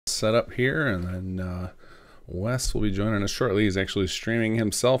set up here, and then Wes will be joining us shortly. He's actually streaming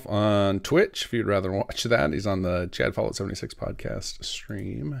himself on Twitch. If you'd rather watch that, he's on the Chad Follett 76 podcast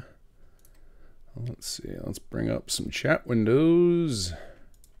stream. Let's see. Let's bring up some chat windows.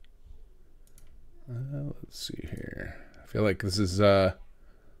 Let's see here. I feel like this is I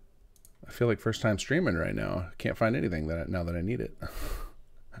feel like first time streaming right now. Can't find anything now that I need it.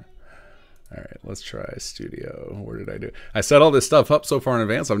 All right, let's try studio. Where did I do? I set all this stuff up so far in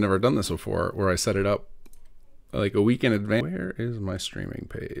advance. I've never done this before, where I set it up like a week in advance. Where is my streaming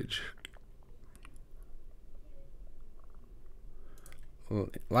page?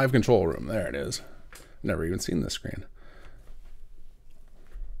 Live control room. There it is. Never even seen this screen.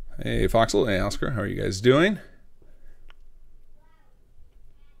 Hey, Foxel. Hey, Oscar. How are you guys doing?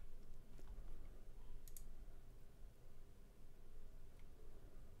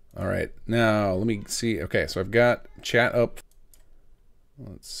 All right, now let me see. Okay, so I've got chat up.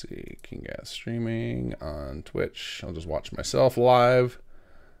 Let's see, kinggath streaming on Twitch. I'll just watch myself live.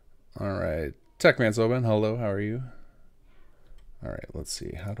 All right, Techman's open. Hello, how are you? All right, let's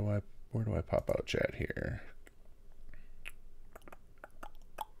see. Where do I pop out chat here?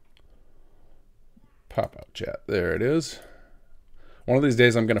 Pop out chat. There it is. One of these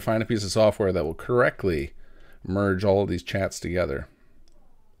days, I'm going to find a piece of software that will correctly merge all of these chats together.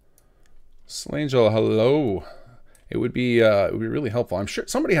 Slangel, hello. It would be really helpful. I'm sure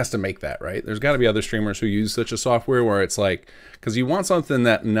somebody has to make that, right? There's got to be other streamers who use such a software where it's like, because you want something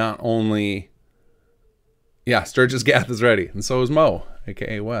that not only, yeah, Sturgis Gath is ready, and so is Mo,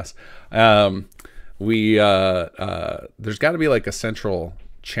 aka Wes. There's got to be like a central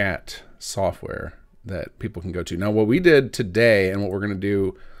chat software that people can go to. Now, what we did today and what we're gonna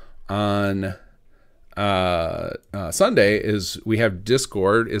do on Sunday is we have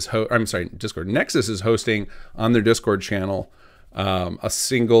Discord Discord Nexus is hosting on their Discord channel a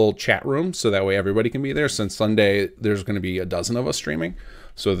single chat room, so that way everybody can be there. Since Sunday there's going to be a dozen of us streaming,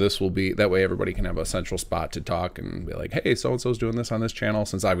 so this will be that way everybody can have a central spot to talk and be like, hey, so and so's doing this on this channel,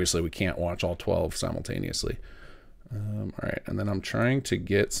 since obviously we can't watch all 12 simultaneously. All right, and then I'm trying to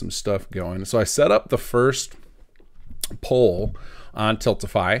get some stuff going. So I set up the first poll on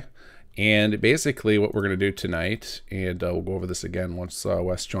Tiltify. And basically what we're going to do tonight, and we'll go over this again once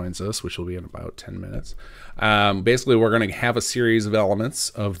Wes joins us, which will be in about 10 minutes. Basically, we're going to have a series of elements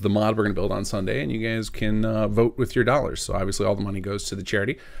of the mod we're going to build on Sunday, and you guys can vote with your dollars. So obviously all the money goes to the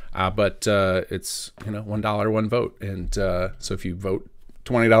charity, but it's, you know, $1, one vote. And so if you vote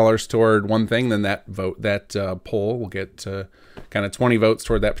 $20 toward one thing, then that poll will get kind of 20 votes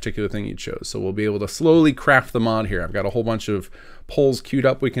toward that particular thing you chose. So we'll be able to slowly craft the mod here. I've got a whole bunch of polls queued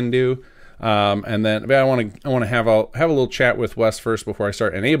up we can do, and then I want to have a little chat with Wes first before I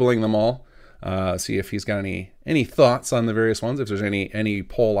start enabling them all. See if he's got any thoughts on the various ones. If there's any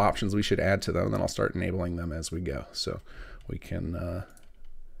poll options we should add to them, then I'll start enabling them as we go. So we can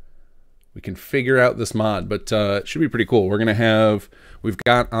figure out this mod, but it should be pretty cool. We've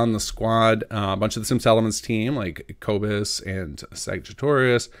got on the squad a bunch of the Sims Elements team, like Cobus and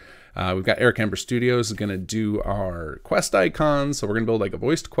Sagittarius. We've got Eric Amber Studios is going to do our quest icons, so we're going to build like a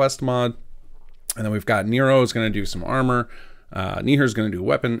voiced quest mod. And then we've got Niero is going to do some armor. Neeher is going to do a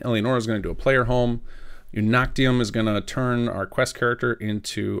weapon. Elianora is going to do a player home. Unoctium is going to turn our quest character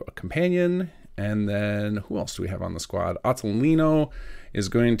into a companion. And then who else do we have on the squad? Otellino is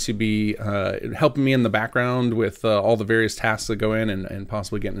going to be helping me in the background with all the various tasks that go in, and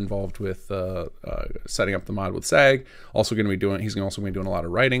possibly getting involved with setting up the mod with Sag. Also going to be doing, he's also going to be doing a lot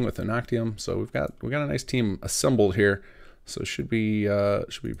of writing with Unoctium. So we got a nice team assembled here. So it should be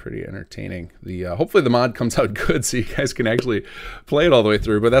pretty entertaining. Hopefully the mod comes out good, so you guys can actually play it all the way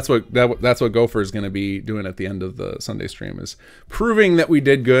through. But that's what Gopher is going to be doing at the end of the Sunday stream, is proving that we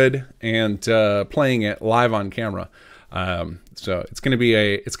did good and playing it live on camera. So it's going to be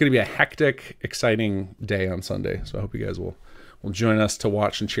a hectic, exciting day on Sunday. So I hope you guys will join us to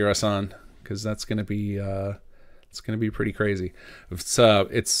watch and cheer us on, because that's going to be pretty crazy. It's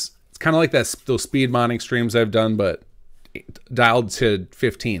kind of like those speed modding streams I've done, but dialed to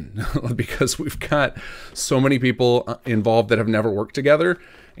 15 because we've got so many people involved that have never worked together,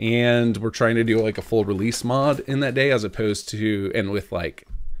 and we're trying to do like a full release mod in that day, as opposed to, and with like,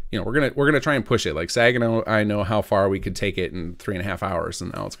 you know, we're gonna try and push it. Like Sag and I know how far we could take it in 3.5 hours,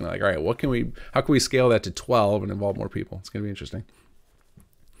 and now it's gonna like, all right, how can we scale that to 12 and involve more people? It's gonna be interesting.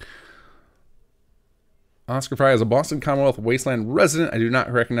 Oscar Fry, as a Boston Commonwealth Wasteland resident, I do not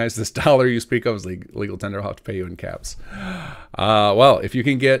recognize this dollar you speak of as legal tender. I'll have to pay you in caps. Well, if you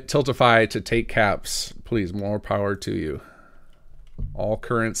can get Tiltify to take caps, please, more power to you. All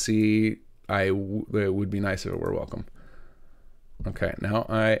currency, it would be nice if it were welcome. Okay, now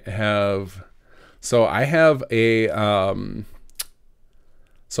I have, so I have a,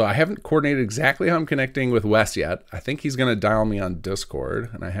 so I haven't coordinated exactly how I'm connecting with Wes yet. I think he's going to dial me on Discord,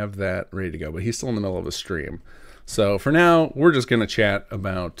 and I have that ready to go, but he's still in the middle of a stream. So for now, we're just going to chat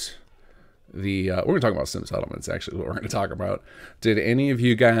about the, we're going to talk about Sim Settlements, actually, what we're going to talk about. Did any of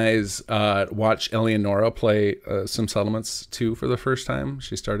you guys watch Elianora play Sim Settlements 2 for the first time?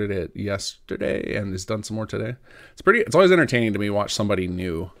 She started it yesterday and has done some more today. It's always entertaining to me watch somebody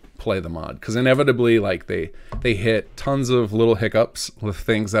new play the mod, because inevitably, like, they hit tons of little hiccups with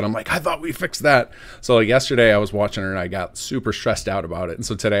things that I'm like, I thought we fixed that. So like yesterday I was watching her and I got super stressed out about it, and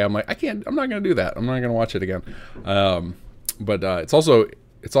so today I'm like, I'm not gonna do that. I'm not gonna watch it again. But it's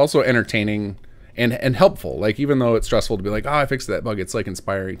also entertaining and helpful. Like, even though it's stressful to be like, oh, I fixed that bug, it's like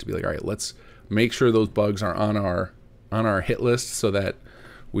inspiring to be like, all right, let's make sure those bugs are on our hit list so that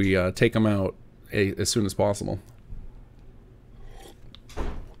we take them out as soon as possible.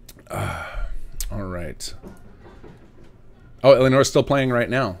 All right. Oh, Elianora's still playing right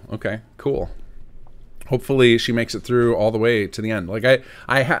now. Okay, cool. Hopefully she makes it through all the way to the end. Like,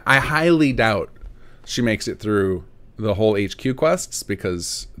 I highly doubt she makes it through the whole HQ quests,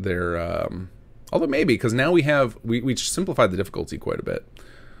 because they're although maybe, because now we simplified the difficulty quite a bit.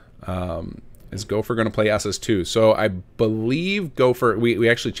 Is Gopher going to play SS2? So I believe Gopher, we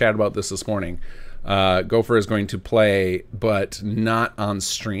actually chatted about this morning. Gopher is going to play, but not on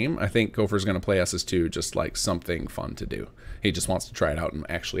stream. I think Gopher is going to play SS2 just like something fun to do. He just wants to try it out and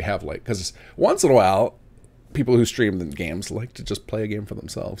actually have, like, because once in a while, people who stream the games like to just play a game for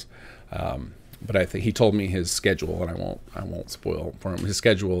themselves. But I think he told me his schedule, and I won't spoil for him his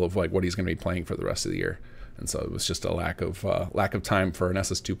schedule of like what he's going to be playing for the rest of the year. And so it was just a lack of time for an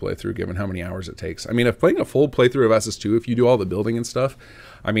SS2 playthrough, given how many hours it takes. I mean, if playing a full playthrough of SS2, if you do all the building and stuff,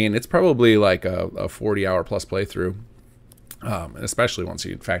 I mean, it's probably like a 40-hour plus playthrough, especially once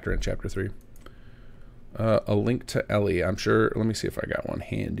you factor in Chapter 3. A link to Ellie. I'm sure, let me see if I got one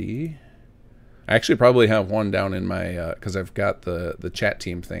handy. I actually probably have one down in my, because I've got the chat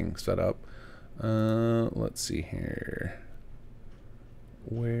team thing set up. Let's see here.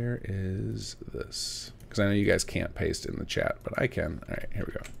 Where is this? Because I know you guys can't paste in the chat, but I can. All right, here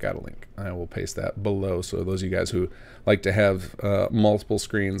we go. Got a link. I will paste that below, so those of you guys who like to have multiple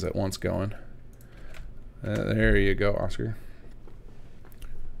screens at once going. There you go, Oscar.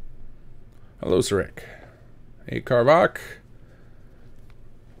 Hello, Sarik. Hey, Karvak.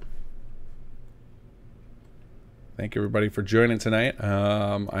 Thank you, everybody, for joining tonight.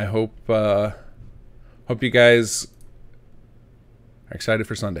 I hope you guys are excited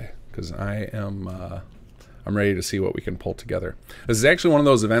for Sunday, because I am I'm ready to see what we can pull together. This is actually one of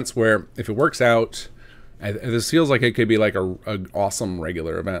those events where, if it works out, this feels like it could be like a awesome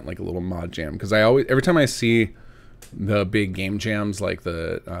regular event, like a little mod jam. Because every time I see the big game jams, like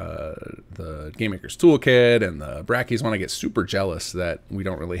the Game Maker's Toolkit and the Brackies one, I get super jealous that we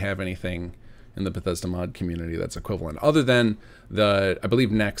don't really have anything in the Bethesda mod community that's equivalent, other than I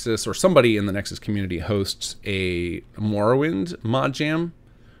believe Nexus, or somebody in the Nexus community hosts a Morrowind mod jam.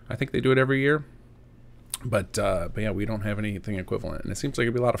 I think they do it every year. But yeah, we don't have anything equivalent, and it seems like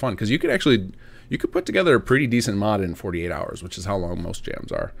it'd be a lot of fun, because you could put together a pretty decent mod in 48 hours, which is how long most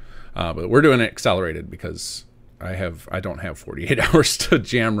jams are. But we're doing it accelerated, because I don't have 48 hours to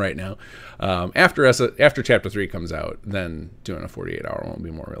jam right now. After Chapter 3 comes out, then doing a 48-hour won't be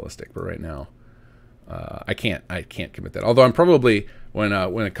more realistic. But right now, I can't commit that. Although I'm probably, when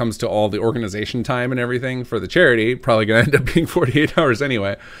it comes to all the organization time and everything for the charity, probably gonna end up being 48 hours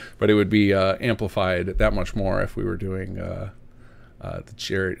anyway. But it would be amplified that much more if we were doing the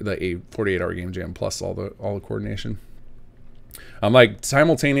 48-hour game jam plus all the coordination. I'm like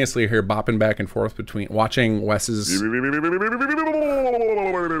simultaneously here bopping back and forth between watching Wes's.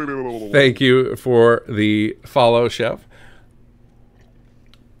 Thank you for the follow, Chef.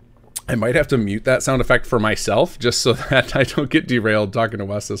 I might have to mute that sound effect for myself, just so that I don't get derailed talking to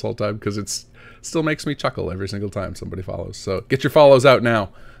Wes this whole time, because it still makes me chuckle every single time somebody follows. So get your follows out now.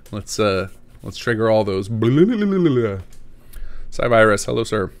 Let's trigger all those. Cyvirus, hello,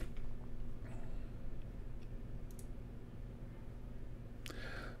 sir.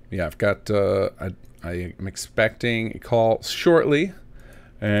 Yeah, I've got. I am expecting a call shortly,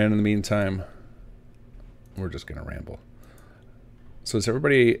 and in the meantime, we're just gonna ramble. So is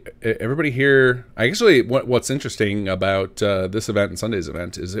everybody here? What's interesting about this event and Sunday's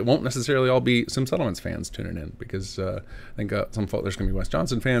event is it won't necessarily all be Sim Settlements fans tuning in, because I think there's going to be Wes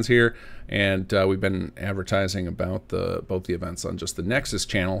Johnson fans here, and we've been advertising about both the events on just the Nexus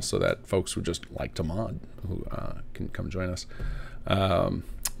channel, so that folks who just like to mod who can come join us.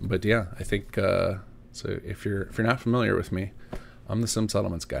 But yeah, I think so. If you're not familiar with me, I'm the Sim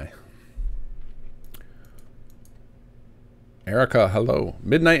Settlements guy. Erica, hello.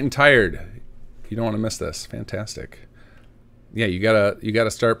 Midnight and tired. You don't want to miss this. Fantastic. Yeah, you gotta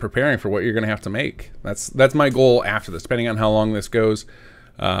start preparing for what you're gonna have to make. That's my goal after this, depending on how long this goes.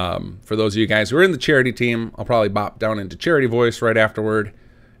 For those of you guys who are in the charity team, I'll probably bop down into charity voice right afterward,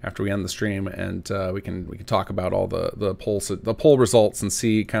 after we end the stream, and we can talk about all the poll results and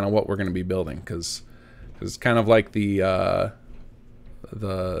see kind of what we're gonna be building, because it's kind of like the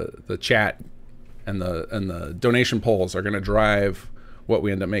chat and the donation polls are gonna drive what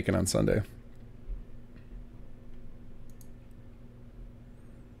we end up making on Sunday.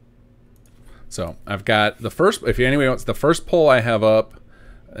 So I've got the first, if anybody wants, the first poll I have up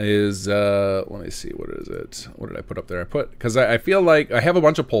is, let me see, what is it? What did I put up there? Because I feel like I have a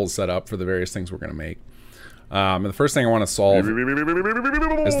bunch of polls set up for the various things we're going to make. And the first thing I want to solve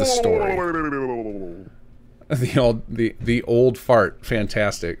is the story. The old fart.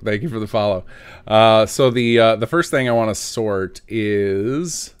 Fantastic. Thank you for the follow. So the first thing I want to sort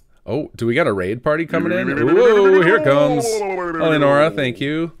is, oh, do we got a raid party coming in? Whoa, here it comes. Elianora, thank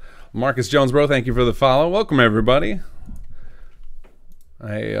you. Marcus Jones, bro, thank you for the follow. Welcome, everybody.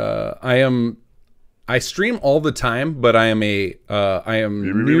 I stream all the time, but I am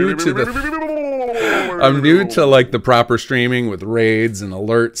new to the I'm new to like the proper streaming with raids and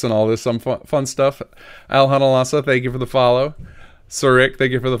alerts and all this some fun stuff. Al Hanalasa, thank you for the follow. Surik,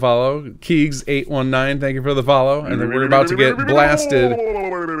 thank you for the follow. Keegs819, thank you for the follow. And then we're about to get blasted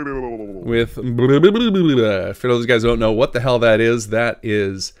with for those guys who don't know what the hell that is. That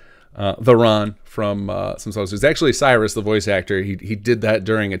is the Ron from some songs. It's actually Cyrus, the voice actor. He did that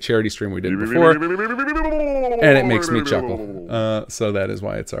during a charity stream we did before, and it makes me chuckle. So that is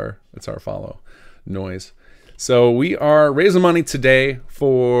why it's our follow noise. So we are raising money today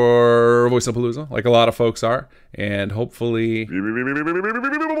for Voiceapalooza, like a lot of folks are, and hopefully we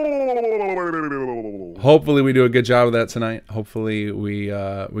do a good job of that tonight. Hopefully we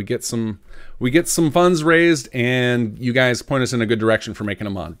get some funds raised, and you guys point us in a good direction for making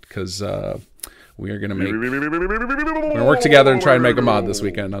a mod, because we're gonna work together and try and make a mod this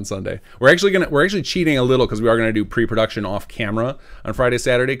weekend on Sunday. We're actually cheating a little, because we are gonna do pre-production off camera on Friday,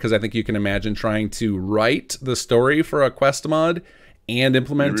 Saturday, because I think you can imagine trying to write the story for a quest mod and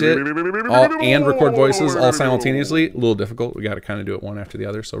implement it and record voices all simultaneously. A little difficult. We got to kind of do it one after the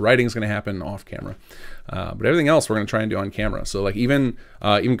other. So writing is going to happen off camera, but everything else we're going to try and do on camera. So like even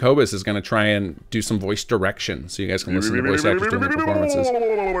Cobus is going to try and do some voice direction, so you guys can listen to voice actors doing their performances.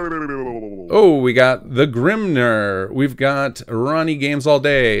 Oh, we got the Grimner. We've got Ronnie Games All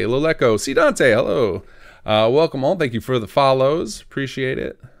Day. Loleko. C. Dante. Hello. Welcome all. Thank you for the follows. Appreciate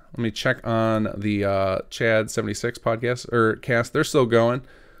it. Let me check on the Chad 76 podcast or cast. They're still going.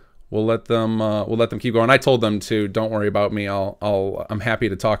 We'll let them keep going. I told them to don't worry about me. I'm happy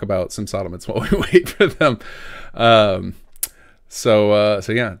to talk about Sim Settlements while we wait for them. So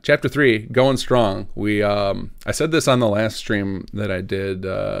yeah, chapter 3 going strong. I said this on the last stream that I did,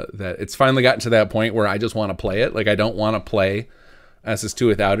 that it's finally gotten to that point where I just want to play it. Like I don't want to play SS2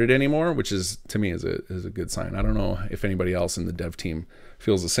 without it anymore, which is to me is a good sign. I don't know if anybody else in the dev team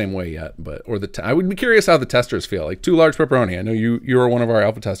feels the same way yet, but I would be curious how the testers feel. Like Too Large Pepperoni, I know you are one of our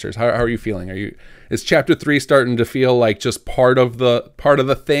alpha testers. How are you feeling? Is chapter 3 starting to feel like just part of the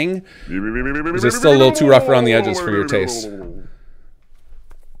thing? Is it still a little too rough around the edges for your taste?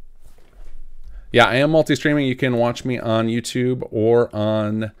 Yeah, I am multi-streaming. You can watch me on YouTube or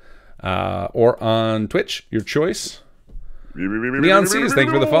on Twitch, your choice. Neon Seas, thank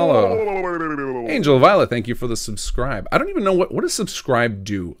you for the follow. Angel Violet, thank you for the subscribe. I don't even know what does subscribe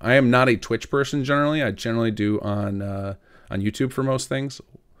do. I am not a Twitch person generally. I generally do on YouTube for most things.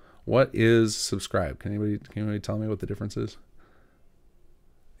 What is subscribe? Can anybody tell me what the difference is?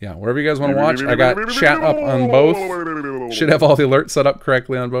 Yeah, wherever you guys want to watch. I got chat up on both. Should have all the alerts set up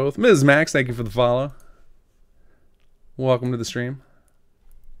correctly on both. Ms. Max, thank you for the follow. Welcome to the stream.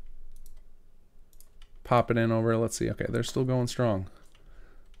 Pop it in over. Let's see. Okay, they're still going strong.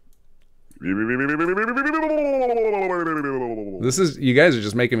 You guys are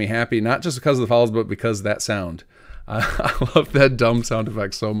just making me happy, not just because of the follows, but because of that sound. I love that dumb sound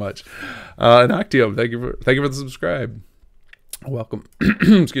effect so much. Unoctium, thank you for the subscribe. Welcome.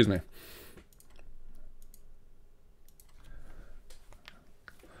 Excuse me.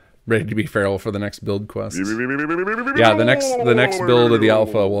 Ready to be feral for the next build quest. Yeah, the next build of the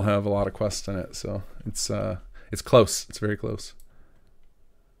alpha will have a lot of quests in it, so it's close. It's very close.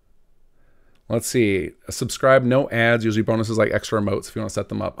 Let's see. Subscribe, no ads, usually bonuses like extra emotes if you want to set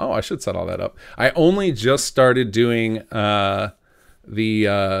them up. Oh, I should set all that up. I only just started doing the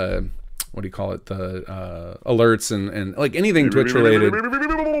what do you call it? The alerts and like anything Twitch related.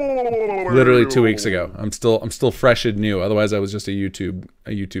 Literally 2 weeks ago. I'm still fresh and new. Otherwise, I was just a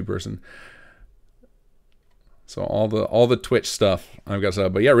YouTube person. So all the Twitch stuff I've got set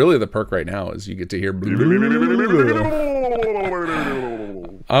up. But yeah, really the perk right now is you get to hear.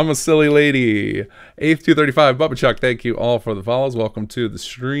 I'm a silly lady. 8th235 Bubba Chuck. Thank you all for the follows. Welcome to the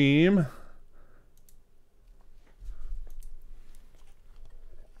stream.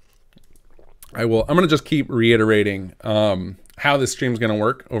 I'm gonna just keep reiterating how this stream's gonna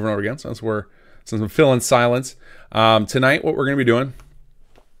work over and over again. Since I'm filling silence. Tonight, what we're gonna be doing,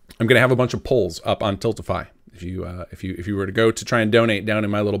 I'm gonna have a bunch of polls up on Tiltify. If you were to go to try and donate down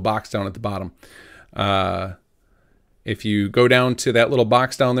in my little box down at the bottom, if you go down to that little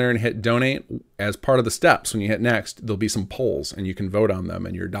box down there and hit donate, as part of the steps, when you hit next, there'll be some polls and you can vote on them,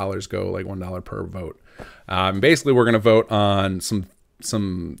 and your dollars go like $1 per vote. Basically, we're gonna vote on some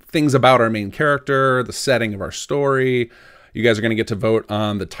things about our main character, the setting of our story. You guys are going to get to vote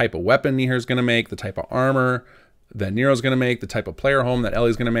on the type of weapon Neeher is going to make, the type of armor that Niero is going to make, the type of player home that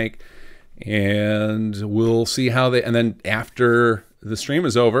Ellie's going to make, and we'll see how they. And then after the stream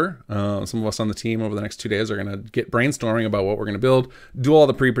is over, some of us on the team over the next 2 days are going to get brainstorming about what we're going to build, do all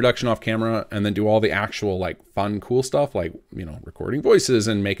the pre-production off camera, and then do all the actual like fun, cool stuff, like recording voices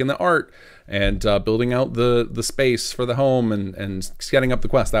and making the art and building out the space for the home and setting up the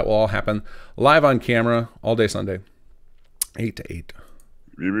quest. That will all happen live on camera all day Sunday, 8 to 8.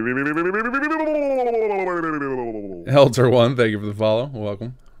 Elder1, thank you for the follow.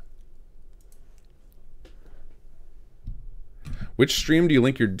 Welcome. Which stream do you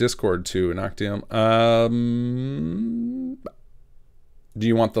link your Discord to, Unoctium? Do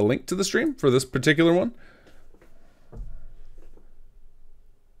you want the link to the stream for this particular one?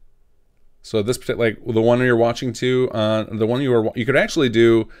 So this like the one you're watching to, the one you could actually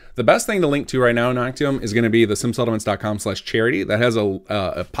do. The best thing to link to right now, Unoctium, is going to be the simsettlements.com/charity. That has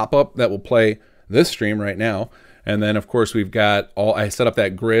a pop-up that will play this stream right now. And then, of course, we've got I set up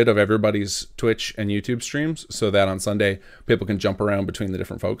that grid of everybody's Twitch and YouTube streams so that on Sunday, people can jump around between the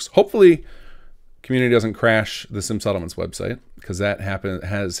different folks. Hopefully, community doesn't crash the Sim Settlements website, because that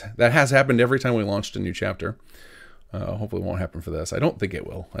has happened every time we launched a new chapter. Hopefully it won't happen for this. I don't think it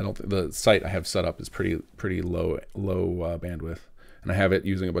will. I don't think the site I have set up is pretty low bandwidth. And I have it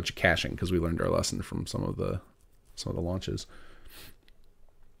using a bunch of caching because we learned our lesson from some of the launches.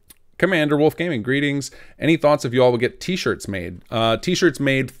 Commander Wolf Gaming, greetings. Any thoughts if you all will get t-shirts made? T-shirts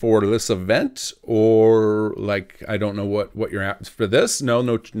made for this event, or like, I don't know what you're at for this.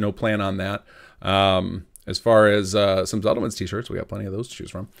 No plan on that. As far as some Settlements t-shirts, we got plenty of those to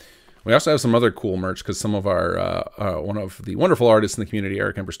choose from. We also have some other cool merch because some of our one of the wonderful artists in the community,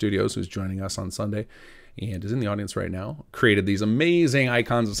 Eric Ember Studios, who's joining us on Sunday and is in the audience right now, created these amazing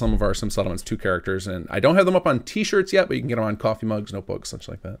icons of some of our Sim Settlements 2 characters. And I don't have them up on t-shirts yet, but you can get them on coffee mugs, notebooks, such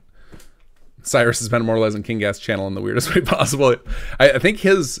like that. Cyrus has been immortalizing kinggath's channel in the weirdest way possible. I think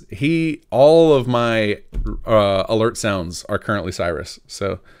all of my alert sounds are currently Cyrus.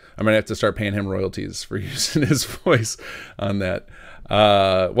 So I'm going to have to start paying him royalties for using his voice on that.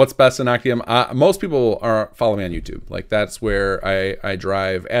 What's best in Octium? Most people follow me on YouTube. Like, that's where I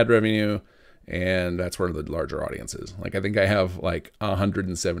drive ad revenue, and that's where the larger audience is. Like, I think I have like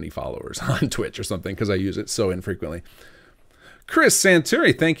 170 followers on Twitch or something because I use it so infrequently. Chris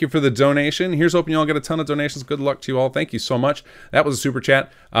Santuri, thank you for the donation. Here's hoping you all get a ton of donations. Good luck to you all. Thank you so much. That was a super chat.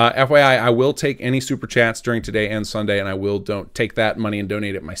 FYI, I will take any super chats during today and Sunday, and I will take that money and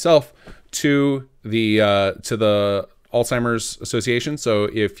donate it myself to the Alzheimer's Association. So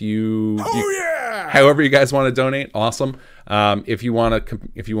if however you guys want to donate, awesome. If you want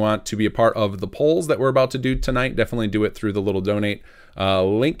to be a part of the polls that we're about to do tonight, definitely do it through the little donate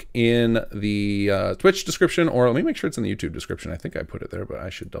link in the Twitch description, or let me make sure it's in the YouTube description. I think I put it there, but I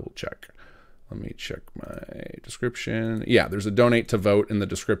should double check. Let me check my description. Yeah, there's a donate to vote in the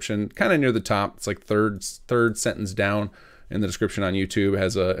description, kind of near the top. It's like third sentence down in the description on YouTube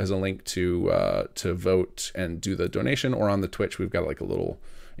has a link to vote and do the donation, or on the Twitch we've got like a little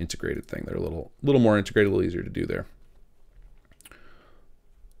integrated thing. They're a little more integrated, a little easier to do there.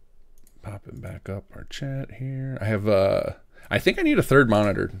 Popping back up our chat here. I think I need a third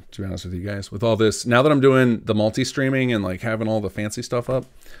monitor, to be honest with you guys. With all this, now that I'm doing the multi-streaming and like having all the fancy stuff up,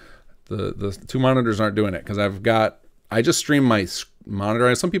 the 2 monitors aren't doing it, because I just stream my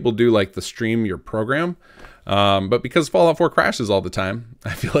monitor. Some people do like the stream your program, but because Fallout 4 crashes all the time,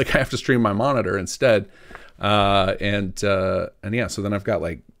 I feel like I have to stream my monitor instead. And yeah, so then I've got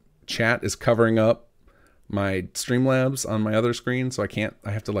like chat is covering up my Streamlabs on my other screen, so I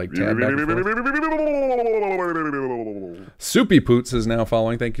have to like tab back and forth. Soupy Poots is now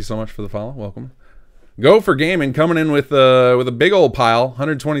following. Thank you so much for the follow. Welcome. Gopher Gaming coming in with a big old pile.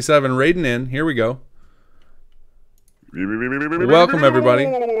 127 raiding in. Here we go. Welcome everybody.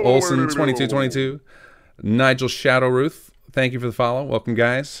 Olson 2222. Nigel Shadow Ruth. Thank you for the follow. Welcome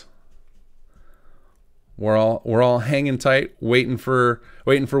guys. We're all hanging tight, waiting for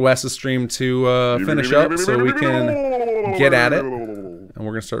Wes's stream to finish up so we can get at it. And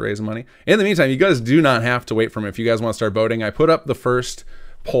we're gonna start raising money. In the meantime, you guys do not have to wait for me if you guys want to start voting. I put up the first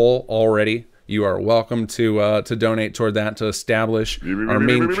poll already. You are welcome to donate toward that to establish our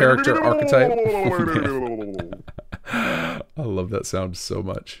main character archetype. I love that sound so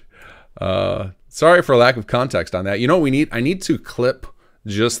much. Sorry for lack of context on that. You know what we need? I need to clip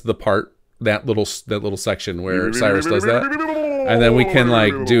just the part, that little section where Cyrus does that, and then we can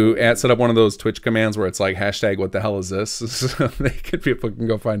like set up one of those Twitch commands where it's like hashtag what the hell is this, so people can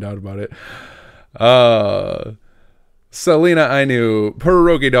go find out about it. Selena, I knew.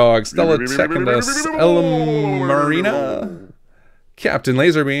 Pierogi Dog, Stella Secondus, Elam Marina, Captain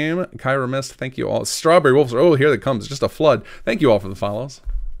Laserbeam, Kyra Mist, thank you all. Strawberry Wolves, oh, here it comes, just a flood. Thank you all for the follows.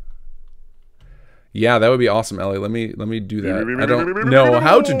 Yeah, that would be awesome, Ellie. Let me do that. I don't know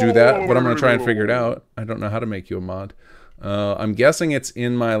how to do that, but I'm gonna try and figure it out. I don't know how to make you a mod. I'm guessing it's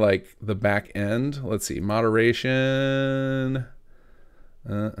in my the back end. Let's see, moderation.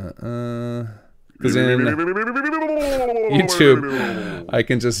 Because in YouTube, I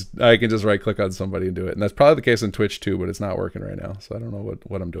can just right click on somebody and do it, and that's probably the case in Twitch too. But it's not working right now, so I don't know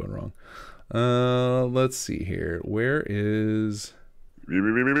what I'm doing wrong. Let's see here. Where is? I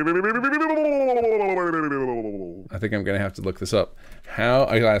think I'm gonna have to look this up.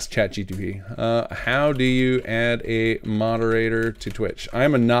 I asked ChatGPT. How do you add a moderator to Twitch?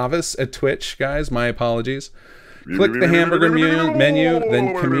 I'm a novice at Twitch, guys. My apologies. Click the hamburger menu,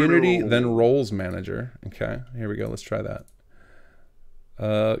 then community, then roles manager. Okay, here we go. Let's try that.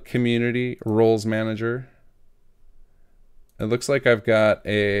 Community, roles manager. It looks like I've got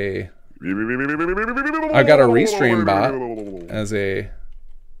a restream bot as a.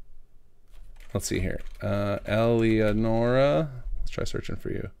 Let's see here. Elianora. Let's try searching for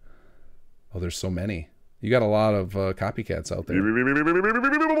you. Oh, there's so many. You got a lot of copycats out there.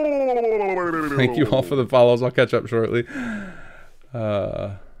 Thank you all for the follows. I'll catch up shortly.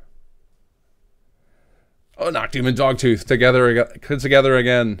 Unoctium and Dogtooth together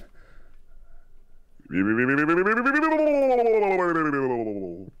again.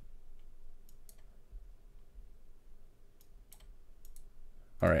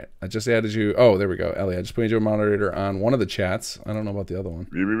 All right, I just added you. Oh, there we go, Ellie. I just put you a moderator on one of the chats. I don't know about the other one.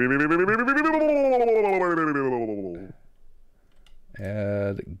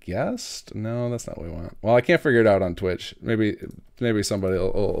 Add guest? No, that's not what we want. Well, I can't figure it out on Twitch. Maybe somebody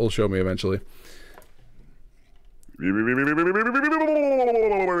will show me eventually.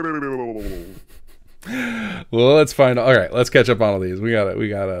 Well, let's find. All right, let's catch up on all these. We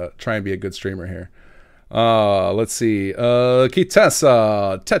gotta try and be a good streamer here. Let's see.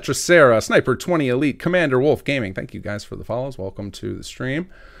 Kitessa, Tetracera, Sniper 20 Elite, Commander Wolf Gaming. Thank you guys for the follows. Welcome to the stream.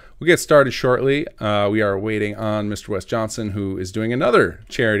 We'll get started shortly. We are waiting on Mr. Wes Johnson, who is doing another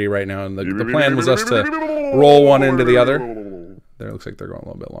charity right now, and the plan was us to roll one into the other. There looks like they're going a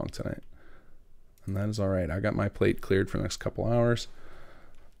little bit long tonight, and that is all right. I got my plate cleared for the next couple hours.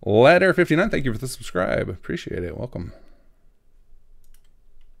 Ladder 59, thank you for the subscribe. Appreciate it. Welcome.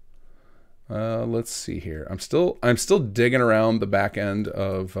 Let's see here. I'm still digging around the back end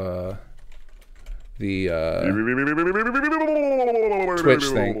of the Twitch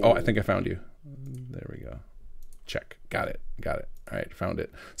thing. Oh, I think I found you. There we go. Check. Got it. All right, found it.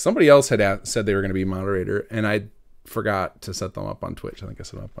 Somebody else had said they were going to be moderator, and I forgot to set them up on Twitch. I think I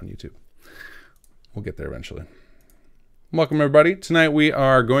set them up on YouTube. We'll get there eventually. Welcome everybody. Tonight we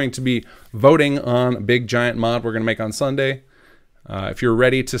are going to be voting on a big giant mod we're going to make on Sunday. If you're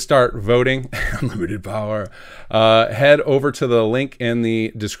ready to start voting, unlimited power, head over to the link in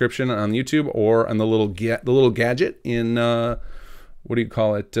the description on YouTube or on the little gadget in what do you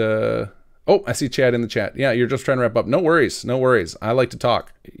call it? Oh, I see Chad in the chat. Yeah, you're just trying to wrap up. No worries. I like to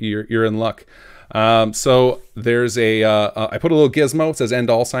talk. You're in luck. So there's I put a little gizmo. It says "End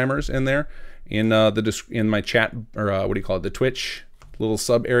Alzheimer's" in there in my chat, or what do you call it? The Twitch little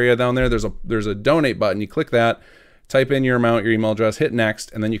sub area down there. There's a donate button. You click that. Type in your amount, your email address, hit next,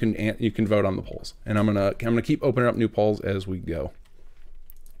 and then you can vote on the polls. And I'm gonna keep opening up new polls as we go.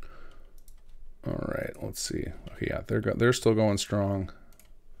 All right, let's see. Okay, yeah, they're still going strong.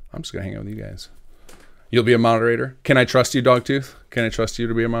 I'm just gonna hang out with you guys. You'll be a moderator. Can I trust you, Dogtooth? Can I trust you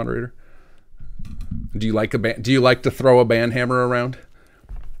to be a moderator? Do you like to throw a band hammer around?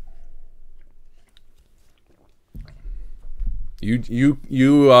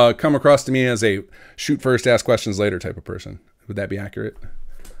 You come across to me as a shoot first, ask questions later type of person. Would that be accurate?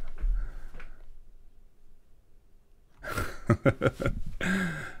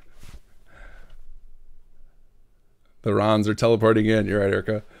 The Rons are teleporting in. You're right,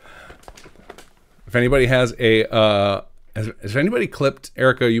 Erica. If anybody has a if anybody clipped,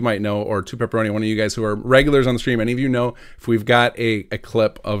 Erica, you might know, or Two Pepperoni, one of you guys who are regulars on the stream, any of you know if we've got a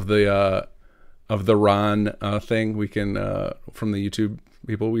clip of the Ron thing, we can from the YouTube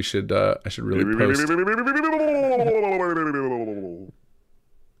people. We should I should really post.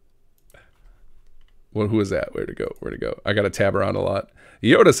 Well, who is that? Where to go? Where to go? I got to tab around a lot.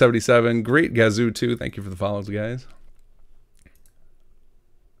 Yoda77, great Gazoo too. Thank you for the follows, guys.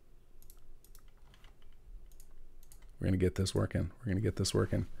 We're gonna get this working. We're gonna get this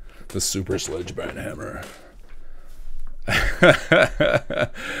working. The Super Sledgeburn Hammer.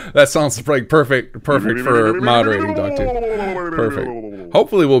 That sounds like perfect for moderating, Doctor. Perfect.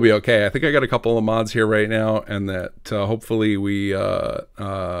 Hopefully we'll be okay. I think I got a couple of mods here right now, and that hopefully we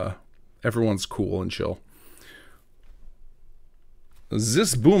everyone's cool and chill.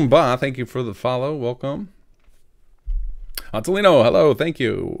 Zis Boomba, thank you for the follow. Welcome. Otellino, hello, thank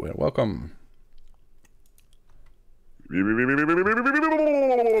you. Welcome.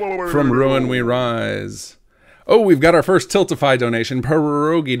 From Ruin We Rise. Oh, we've got our first Tiltify donation.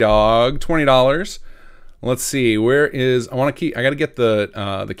 Pierogi Dog, $20. Let's see. Where is? I gotta get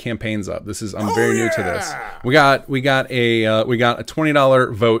the campaigns up. I'm very new to this. We got a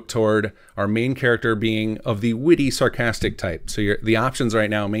 $20 vote toward our main character being of the witty, sarcastic type. So the options right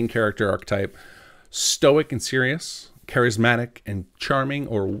now: main character archetype, stoic and serious, charismatic and charming,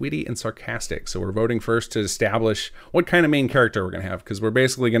 or witty and sarcastic. So we're voting first to establish what kind of main character we're gonna have, because we're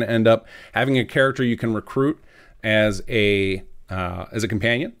basically gonna end up having a character you can recruit as a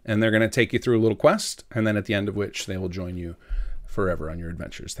companion, and they're going to take you through a little quest, and then at the end of which they will join you forever on your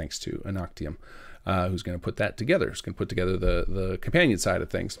adventures, thanks to Unoctium, who's going to put that together. Who's going to put together the companion side of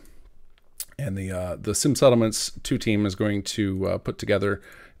things. And the Sim Settlements 2 team is going to put together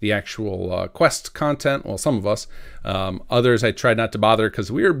the actual quest content. Well, some of us. Others I tried not to bother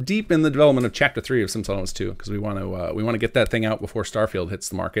because we are deep in the development of Chapter 3 of Sim Settlements 2, because we want to get that thing out before Starfield hits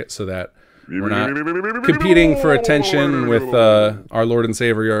the market, so that we're not competing for attention with our Lord and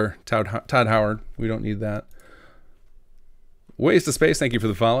Savior, Todd Howard. We don't need that. Ways to Space, thank you for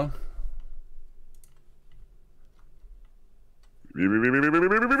the follow.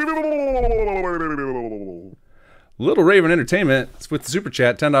 Little Raven Entertainment with the Super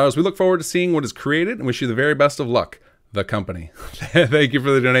Chat, $10. We look forward to seeing what is created and wish you the very best of luck. The company. Thank you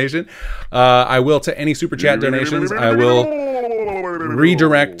for the donation. I will, to any Super Chat donations, I will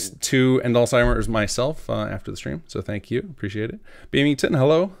redirect to End Alzheimer's myself after the stream. So thank you. Appreciate it. Beamington,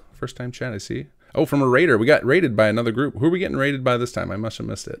 hello. First time chat, I see. Oh, from a raider. We got raided by another group. Who are we getting raided by this time? I must have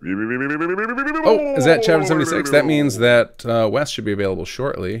missed it. Oh, is that Chad 76? That means that Wes should be available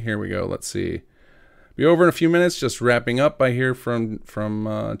shortly. Here we go. Let's see. Be over in a few minutes. Just wrapping up. I hear from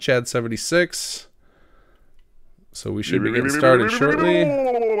Chad 76. So we should be getting started shortly.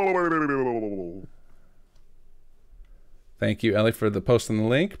 Thank you, Ellie, for the post on the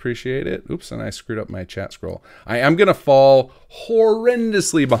link. Appreciate it. Oops, and I screwed up my chat scroll. I am going to fall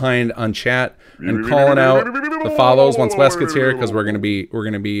horrendously behind on chat and calling out the follows once Wes gets here, because we're going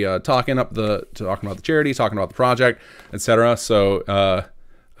to be talking about the charity, talking about the project, etc. So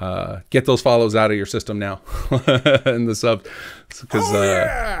get those follows out of your system now in the sub, because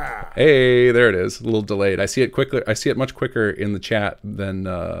hey, there it is, a little delayed. I see it quickly. I see it much quicker in the chat than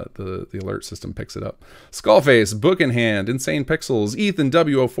the alert system picks it up. Skullface, Book in Hand, Insane Pixels, Ethan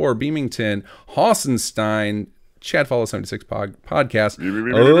W04, Beamington, Hossenstein, Chad Follow 76 podcast,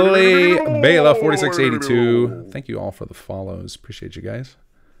 Lily Bela 4682. Thank you all for the follows. Appreciate you guys.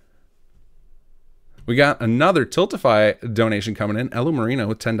 We got another Tiltify donation coming in. Elu Marino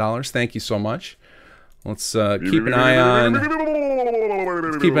with $10. Thank you so much. Let's keep an eye on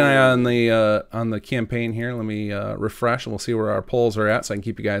the campaign here. Let me refresh, and we'll see where our polls are at, so I can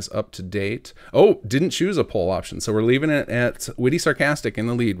keep you guys up to date. Oh, didn't choose a poll option, so we're leaving it at Witty Sarcastic in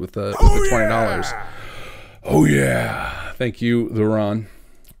the lead with the $20. Yeah. Oh yeah! Thank you, the Ron,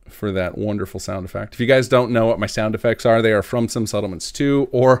 for that wonderful sound effect. If you guys don't know what my sound effects are, they are from Sim Settlements 2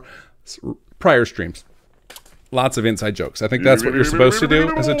 or prior streams. Lots of inside jokes. I think that's what you're supposed to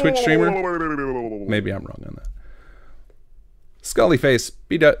do as a Twitch streamer. Maybe I'm wrong on that. Scullyface,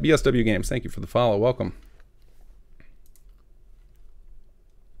 BSW Games, thank you for the follow. Welcome.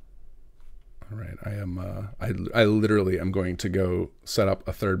 All right, I am. I literally am going to go set up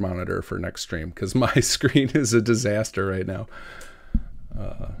a third monitor for next stream, because my screen is a disaster right now.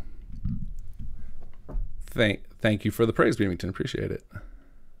 Thank you for the praise, Beamington. Appreciate it.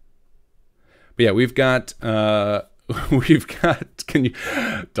 But yeah, we've got can you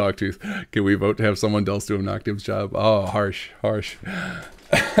Dogtooth, can we vote to have someone else do Unoctium's job? Oh, harsh.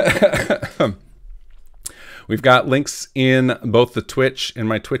 We've got links in both the Twitch and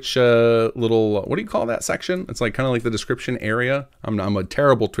my Twitch little, what do you call that section? It's like kind of like the description area. I'm a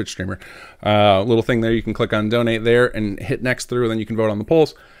terrible Twitch streamer. Little thing there, you can click on donate there and hit next through, and then you can vote on the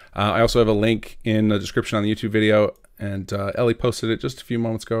polls. I also have a link in the description on the YouTube video, and Ellie posted it just a few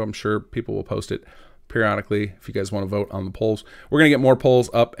moments ago. I'm sure people will post it periodically if you guys want to vote on the polls. We're going to get more polls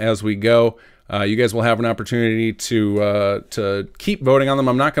up as we go. You guys will have an opportunity to keep voting on them.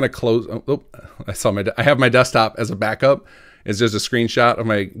 I'm not going to close. Oh, I have my desktop as a backup. It's just a screenshot of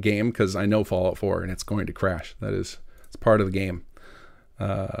my game because I know Fallout 4 and it's going to crash. It's part of the game.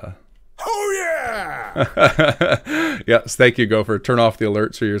 Oh yeah! Yes, thank you, Gopher. Turn off the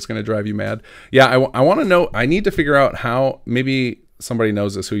alerts or it's going to drive you mad. Yeah, I want to know. I need to figure out how. Maybe somebody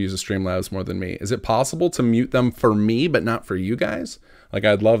knows this who uses Streamlabs more than me. Is it possible to mute them for me but not for you guys? Like,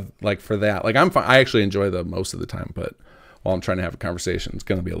 I'd love, like, for that. Like, I actually enjoy them most of the time, but while I'm trying to have a conversation, it's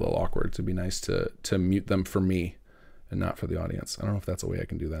going to be a little awkward. It'd be nice to mute them for me and not for the audience. I don't know if that's a way I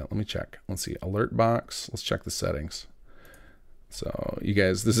can do that. Let me check. Let's see. Alert box. Let's check the settings. So, you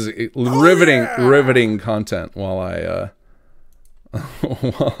guys, this is riveting content while I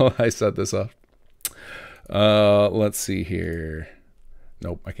set this up. Let's see here.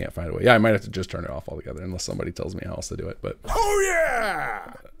 Nope, I can't find a way. Yeah, I might have to just turn it off altogether unless somebody tells me how else to do it. But oh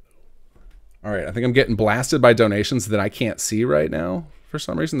yeah! All right, I think I'm getting blasted by donations that I can't see right now. For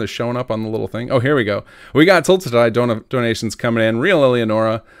some reason, they're showing up on the little thing. Oh, here we go. We got Tilted donations coming in. Real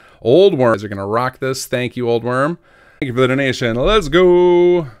Elianora. Old Worms are going to rock this. Thank you, Old Worm. Thank you for the donation. Let's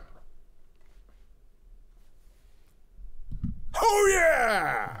go. Oh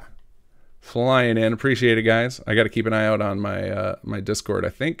yeah! Flying in. Appreciate it, guys. I got to keep an eye out on my my Discord, I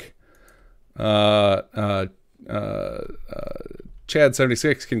think.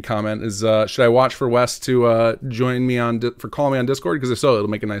 Chad76 can comment, should I watch for Wes to join me call me on Discord? Because if so, it'll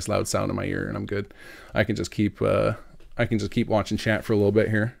make a nice loud sound in my ear and I'm good. I can just keep watching chat for a little bit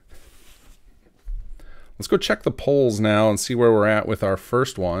here. Let's go check the polls now and see where we're at with our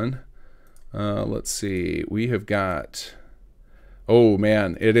first one. Let's see. We have got... Oh,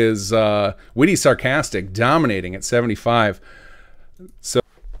 man. It is Witty Sarcastic dominating at 75. So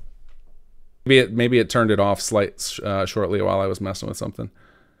maybe it turned it off shortly while I was messing with something.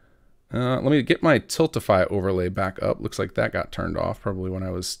 Let me get my Tiltify overlay back up. Looks like that got turned off probably when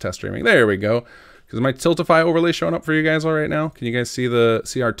I was test streaming. There we go. Is my Tiltify overlay showing up for you guys all right now? Can you guys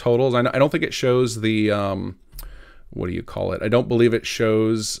see our totals? I don't think it shows the what do you call it? I don't believe it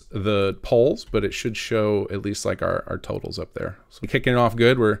shows the polls, but it should show at least like our totals up there. So we're kicking it off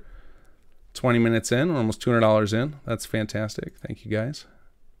good. We're 20 minutes in. We're almost $200 in. That's fantastic. Thank you, guys.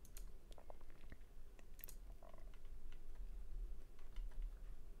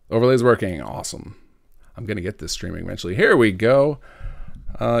 Overlay's working. Awesome. I'm going to get this streaming eventually. Here we go.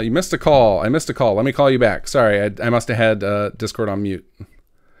 You missed a call. I missed a call. Let me call you back. Sorry, I must have had Discord on mute.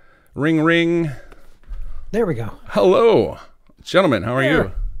 Ring, ring. There we go. Hello, gentlemen. How are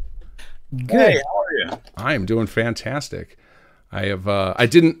you? Good. Hey, how are you? I am doing fantastic. I have. I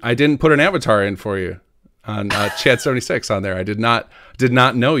didn't put an avatar in for you on Chad76 on there. I did not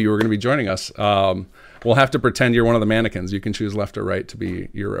know you were going to be joining us. We'll have to pretend you're one of the mannequins. You can choose left or right to be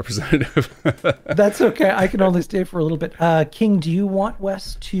your representative. That's okay. I can only stay for a little bit. King, do you want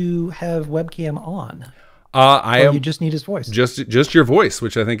Wes to have webcam on? You just need his voice. Just your voice,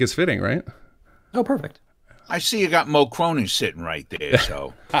 which I think is fitting, right? Oh, perfect. I see you got Mo Cronin sitting right there,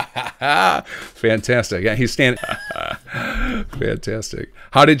 so. Fantastic. Yeah, he's standing. Fantastic.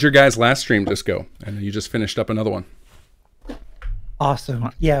 How did your guys' last stream just go? I know you just finished up another one.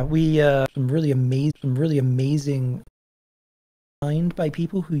 Awesome. Yeah, we some really amazing signed by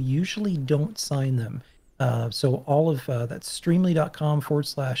people who usually don't sign them. So all of that's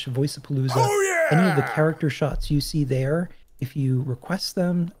streamly.com/voiceapalooza. Oh, yeah! Any of the character shots you see there, if you request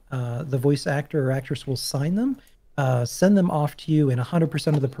them, the voice actor or actress will sign them, send them off to you, and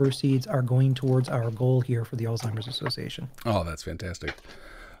 100% of the proceeds are going towards our goal here for the Alzheimer's Association. Oh, that's fantastic.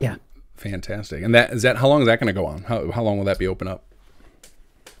 Yeah. Fantastic. And how long is that going to go on? How long will that be open up?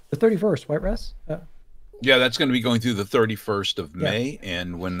 The 31st, right, Russ? Yeah, that's going to be going through the 31st of May,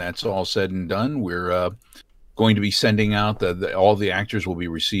 and when that's all said and done, we're going to be sending out all the actors will be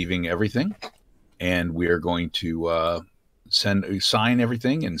receiving everything, and we are going to sign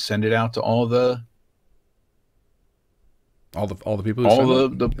everything and send it out to all the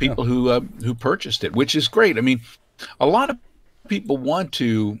people who purchased it, which is great. I mean, a lot of people want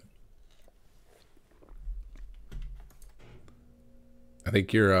to I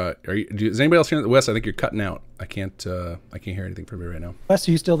think you're. Is anybody else hearing Wes? I think you're cutting out. I can't hear anything from you right now. Wes,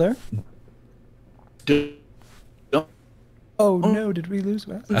 are you still there? No. Oh no! Did we lose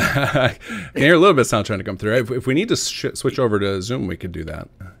Wes? I can hear a little bit of sound trying to come through. If we need to switch over to Zoom, we could do that.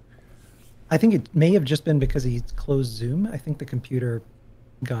 I think it may have just been because he closed Zoom. I think the computer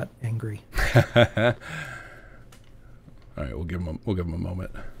got angry. All right, we'll give him a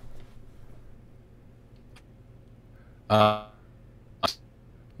moment.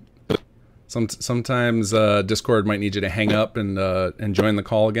 Sometimes Discord might need you to hang up and join the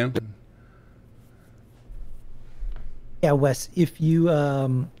call again. Yeah, Wes, if you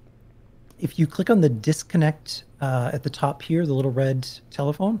click on the disconnect at the top here, the little red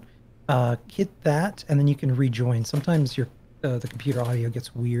telephone, hit that, and then you can rejoin. Sometimes your the computer audio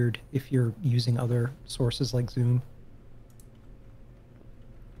gets weird if you're using other sources like Zoom.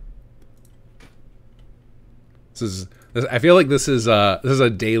 I feel like this is a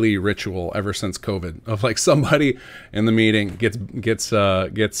daily ritual ever since COVID of like somebody in the meeting gets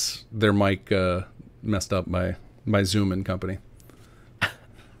their mic messed up by Zoom and company.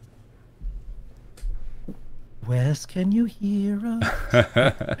 Wes, can you hear us?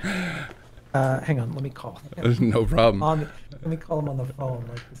 Hang on, let me call. No problem. Let me call him on the phone.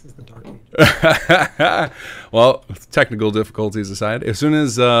 Like this is the dark age. Well, technical difficulties aside, as soon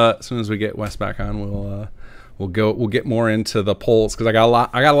as we get Wes back on, we'll get more into the polls because I got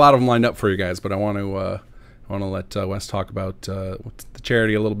a lot of them lined up for you guys. But I want to let Wes talk about the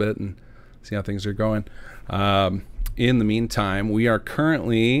charity a little bit and see how things are going. In the meantime, we are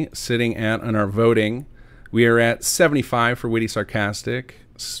currently sitting on our voting. We are at 75 for witty sarcastic,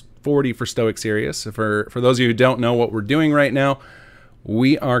 40 for stoic serious. For those of you who don't know what we're doing right now,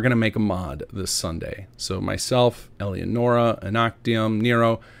 we are going to make a mod this Sunday. So myself, Elianora, Unoctium,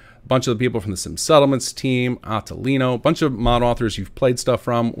 Niero, a bunch of the people from the Sim Settlements team, Otellino, a bunch of mod authors you've played stuff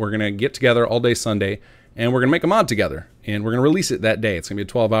from. We're going to get together all day Sunday, and we're going to make a mod together, and we're going to release it that day. It's going to be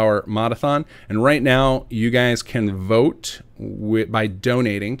a 12-hour modathon, and right now you guys can vote by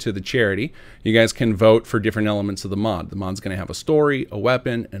donating to the charity. You guys can vote for different elements of the mod. The mod's going to have a story, a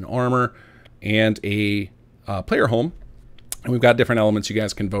weapon, an armor, and a player home. And we've got different elements you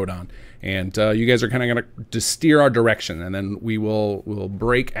guys can vote on. And you guys are kind of going to steer our direction. And then we'll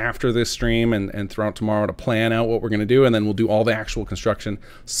break after this stream and throughout tomorrow to plan out what we're going to do. And then we'll do all the actual construction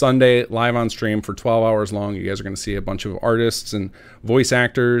Sunday live on stream for 12 hours long. You guys are going to see a bunch of artists and voice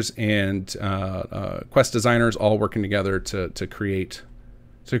actors and quest designers all working together to create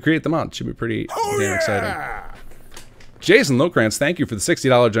the mod. It should be pretty damn exciting. Jason Lokrantz, thank you for the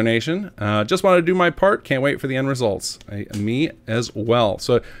 $60 donation. Just wanted to do my part. Can't wait for the end results. Me as well.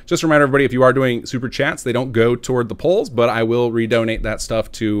 So just a reminder, everybody, if you are doing super chats, they don't go toward the polls, but I will redonate that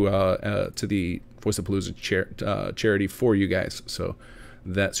stuff to the Voiceapalooza charity for you guys. So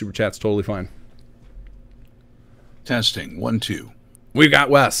that super chat's totally fine. Testing 1 2. We've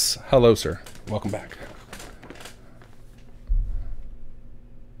got Wes. Hello, sir. Welcome back.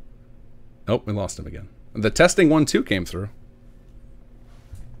 Oh, we lost him again. The testing 1 2 came through.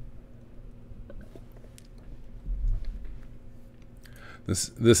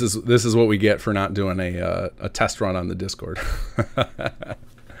 This is what we get for not doing a test run on the Discord.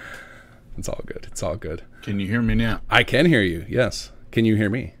 It's all good. It's all good. Can you hear me now? I can hear you. Yes. Can you hear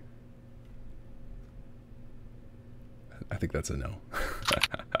me? I think that's a no.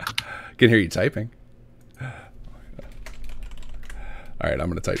 Can hear you typing. All right, I'm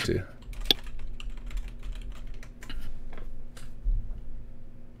going to type too.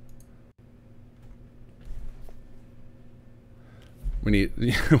 We need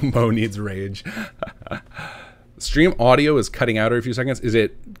Mo needs rage. Stream audio is cutting out every few seconds.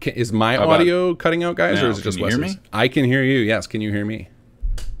 Is my audio cutting out, guys, now? or is it just Can you hear Wes's? me? I can hear you. Yes, can you hear me?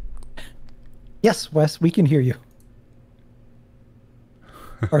 Yes, Wes, we can hear you.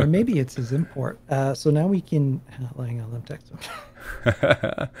 Or maybe it's his import. So now we can. Hang on, I'm texting.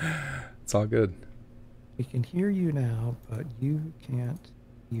 It's all good. We can hear you now, but you can't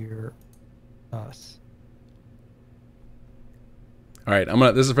hear us. All right,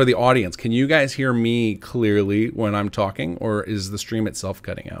 this is for the audience. Can you guys hear me clearly when I'm talking, or is the stream itself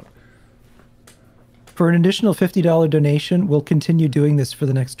cutting out? For an additional $50 donation, we'll continue doing this for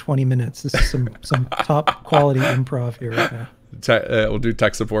the next 20 minutes. This is some top quality improv here right now. We'll do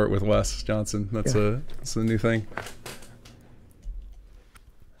tech support with Wes Johnson. That's a new thing.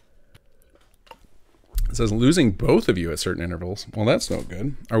 It says losing both of you at certain intervals. Well, that's no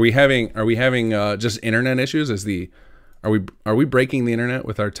good. Are we having just internet issues? Are we breaking the internet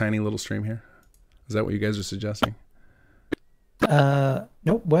with our tiny little stream here? Is that what you guys are suggesting?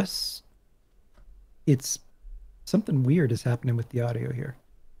 Nope, Wes. It's Something weird is happening with the audio here.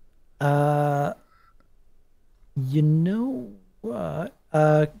 Uh, you know what?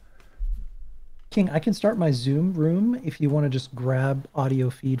 King, I can start my Zoom room if you want to just grab audio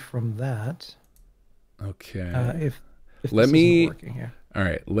feed from that. Okay. If Let this me. isn't working here. All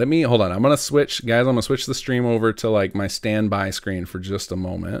right. Let me hold on. I'm gonna switch, guys. I'm gonna switch the stream over to like my standby screen for just a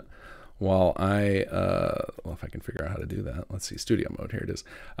moment, while I well, if I can figure out how to do that. Let's see, studio mode. Here it is.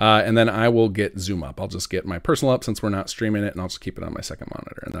 And then I will get Zoom up. I'll just get my personal up since we're not streaming it, and I'll just keep it on my second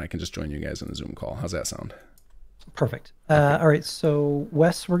monitor, and then I can just join you guys in the Zoom call. How's that sound? Perfect. All right, so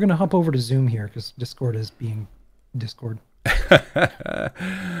Wes, we're gonna hop over to Zoom here because Discord is being Discord.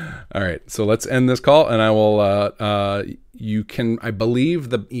 All right, so let's end this call, and I will. You can, I believe,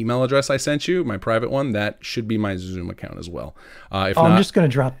 the email address I sent you, my private one, that should be my Zoom account as well. If not, I'm just gonna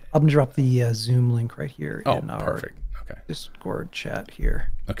drop. I'm gonna drop the Zoom link right here in our perfect. Okay. Discord chat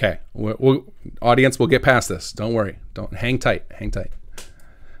here. Okay, audience, we'll get past this. Don't worry. Don't hang tight. Hang tight.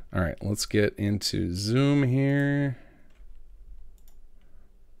 All right, let's get into Zoom here.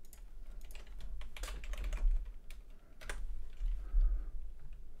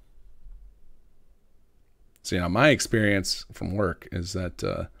 So, you know, my experience from work is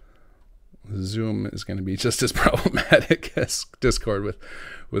that Zoom is going to be just as problematic as Discord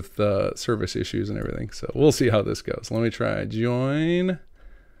with service issues and everything. So we'll see how this goes. Let me try join.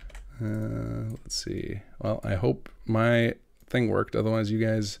 Let's see. Well, I hope my thing worked. Otherwise,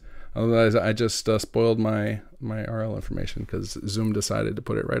 I just spoiled my RL information because Zoom decided to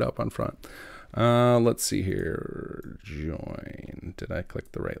put it right up on front. Let's see here. Join. Did I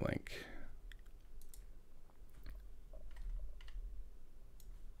click the right link?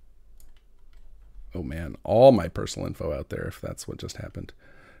 Oh man, all my personal info out there if that's what just happened.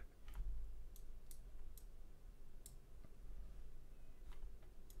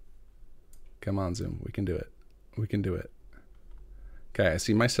 Come on, Zoom. We can do it. We can do it. Okay, I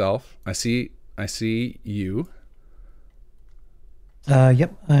see myself. I see you.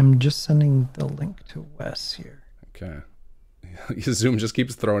 Yep, I'm just sending the link to Wes here. Okay. Zoom just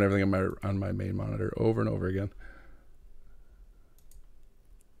keeps throwing everything on my main monitor over and over again.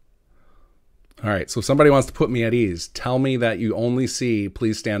 All right, so if somebody wants to put me at ease, tell me that you only see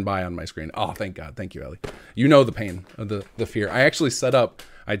please stand by on my screen. Oh, thank God. Thank you, Ellie. You know the pain of the fear. I actually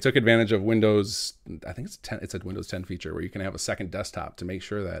I took advantage of Windows, I think it's a Windows 10 feature where you can have a second desktop to make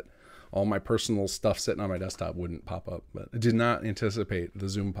sure that all my personal stuff sitting on my desktop wouldn't pop up. But I did not anticipate the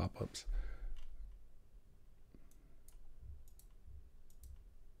Zoom pop-ups.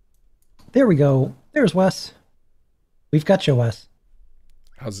 There we go. There's Wes. We've got you, Wes.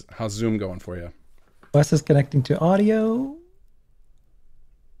 How's Zoom going for you? Wes is connecting to audio.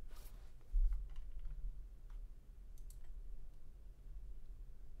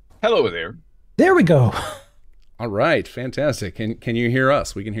 Hello there. There we go. All right, fantastic. Can you hear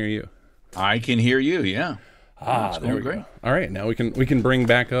us? We can hear you. I can hear you. Yeah. There we go. All right, now we can bring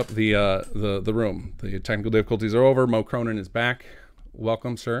back up the room. The technical difficulties are over. Mo Cronin is back.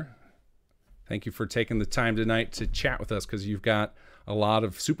 Welcome, sir. Thank you for taking the time tonight to chat with us because you've got a lot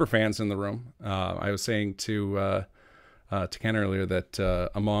of super fans in the room. I was saying to Ken earlier that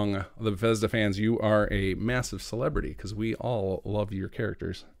among the Bethesda fans, you are a massive celebrity because we all love your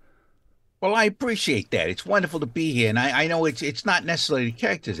characters. Well, I appreciate that. It's wonderful to be here, and I know it's not necessarily the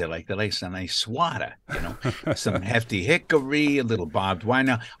characters I like. They like some nice swatter, some hefty hickory, a little barbed wire.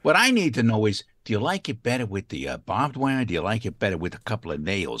 Now, what I need to know is, do you like it better with the barbed wire? Do you like it better with a couple of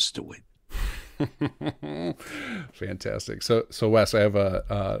nails to it? Fantastic. So Wes, I have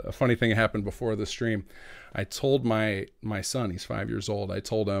a funny thing that happened before the stream. I told my son, he's 5 years old, I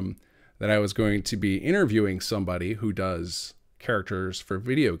told him that I was going to be interviewing somebody who does characters for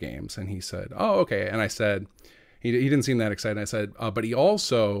video games, and he said, oh, okay. And I said, he didn't seem that excited. I said, but he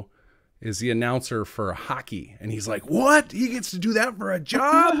also is the announcer for hockey. And he's like, what? He gets to do that for a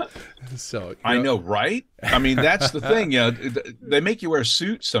job? So I know, right? I mean, that's the thing. They make you wear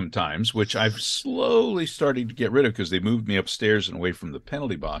suits sometimes, which I've slowly started to get rid of because they moved me upstairs and away from the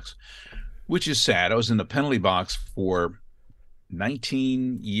penalty box, which is sad. I was in the penalty box for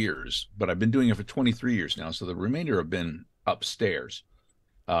 19 years, but I've been doing it for 23 years now. So the remainder have been upstairs.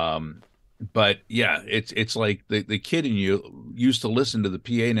 But yeah, it's like the kid in you used to listen to the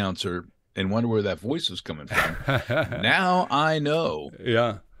PA announcer and wonder where that voice was coming from. Now I know.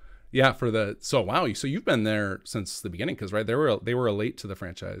 Yeah. So wow, so you've been there since the beginning, because right, they were late to the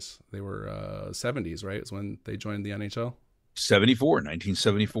franchise. They were 70s, right? Is when they joined the NHL.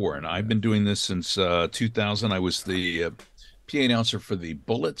 1974, and I've been doing this since 2000. I was the PA announcer for the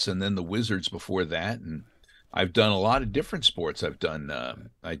Bullets and then the Wizards before that, and I've done a lot of different sports. I've done,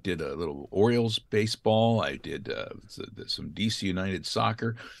 I did a little Orioles baseball. I did some DC United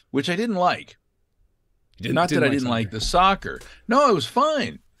soccer, which I didn't like. Not that I didn't like the soccer. No, it was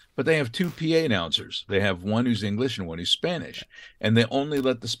fine. But they have two PA announcers. They have one who's English and one who's Spanish. And they only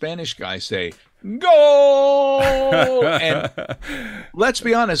let the Spanish guy say, "Go!" And let's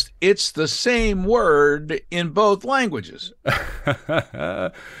be honest, it's the same word in both languages.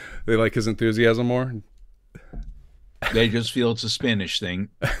 They like his enthusiasm more? They just feel it's a Spanish thing.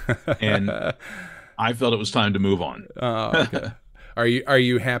 And I felt it was time to move on. Okay. Are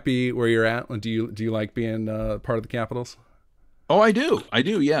you happy where you're at? Do you like being part of the Capitals? Oh, I do.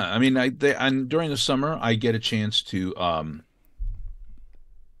 Yeah. I mean, and during the summer, I get a chance to,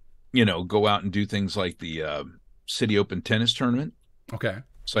 go out and do things like the City Open tennis tournament. Okay.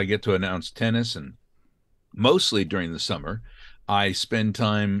 So I get to announce tennis, and mostly during the summer, I spend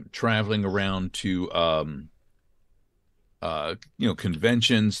time traveling around to,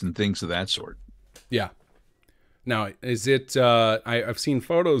 conventions and things of that sort. Yeah. Now, is it? I've seen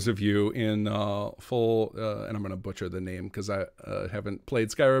photos of you in full, and I'm going to butcher the name because I haven't played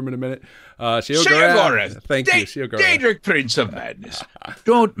Skyrim in a minute. Sheogorath. Thank you, Sheogorath. Daedric, Prince of Madness.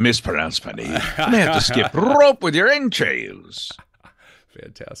 Don't mispronounce my name. You may have to skip rope with your entrails.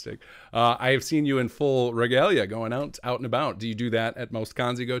 Fantastic. I have seen you in full regalia going out and about. Do you do that at most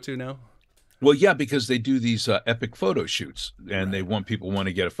cons you go to now? Well, yeah, because they do these epic photo shoots, and they want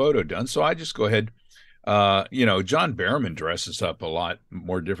to get a photo done. So I just go ahead. John Barrowman dresses up a lot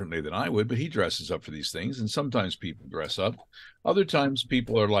more differently than I would, but he dresses up for these things. And sometimes people dress up. Other times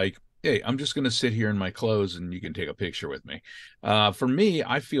people are like, "Hey, I'm just going to sit here in my clothes and you can take a picture with me." For me,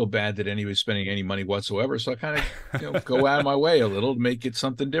 I feel bad that anybody's spending any money whatsoever. So I kind of, go out of my way a little to make it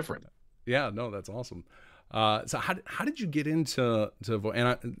something different. Yeah, no, that's awesome. So how did you get into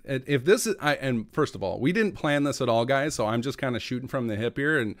if this is and first of all, we didn't plan this at all, guys, so I'm just kind of shooting from the hip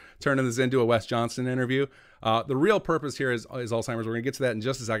here and turning this into a Wes Johnson interview. The real purpose here is Alzheimer's. We're gonna get to that in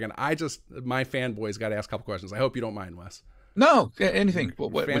just a second. My fanboys got to ask a couple questions. I hope you don't mind, Wes. No, anything.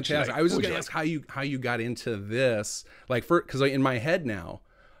 Fantastic. I was just gonna ask how you got into this, because in my head now.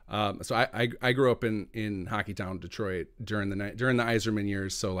 So I grew up in Hockeytown, Detroit during the Yzerman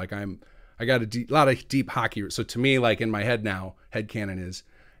years. So I got a lot of deep hockey. So to me, in my head now, headcanon is,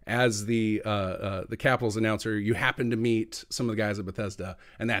 as the Capitals announcer, you happen to meet some of the guys at Bethesda,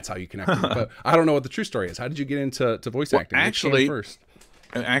 and that's how you connected. But I don't know what the true story is. How did you get into voice acting?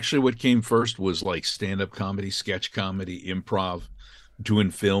 Actually, what came first was stand-up comedy, sketch comedy, improv, doing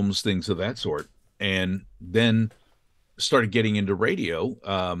films, things of that sort, and then started getting into radio.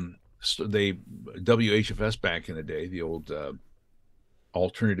 WHFS back in the day, the old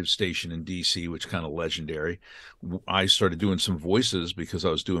alternative station in DC, which kind of legendary. I started doing some voices because I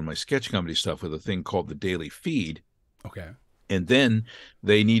was doing my sketch comedy stuff with a thing called the Daily Feed. Okay. And then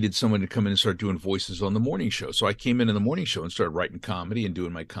they needed someone to come in and start doing voices on the morning show. So I came in the morning show and started writing comedy and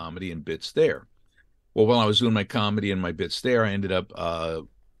doing my comedy and bits there. Well, while I was doing my comedy and my bits there, I ended up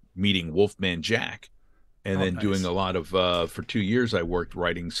meeting Wolfman Jack. And then nice. Doing a lot of, for 2 years, I worked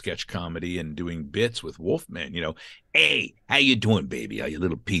writing sketch comedy and doing bits with Wolfman, "Hey, how you doing, baby? Are you a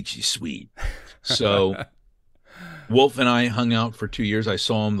little peachy sweet?" So Wolf and I hung out for 2 years. I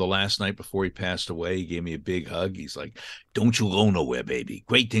saw him the last night before he passed away. He gave me a big hug. He's like, "Don't you go nowhere, baby.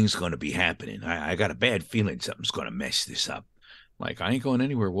 Great things going to be happening. I got a bad feeling something's going to mess this up." I ain't going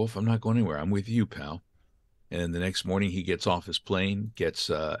anywhere, Wolf. I'm not going anywhere. I'm with you, pal. And the next morning he gets off his plane, gets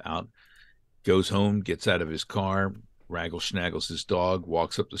out, goes home, gets out of his car, Raggle-Schnaggles his dog,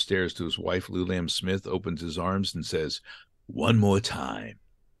 walks up the stairs to his wife, Lou Lamb Smith, opens his arms and says, "One more time,"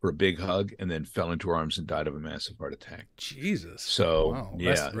 for a big hug, and then fell into her arms and died of a massive heart attack. Jesus. So, wow.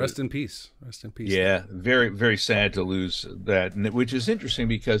 Yeah. Rest in peace. Rest in peace. Yeah, very, very sad to lose that, which is interesting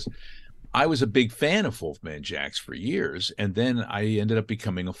because I was a big fan of Wolfman Jack's for years, and then I ended up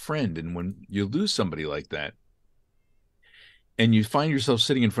becoming a friend. And when you lose somebody like that, and you find yourself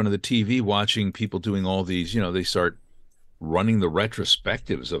sitting in front of the TV watching people doing all these, they start running the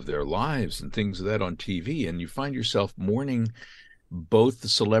retrospectives of their lives and things of that on TV, and you find yourself mourning both the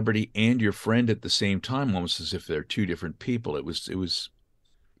celebrity and your friend at the same time, almost as if they're two different people. It was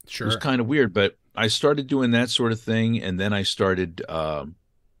kind of weird, but I started doing that sort of thing, and then I started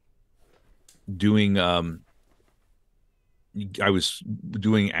doing I was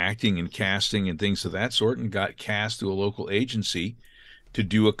doing acting and casting and things of that sort, and got cast to a local agency to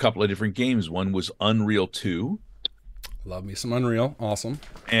do a couple of different games. One was Unreal 2. Love me some Unreal. Awesome.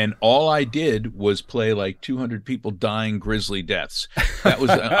 And all I did was play 200 people dying grisly deaths. That was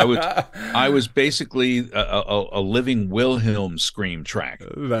I was basically a living Wilhelm scream track.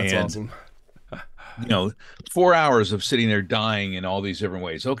 That's awesome. you know, 4 hours of sitting there dying in all these different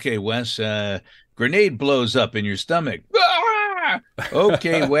ways. Okay, Wes, grenade blows up in your stomach. Ah!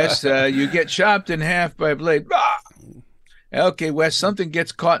 Okay, Wes, you get chopped in half by a blade. Ah! Okay, Wes, something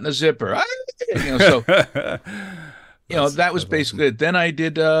gets caught in a zipper. Ah! You know, so that was basically it. Then I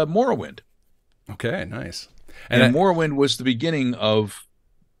did Morrowind. Okay, nice. And Morrowind was the beginning of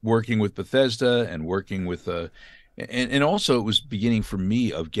working with Bethesda and working with and also it was beginning for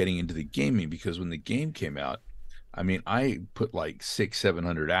me of getting into the gaming, because when the game came out, I mean, I put like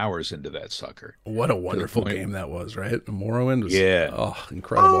 600-700 hours into that sucker. What a wonderful game that was, right? Morrowind was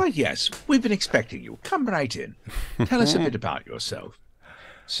incredible. Oh, yes. We've been expecting you. Come right in. Tell us a bit about yourself.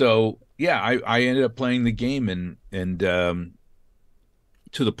 So, yeah, I ended up playing the game and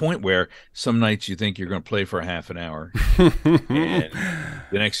to the point where some nights you think you're going to play for a half an hour, and the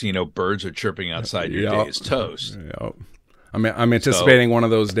next thing you know, birds are chirping outside. Your day is toast. Yep. I'm anticipating one of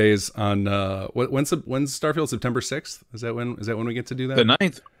those days on when's Starfield? September 6th? Is that when we get to do that? The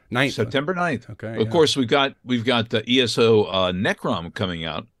 9th. 9th. September 9th. Okay. Of course, we've got the ESO Necrom coming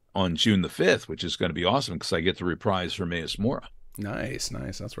out on June the 5th, which is going to be awesome because I get to reprise Hermaeus Mora. Nice.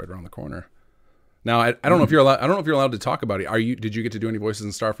 That's right around the corner. Now I don't know if you're allowed. I don't know if you're allowed to talk about it. Did you get to do any voices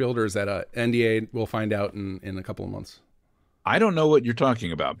in Starfield, or is that a NDA? We'll find out in a couple of months. I don't know what you're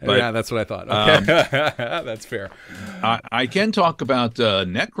talking about. But, yeah, that's what I thought. Okay. That's fair. I can talk about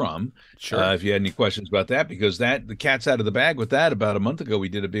Necrom, sure. If you had any questions about that, because the cat's out of the bag with that. About a month ago, we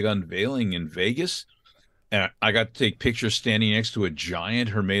did a big unveiling in Vegas, and I got to take pictures standing next to a giant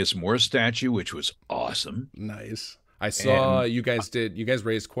Hermaeus Mora statue, which was awesome. Nice. I saw you guys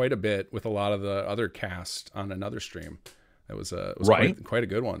raised quite a bit with a lot of the other cast on another stream. It was right. quite a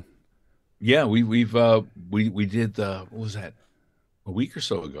good one. Yeah, we did what was that, a week or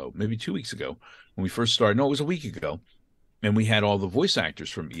so ago, maybe 2 weeks ago when we first started. No, it was a week ago, and we had all the voice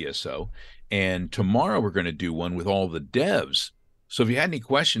actors from ESO. And tomorrow we're going to do one with all the devs. So if you had any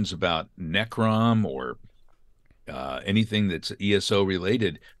questions about Necrom or anything that's ESO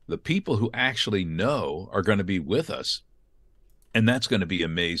related, the people who actually know are going to be with us, and that's going to be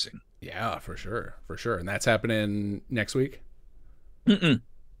amazing. Yeah, for sure. And that's happening next week.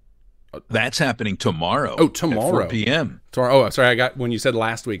 That's happening tomorrow. Oh, tomorrow. At 4 p.m. Tomorrow. Oh, sorry. I got when you said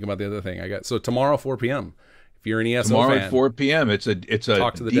last week about the other thing. So tomorrow, 4 p.m. If you're an ESO tomorrow fan, at 4 p.m. It's a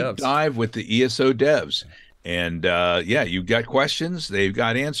talk to the deep devs. dive with the ESO devs. And yeah, you've got questions. They've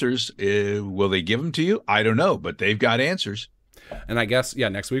got answers. Will they give them to you? I don't know, but they've got answers. And I guess, yeah,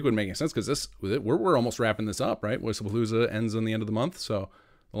 next week would make sense because we're almost wrapping this up, right? Voiceapalooza ends on the end of the month. So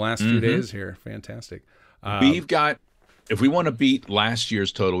the last few days here, fantastic. We've got, if we want to beat last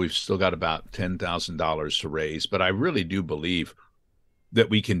year's total, we've still got about $10,000 to raise. But I really do believe that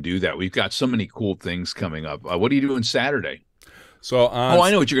we can do that. We've got so many cool things coming up. What are you doing Saturday? So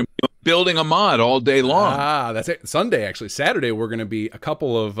I know what you're going to be doing. Building a mod all day long. That's it. Sunday, actually. Saturday, we're going to be, a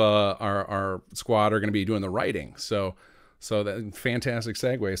couple of our squad are going to be doing the writing. So that fantastic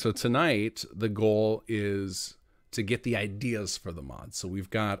segue. So tonight, the goal is to get the ideas for the mod. So we've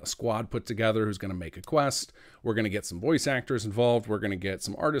got a squad put together who's going to make a quest. We're going to get some voice actors involved. We're going to get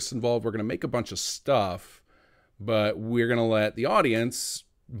some artists involved. We're going to make a bunch of stuff, but we're going to let the audience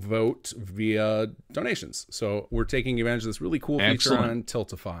vote via donations. So we're taking advantage of this really cool feature on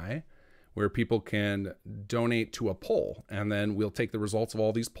Tiltify where people can donate to a poll, and then we'll take the results of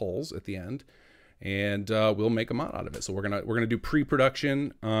all these polls at the end, and we'll make a mod out of it. So we're gonna do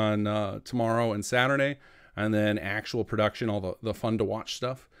pre-production on tomorrow and Saturday, and then actual production, all the fun to watch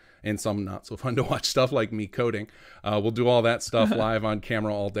stuff, and some not so fun to watch stuff like me coding. We'll do all that stuff live on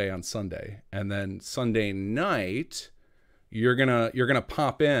camera all day on Sunday, and then Sunday night you're gonna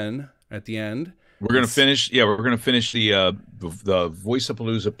pop in at the end. We're gonna finish. Yeah, we're gonna finish the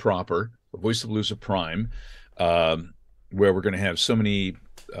Voiceapalooza proper, Voiceapalooza Prime, where we're gonna have so many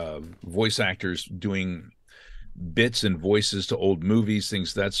voice actors doing bits and voices to old movies,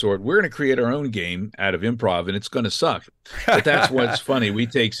 things of that sort. We're gonna create our own game out of improv, and it's gonna suck. But that's what's funny. We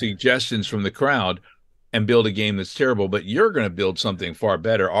take suggestions from the crowd and build a game that's terrible. But you're gonna build something far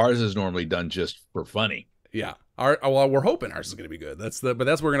better. Ours is normally done just for funny. Yeah. Well, we're hoping ours is going to be good. But that's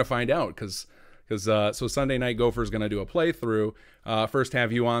what we're going to find out because so Sunday night Gopher is going to do a playthrough. First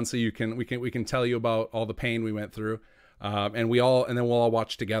have you on so we can tell you about all the pain we went through, and then we'll all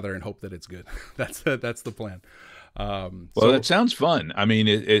watch together and hope that it's good. That's the plan. Well, that sounds fun. I mean,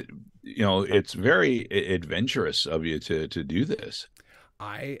 it's very adventurous of you to do this.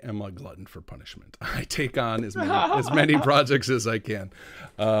 I am a glutton for punishment. I take on as many projects as I can,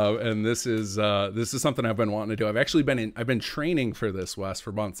 and this is something I've been wanting to do. I've been training for this, Wes,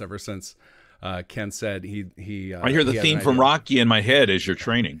 for months, ever since Ken said I hear the theme from Rocky in my head as you're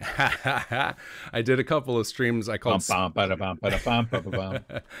training. I did a couple of streams. I did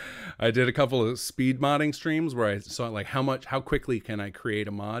a couple of speed modding streams where I saw like how quickly can I create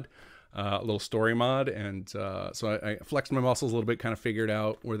a mod, a little story mod, and so I flexed my muscles a little bit, kind of figured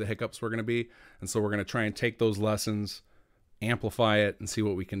out where the hiccups were going to be, and so we're going to try and take those lessons, amplify it, and see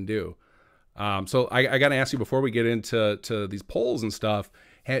what we can do. So I got to ask you before we get into these polls and stuff.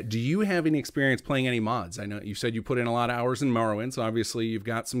 Do you have any experience playing any mods? I know you said you put in a lot of hours in Morrowind, so obviously you've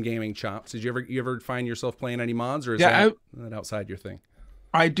got some gaming chops. Did you ever find yourself playing any mods, or is that outside your thing?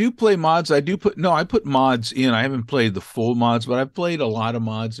 I do play mods. I put mods in. I haven't played the full mods, but I've played a lot of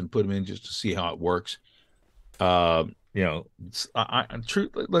mods and put them in just to see how it works. Let's be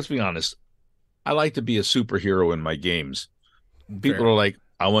honest. I like to be a superhero in my games. People are like,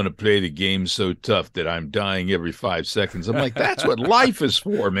 I want to play the game so tough that I'm dying every 5 seconds. I'm like, that's what life is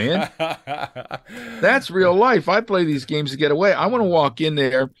for, man. That's real life. I play these games to get away. I want to walk in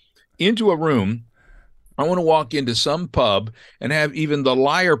there into a room. I want to walk into some pub and have even the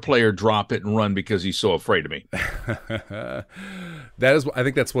liar player drop it and run because he's so afraid of me. I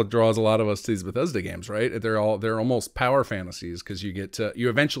think that's what draws a lot of us to these Bethesda games, right? They're almost power fantasies because you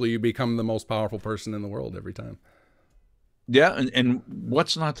eventually become the most powerful person in the world every time. Yeah, and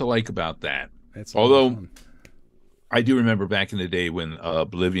what's not to like about that? Although I do remember back in the day when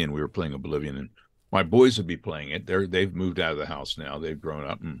we were playing Oblivion, and my boys would be playing it. They've moved out of the house now. They've grown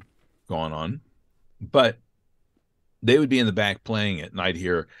up and gone on. But they would be in the back playing it, and I'd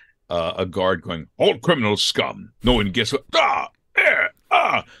hear a guard going, "All criminal scum. No one gets it."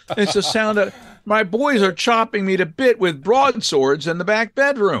 It's the sound of my boys are chopping me to bit with broadswords in the back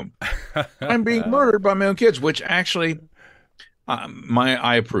bedroom. I'm being murdered by my own kids, which actually...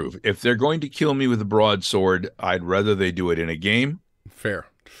 I approve. If they're going to kill me with a broadsword, I'd rather they do it in a game. Fair.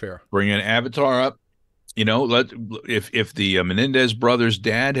 Bring an avatar up. If the Menendez brothers'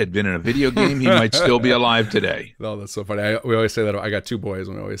 dad had been in a video game, he might still be alive today. Oh, that's so funny. We always say that. I got two boys,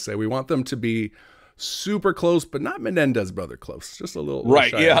 and we always say we want them to be super close, but not Menendez brother close. Just a little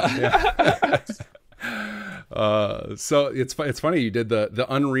right. Shy. Yeah. So it's funny you did the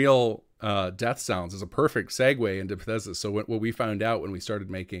Unreal death sounds is a perfect segue into Bethesda. So what we found out when we started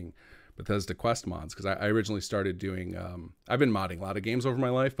making Bethesda Quest mods, because I originally started doing I've been modding a lot of games over my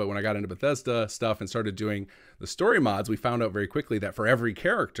life, but when I got into Bethesda stuff and started doing the story mods, we found out very quickly that for every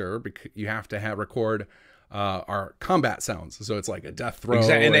character you have to record our combat sounds. So it's like a death throw,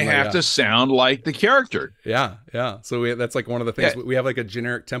 exactly, and they have to sound like the character. Yeah. So that's like one of the things. We have like a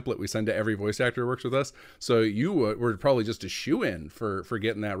generic template we send to every voice actor who works with us. So you were probably just a shoe-in for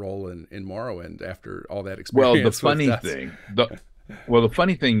getting that role in Morrowind after all that experience. Well, the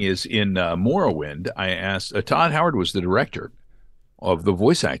funny thing is in Morrowind, I asked Todd Howard was the director of the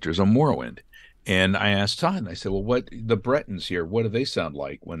voice actors on Morrowind, and I asked Todd, and I said, "Well, what the Bretons here? What do they sound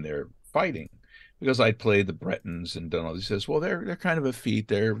like when they're fighting?" Because I'd played the Bretons and done all this. He says, "Well, they're kind of effete.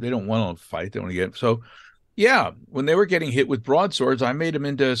 They don't want to fight. They want to get..." So, yeah, when they were getting hit with broadswords, I made them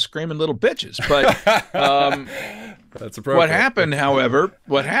into screaming little bitches. But that's appropriate.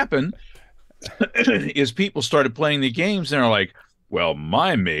 What happened is people started playing the games and they're like, "Well,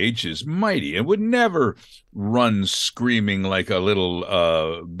 my mage is mighty and would never run screaming like a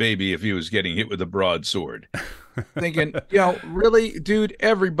little baby if he was getting hit with a broadsword." Thinking, really, dude,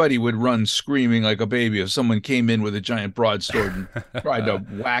 everybody would run screaming like a baby if someone came in with a giant broadsword and tried to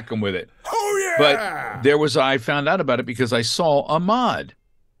whack them with it. Oh, yeah! But I found out about it because I saw a mod.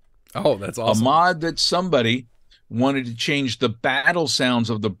 Oh, that's awesome. A mod that somebody wanted to change the battle sounds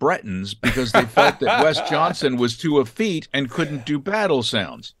of the Bretons because they felt that Wes Johnson was too effete and couldn't do battle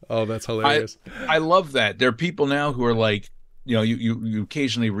sounds. Oh, that's hilarious. I love that. There are people now who are like, you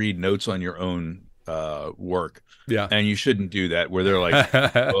occasionally read notes on your own work. Yeah. And you shouldn't do that, where they're like,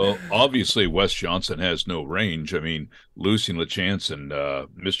 well, obviously Wes Johnson has no range. I mean, Lucy LeChance and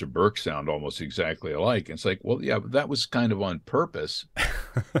Mr. Burke sound almost exactly alike. And it's like, well, yeah, but that was kind of on purpose.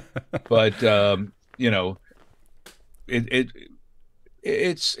 But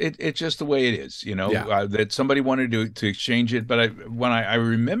it's just the way it is, that somebody wanted to exchange it. But when I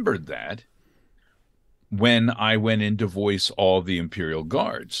remembered that when I went in to voice all the Imperial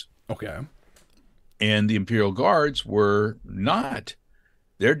Guards. Okay. And the Imperial Guards were not,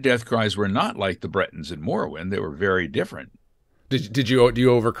 their death cries were not like the Bretons in Morrowind. They were very different. Do you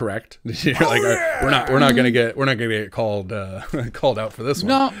overcorrect? We're not gonna get called out for this one.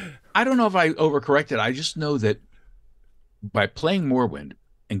 No, I don't know if I overcorrected. I just know that by playing Morrowind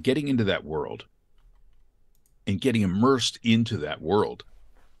and getting into that world and getting immersed into that world,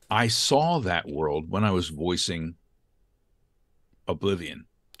 I saw that world when I was voicing Oblivion.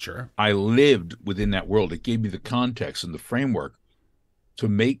 Sure. I lived within that world. It gave me the context and the framework to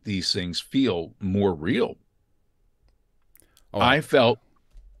make these things feel more real. Oh, I felt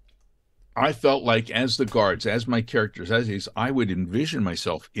like as the guards, as my characters, as these, I would envision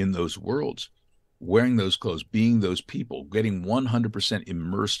myself in those worlds, wearing those clothes, being those people, getting 100%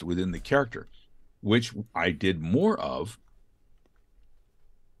 immersed within the character, which I did more of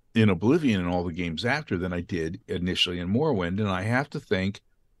in Oblivion and all the games after than I did initially in Morrowind. And I have to thank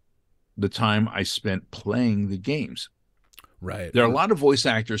the time I spent playing the games. Right. There are a lot of voice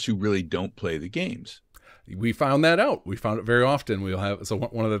actors who really don't play the games. We found that out. We found it very often. We'll have, so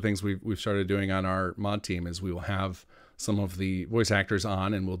one of the things we've started doing on our mod team is we will have some of the voice actors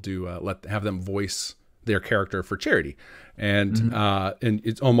on, and we'll do have them voice their character for charity, and and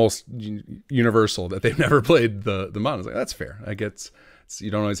it's almost universal that they've never played the mod. It's like, that's fair. I get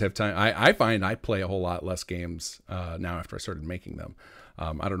you don't always have time. I find I play a whole lot less games now after I started making them.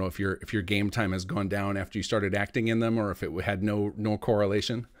 I don't know if your game time has gone down after you started acting in them, or if it had no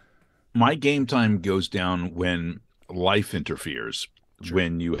correlation. My game time goes down when life interferes, sure.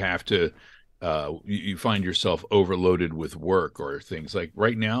 When you have to, you find yourself overloaded with work or things. Like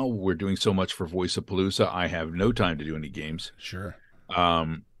right now, we're doing so much for Voiceapalooza, I have no time to do any games. Sure.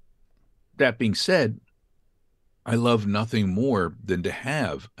 That being said, I love nothing more than to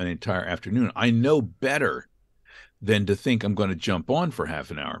have an entire afternoon. I know better than to think I'm going to jump on for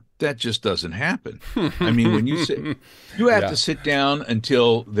half an hour. That just doesn't happen. I mean, when you sit, you have to sit down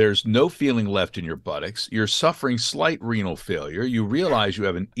until there's no feeling left in your buttocks. You're suffering slight renal failure. You realize you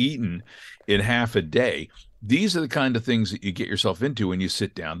haven't eaten in half a day. These are the kind of things that you get yourself into when you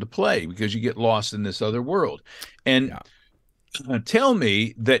sit down to play, because you get lost in this other world. And tell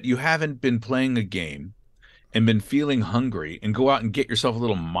me that you haven't been playing a game and been feeling hungry and go out and get yourself a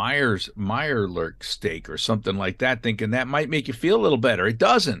little Meyerlurk steak or something like that, thinking that might make you feel a little better. It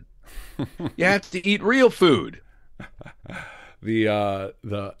doesn't. You have to eat real food. And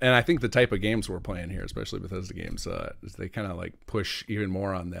I think the type of games we're playing here, especially Bethesda games, they kind of like push even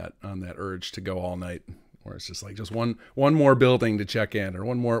more on that urge to go all night, where it's just like just one more building to check in, or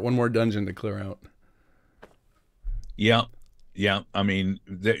one more dungeon to clear out. Yeah. Yeah, I mean,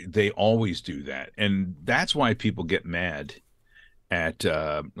 they always do that. And that's why people get mad at,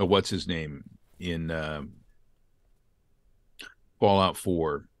 what's his name in Fallout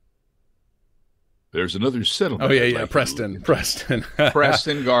 4. There's another settlement. Oh, yeah, like Preston. Preston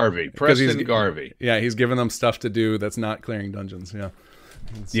Garvey. Garvey. Yeah, he's giving them stuff to do that's not clearing dungeons,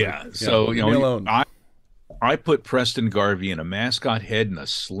 yeah. So, you know, I put Preston Garvey in a mascot head and a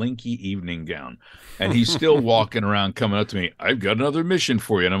slinky evening gown, and he's still walking around coming up to me, I've got another mission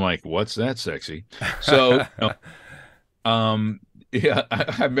for you. And I'm like, what's that, sexy? So, yeah,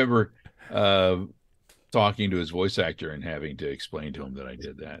 I remember talking to his voice actor and having to explain to him that I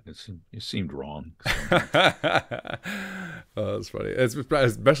did that. It seemed wrong. Oh, that's funny. It's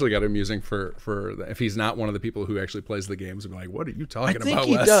especially got him using for if he's not one of the people who actually plays the games, and be like, what are you talking about? I think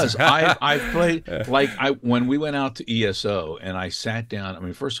he does. I've played, when we went out to ESO and I sat down, I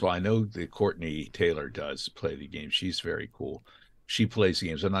mean, first of all, I know that Courtney Taylor does play the game. She's very cool. She plays the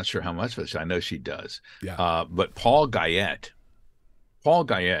games. I'm not sure how much, but I know she does. Yeah. But Paul Guyette,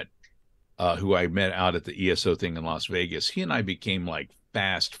 who I met out at the ESO thing in Las Vegas, he and I became like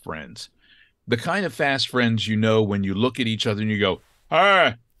fast friends. The kind of fast friends, you know, when you look at each other and you go,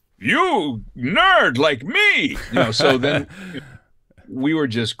 you nerd like me. You know, so then we were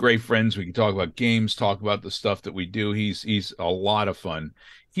just great friends. We could talk about games, talk about the stuff that we do. He's a lot of fun.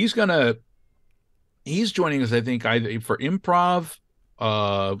 He's joining us, I think, either for improv,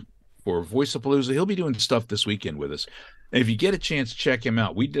 for Voiceapalooza. He'll be doing stuff this weekend with us. And if you get a chance, check him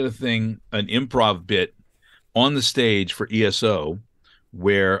out. We did an improv bit on the stage for ESO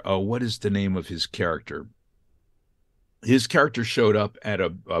where, what is the name of his character? His character showed up at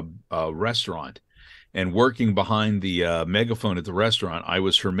a restaurant, and working behind the megaphone at the restaurant, I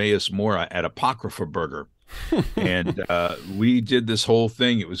was Hermaeus Mora at Apocrypha Burger. And we did this whole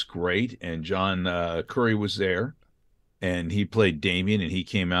thing. It was great. And John Curry was there, and he played Damien, and he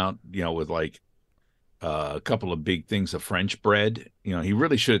came out, you know, with like a couple of big things of French bread. You know, he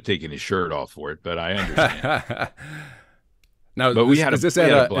really should have taken his shirt off for it, but I understand. Now, but is this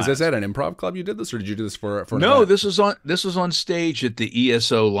at an improv club you did this, or did you do this for No, this was on stage at the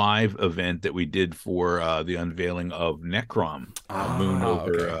ESO live event that we did for the unveiling of Necrom, Moon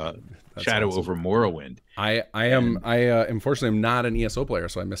over Shadow awesome. Over Morrowind. I unfortunately am not an ESO player,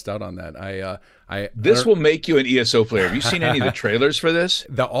 so I missed out on that. This will make you an ESO player. Have you seen any of the trailers for this?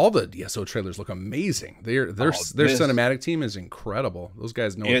 All the ESO trailers look amazing. Their cinematic team is incredible. Those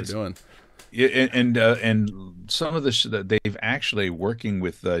guys know what they're doing. Yeah, and some of this that they've actually working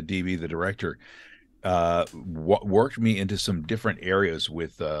with DB, the director, worked me into some different areas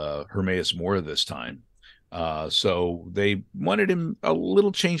with Hermaeus Mora this time. So they wanted him a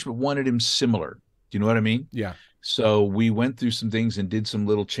little changed, but wanted him similar. Do you know what I mean? Yeah. So we went through some things and did some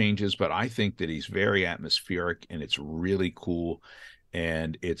little changes, but I think that he's very atmospheric and it's really cool.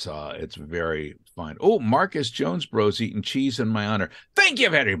 And it's very fun. Oh, Marcus Jones Bros eating cheese in my honor. Thank you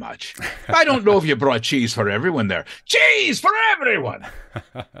very much. I don't know if you brought cheese for everyone there. Cheese for everyone.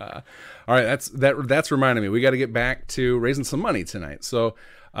 All right, that's reminding me. We got to get back to raising some money tonight. So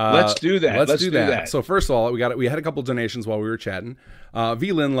let's do that. Let's do that. So first of all, we had a couple donations while we were chatting.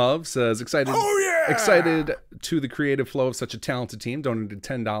 V Lynn Love says excited. Oh yeah! Excited to the creative flow of such a talented team. Donated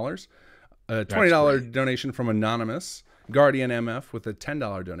 $10. A $20 donation from Anonymous Guardian MF with a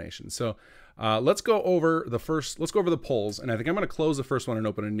 $10 donation. So let's go over the polls, and I think I'm going to close the first one and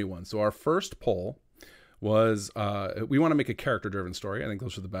open a new one. So our first poll was we want to make a character-driven story. I think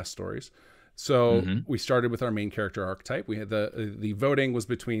those are the best stories. So we started with our main character archetype. We had the voting was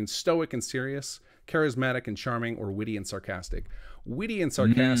between stoic and serious, charismatic and charming, or witty and sarcastic. Witty and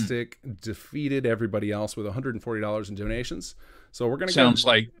sarcastic defeated everybody else with $140 in donations. So we're going to sounds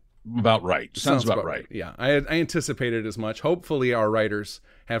like about right. Sounds about right. Yeah, I anticipated as much. Hopefully our writers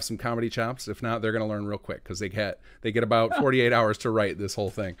have some comedy chops. If not, they're going to learn real quick because they get about 48 hours to write this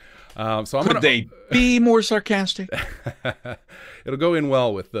whole thing. Could they be more sarcastic? It'll go in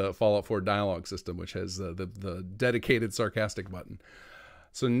well with the Fallout 4 dialogue system, which has the dedicated sarcastic button.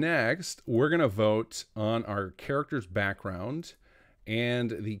 So next, we're going to vote on our character's background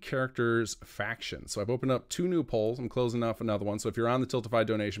and the character's faction. So I've opened up 2 new polls. I'm closing off another one. So if you're on the Tiltify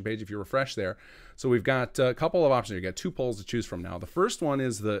donation page, if you refresh there, so we've got a couple of options. You've got 2 polls to choose from now. The first one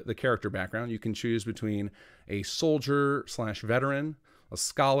is the character background. You can choose between a soldier/veteran, a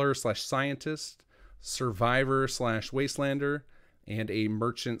scholar/scientist, survivor/wastelander, and a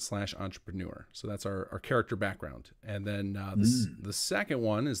merchant/entrepreneur. So that's our character background. And then the second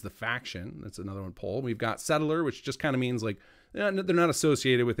one is the faction. That's another one poll. We've got settler, which just kind of means like they're not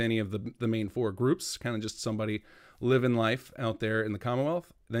associated with any of the main 4 groups, kind of just somebody living life out there in the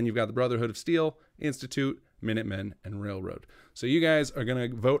Commonwealth. Then you've got the Brotherhood of Steel, Institute, Minutemen, and Railroad. So you guys are going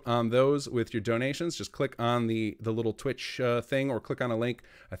to vote on those with your donations. Just click on the little Twitch thing or click on a link.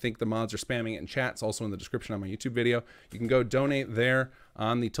 I think the mods are spamming it in chat. It's also in the description on my YouTube video. You can go donate there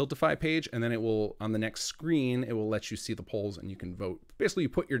on the Tiltify page, and then it will, on the next screen, it will let you see the polls and you can vote. Basically, you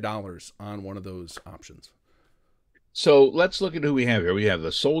put your dollars on one of those options. So let's look at who we have here. We have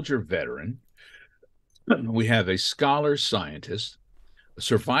the soldier veteran. We have a scholar scientist, a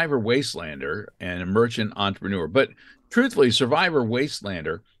survivor wastelander, and a merchant entrepreneur. But truthfully, survivor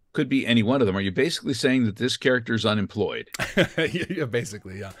wastelander could be any one of them. Are you basically saying that this character is unemployed? Yeah,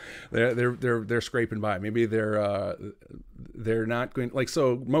 basically, yeah. They're scraping by. Maybe they're not going like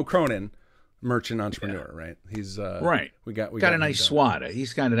so. Mo Cronin, merchant entrepreneur, right? He's right. We got a nice swat.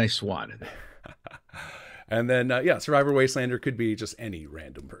 He's got a nice swat. And then, Survivor Wastelander could be just any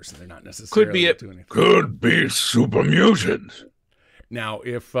random person. They're not necessarily doing anything. Could be super mutant. Now,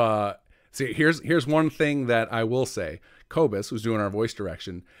 if here's one thing that I will say. Cobus, who's doing our voice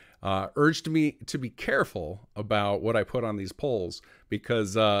direction, urged me to be careful about what I put on these polls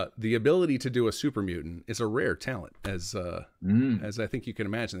because the ability to do a super mutant is a rare talent, as I think you can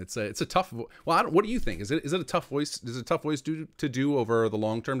imagine. It's a tough. Well, what do you think? Is it a tough voice? Is it a tough voice to do over the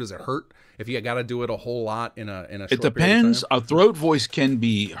long term? Does it hurt if you got to do it a whole lot in a? It depends. A throat voice can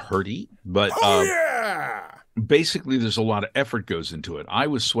be hurty, but basically there's a lot of effort goes into it. I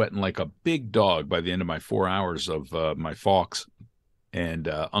was sweating like a big dog by the end of my 4 hours of my Fox and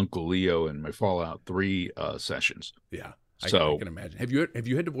Uncle Leo and my Fallout 3 sessions. Yeah. I can imagine. Have you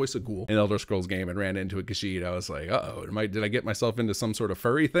had to voice a ghoul in Elder Scrolls game and ran into a Khajiit? I was like, uh-oh, did I get myself into some sort of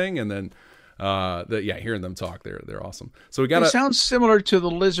furry thing? And then hearing them talk, they're awesome. So it sounds similar to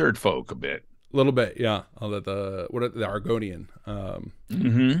the lizard folk a bit. A little bit, yeah. The Argonian.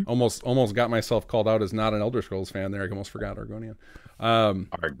 Almost got myself called out as not an Elder Scrolls fan there. I almost forgot Argonian.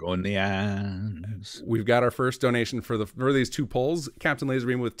 Argonians. We've got our first donation for these 2 polls. Captain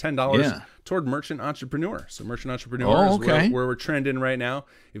Laserbeam with $10 toward Merchant Entrepreneur. So Merchant Entrepreneur is where we're trending right now.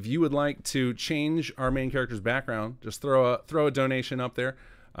 If you would like to change our main character's background, just throw a donation up there.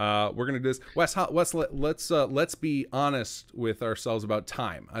 We're gonna do this. Wes, let's be honest with ourselves about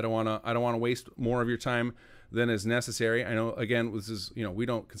time. I don't wanna waste more of your time than is necessary. I know, again, this is, we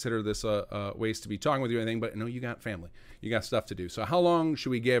don't consider this a waste to be talking with you or anything, but I know you got family, you got stuff to do. So how long should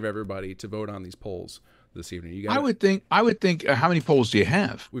we give everybody to vote on these polls this evening? I would think. How many polls do you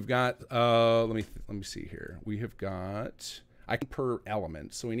have? We've got. Let me see here. We have got. per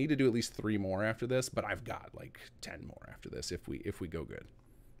element. So we need to do at least 3 more after this, but I've got like 10 more after this if we go good.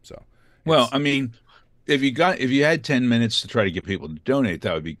 So well, I mean, if you had 10 minutes to try to get people to donate,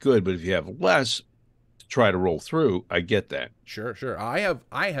 that would be good. But if you have less to try to roll through, I get that. Sure. I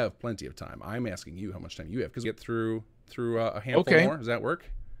have plenty of time. I'm asking you how much time you have, because get through a handful more. Does that work?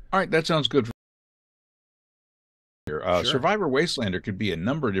 All right, that sounds good. Sure. Survivor Wastelander could be a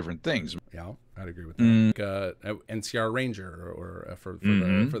number of different things. Yeah, I'd agree with that. Like, NCR Ranger or for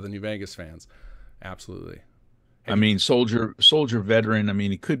the New Vegas fans, absolutely. I mean, soldier veteran. I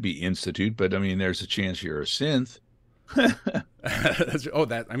mean, it could be Institute, but I mean, there's a chance you're a synth. That's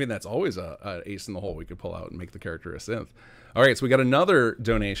always a ace in the hole we could pull out and make the character a synth. All right, so we got another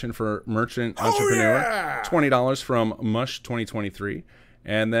donation for Merchant Entrepreneur, $20 from Mush 2023,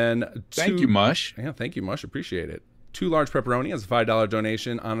 and then thank you, Mush. Yeah, thank you, Mush. Appreciate it. 2 large pepperoni as a $5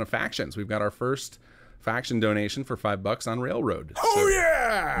 donation on the factions. We've got our first faction donation for $5 on Railroad.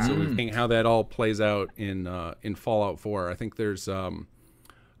 So we're seeing how that all plays out in Fallout 4. I think there's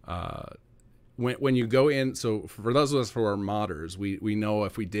when you go in, so for those of us who are modders, we know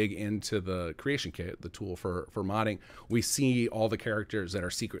if we dig into the creation kit, the tool for modding, we see all the characters that are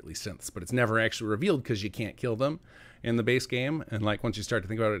secretly synths, but it's never actually revealed because you can't kill them in the base game. And like once you start to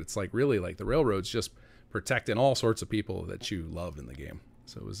think about it, it's like really like the Railroad's just protecting all sorts of people that you love in the game.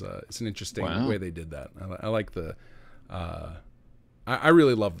 So it was it's an interesting way they did that. I like the I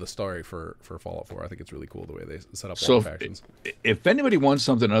really love the story for Fallout 4. I think it's really cool the way they set up all the factions. If anybody wants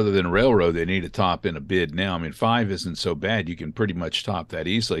something other than Railroad, they need to top in a bid now. I mean, 5 isn't so bad. You can pretty much top that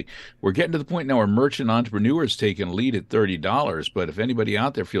easily. We're getting to the point now where Merchant Entrepreneur is taking a lead at $30. But if anybody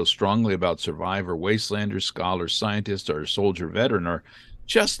out there feels strongly about Survivor, Wastelander, Scholar, Scientist, or Soldier Veteran, or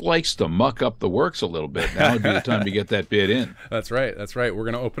just likes to muck up the works a little bit, now would be the time to get that bid in. That's right. We're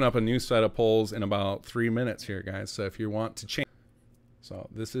going to open up a new set of polls in about 3 minutes here, guys. So if you want to change. So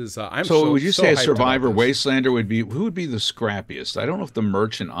this is would you say a Survivor Wastelander would be, who would be the scrappiest? I don't know if the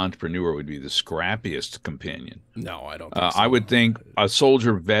Merchant Entrepreneur would be the scrappiest companion. No, I don't think so. I would think a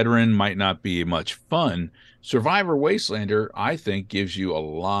Soldier Veteran might not be much fun. Survivor Wastelander, I think, gives you a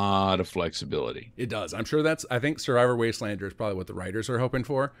lot of flexibility. It does. I think Survivor Wastelander is probably what the writers are hoping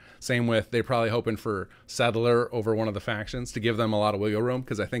for. Same with, they're probably hoping for Settler over one of the factions to give them a lot of wiggle room,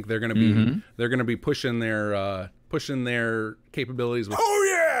 because I think they're going to be pushing their capabilities with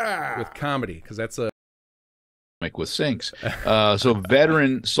with comedy, because that's a with sinks. So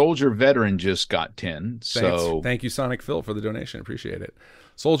Soldier Veteran just got 10. So thank you, Sonic Phil, for the donation. Appreciate it.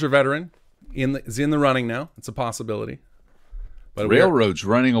 Soldier Veteran is in the running now. It's a possibility. But Railroad's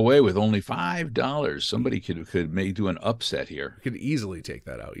running away with only $5. Somebody could maybe do an upset here. Could easily take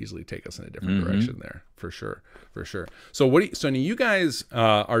that out. Easily take us in a different direction there, for sure. So so you guys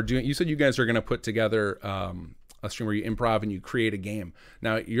are doing? You said you guys are going to put together a stream where you improv and you create a game.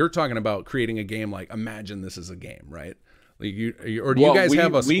 Now you're talking about creating a game like, imagine this is a game, right? Like do you guys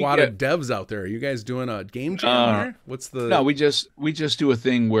have a squad of devs out there? Are you guys doing a game jam here? What's the? No, we just do a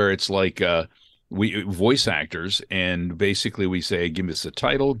thing where it's like we voice actors, and basically we say, give us a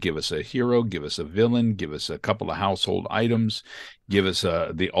title, give us a hero, give us a villain, give us a couple of household items, give us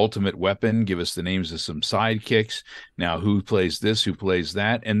the ultimate weapon, give us the names of some sidekicks. Now, who plays this, who plays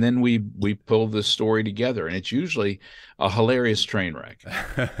that, and then we pull the story together, and it's usually a hilarious train wreck.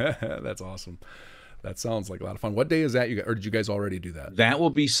 That's awesome. That sounds like a lot of fun. What day is that? Or did you guys already do that? That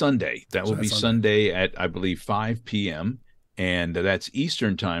will be Sunday. That will be Sunday at, I believe, 5 p.m. And that's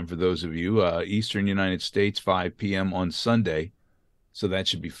Eastern time for those of you, Eastern United States, 5 p.m. on Sunday. So that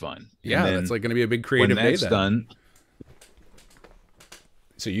should be fun. Yeah, that's like going to be a big creative day. When that's done.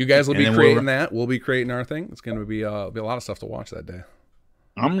 So you guys will be creating that. We'll be creating our thing. It's going to be a lot of stuff to watch that day.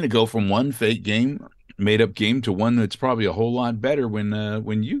 I'm going to go from one fake game, made-up game, to one that's probably a whole lot better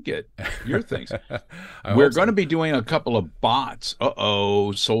when you get your things. We're going to be doing a couple of bots.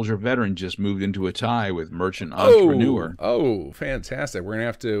 Soldier Veteran just moved into a tie with Merchant Entrepreneur. Oh, fantastic! We're gonna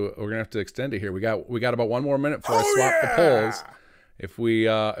have to extend it here. We got about 1 more minute before I swap the polls. If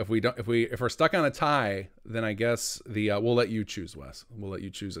we're stuck on a tie, then I guess we'll let you choose, Wes. We'll let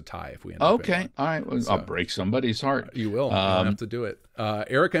you choose a tie if we end up. Okay, all right. Well, I'll break somebody's heart. You will. You'll have to do it.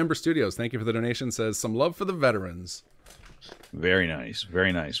 Eric Ember Studios, thank you for the donation. Says some love for the veterans. Very nice,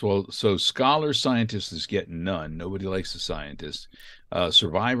 very nice. Well, so Scholar Scientist is getting none. Nobody likes the Scientist.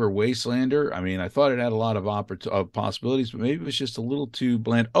 Survivor Wastelander, I mean, I thought it had a lot of possibilities, but maybe it was just a little too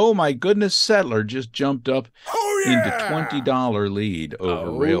bland. Oh my goodness, Settler just jumped up into $20 lead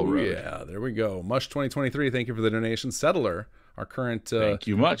over Railroad. Yeah, there we go. Mush 2023, thank you for the donation. Settler our current. Thank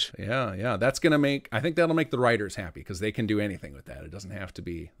you much. Yeah. That's gonna make. I think that'll make the writers happy because they can do anything with that. It doesn't have to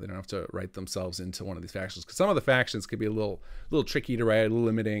be. They don't have to write themselves into one of these factions because some of the factions could be a little tricky to write, a little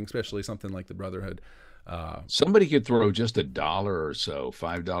limiting, especially something like the Brotherhood. Somebody could throw just $1 or so,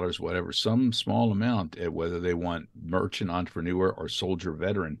 $5, whatever, some small amount at whether they want merchant entrepreneur or soldier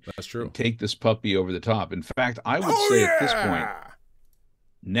veteran. That's true. And take this puppy over the top. In fact, I would say at this point,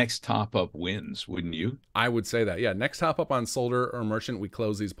 next top up wins, wouldn't you? I would say that. Yeah. Next top up on soldier or merchant, we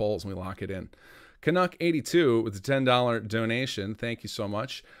close these polls and we lock it in. Canuck82 with a $10 donation. Thank you so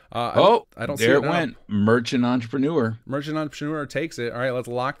much. I don't see there it it went. Merchant entrepreneur. Merchant entrepreneur takes it. All right, let's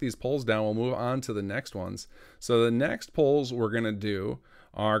lock these polls down. We'll move on to the next ones. So the next polls we're going to do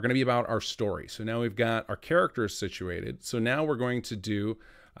are going to be about our story. So now we've got our characters situated. So now we're going to do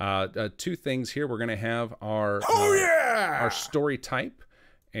two things here. We're going to have our story type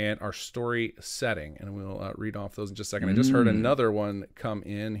and our story setting, and we'll read off those in just a second. I just heard another one come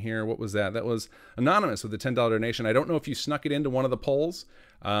in here. What was that? That was Anonymous with the $10 donation. I don't know if you snuck it into one of the polls.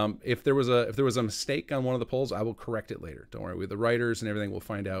 If there was a mistake on one of the polls, I will correct it later. Don't worry. With the writers and everything, we'll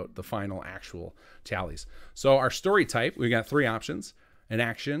find out the final actual tallies. So our story type, we got 3 options: an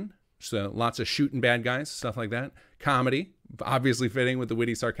action, so lots of shooting bad guys, stuff like that; comedy, obviously fitting with the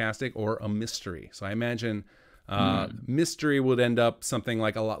witty, sarcastic; or a mystery. So I imagine. Mystery would end up something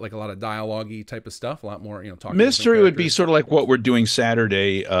like a lot of dialogue-y type of stuff, a lot more, talking. Mystery would be sort of like what we're doing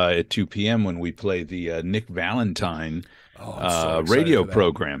Saturday at 2 p.m. when we play the Nick Valentine radio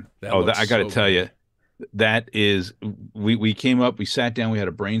program. I got to tell you, that is, we came up, we sat down, we had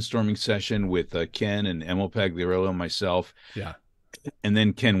a brainstorming session with Ken and Emil Pagliarello and myself. Yeah. And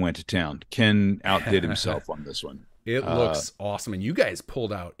then Ken went to town. Ken outdid himself on this one. It looks awesome, and you guys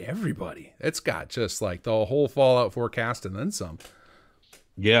pulled out everybody. It's got just like the whole Fallout 4 cast and then some.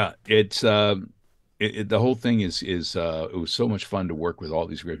 Yeah, it's the whole thing is it was so much fun to work with all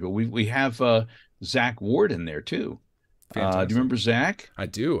these great people. We have Zach Ward in there too. Do you remember Zach? I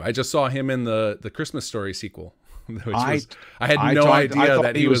do. I just saw him in the Christmas Story sequel. I had no idea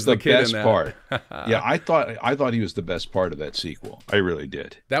that he was the kid best in that. Part. Yeah, I thought he was the best part of that sequel. I really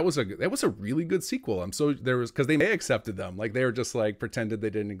did. That was a really good sequel. Because they accepted them, like they were just like pretended they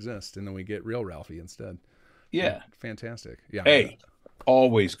didn't exist, and then we get real Ralphie instead. Yeah, fantastic. Yeah. Hey,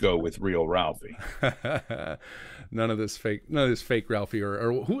 always go with real Ralphie. None of this fake Ralphie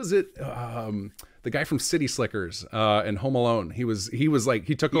or who was it? The guy from City Slickers and Home Alone. He was like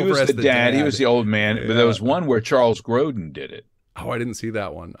he took over as the dad. He was the old man. Yeah. But there was one where Charles Grodin did it. Oh, I didn't see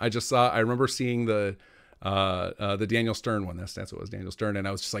that one. I remember seeing the Daniel Stern one. That's what it was, Daniel Stern, and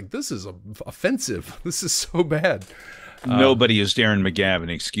I was just like, this is offensive. This is so bad. Nobody is Darren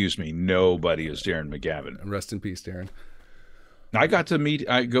McGavin. Excuse me. Nobody is Darren McGavin. Rest in peace, Darren. I got to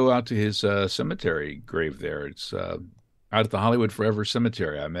go out to his cemetery grave there. It's out at the Hollywood Forever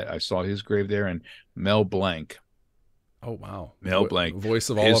Cemetery. I saw his grave there, and Mel Blanc. Oh wow, Mel Blanc, voice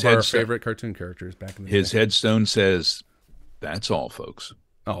of all of our favorite cartoon characters back in the day. His headstone says, "That's all, folks."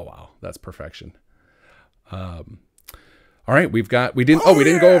 Oh wow, that's perfection. All right, we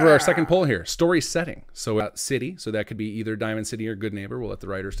didn't go over our second poll here. Story setting. So city, so that could be either Diamond City or Good Neighbor. We'll let the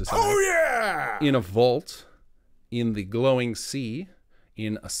writers decide. Oh yeah, in a vault, in the glowing sea,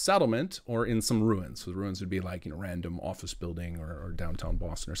 in a settlement, or in some ruins. So the ruins would be like random office building or downtown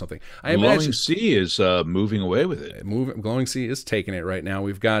Boston or something. I imagine Glowing Sea is moving away with it. Glowing Sea is taking it right now.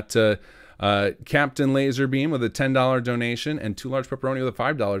 We've got Captain Laserbeam with a $10 donation and Too Large Pepperoni with a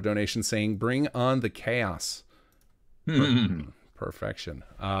 $5 donation saying, "Bring on the chaos." Perfection.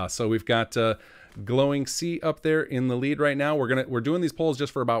 So we've got Glowing Sea up there in the lead right now. We're doing these polls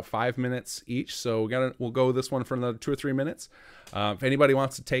just for about 5 minutes each, so we'll go this one for another 2 or 3 minutes. If anybody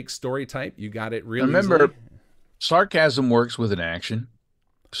wants to take story type, you got it really Remember, easily. Sarcasm works with an action.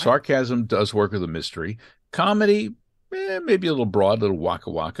 Sarcasm does work with a mystery. Comedy, maybe a little broad, a little waka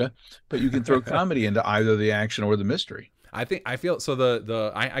waka, but you can throw comedy into either the action or the mystery. I feel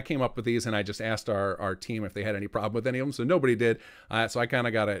so. I came up with these, and I just asked our team if they had any problem with any of them. So nobody did. So I kind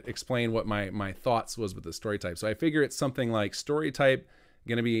of got to explain what my thoughts was with the story type. So I figure it's something like story type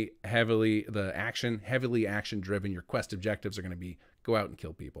going to be heavily action driven. Your quest objectives are going to be go out and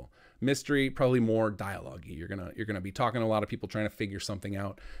kill people. Mystery, probably more dialogue-y. You're gonna be talking to a lot of people trying to figure something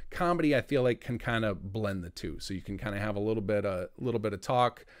out. Comedy, I feel like, can kind of blend the two. So you can kind of have a little bit of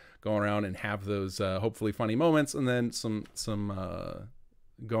talk, go around and have those hopefully funny moments, and then some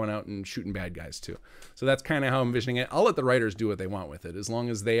going out and shooting bad guys too. So that's kind of how I'm envisioning it. I'll let the writers do what they want with it, as long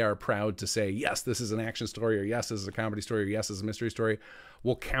as they are proud to say, yes, this is an action story, or yes, this is a comedy story, or yes, this is a mystery story.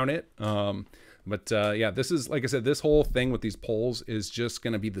 We'll count it. Yeah, this is, like I said, this whole thing with these polls is just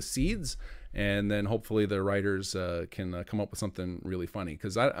going to be the seeds, and then hopefully the writers can come up with something really funny.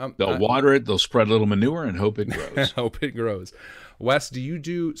 Because they'll water it, they'll spread a little manure, and hope it grows. Hope it grows. Wes, you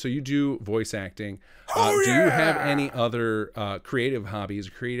do voice acting? Do you have any other creative hobbies,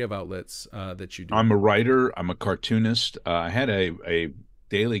 creative outlets that you do? I'm a writer. I'm a cartoonist. I had a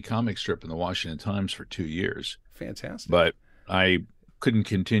daily comic strip in the Washington Times for 2 years. Fantastic. But I couldn't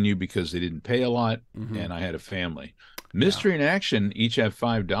continue because they didn't pay a lot, and I had a family. Mystery and action each have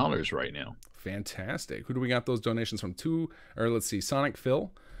 $5 right now. Fantastic. Who do we got those donations from? Let's see, Sonic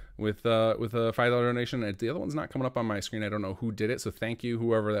Phil with a $5 donation. The other one's not coming up on my screen. I don't know who did it, so thank you,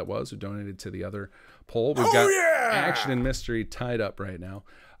 whoever that was who donated to the other poll. We've got action and mystery tied up right now.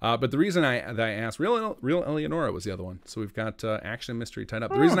 But the reason I asked, real Elianora was the other one. So we've got action and mystery tied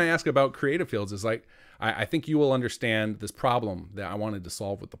up. The reason I ask about creative fields is, like, I think you will understand this problem that I wanted to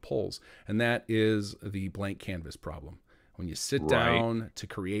solve with the polls, and that is the blank canvas problem. When you sit down to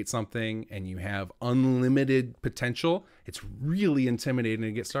create something and you have unlimited potential, it's really intimidating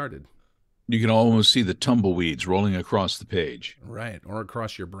to get started. You can almost see the tumbleweeds rolling across the page. Right, or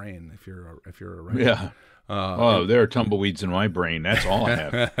across your brain if you're a writer. Yeah. There are tumbleweeds in my brain. That's all I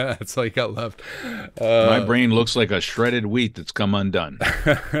have. That's all you got left. My brain looks like a shredded wheat that's come undone.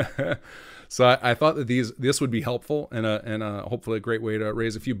 So I thought that this would be helpful and hopefully a great way to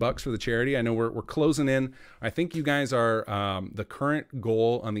raise a few bucks for the charity. I know we're closing in. I think you guys are the current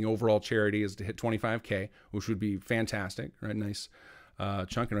goal on the overall charity is to hit 25K, which would be fantastic. Right, nice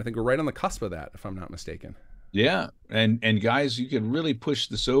chunk, and I think we're right on the cusp of that, if I'm not mistaken. Yeah, and guys, you can really push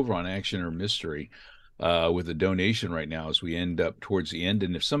this over on action or mystery with a donation right now as we end up towards the end.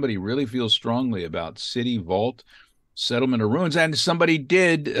 And if somebody really feels strongly about City Vault, Settlement of Ruins, and somebody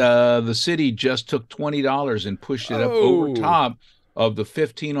did, the city just took $20 and pushed it up over top of the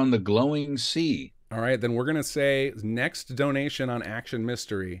 15 on the glowing sea. All right, then we're gonna say next donation on action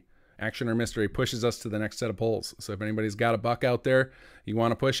or mystery pushes us to the next set of polls. So if anybody's got a buck out there, you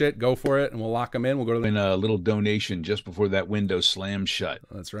want to push it, go for it, and we'll lock them in. We'll go to a little donation just before that window slams shut.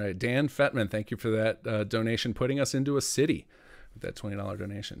 That's right. Dan Fettman, thank you for that donation, putting us into a city with that $20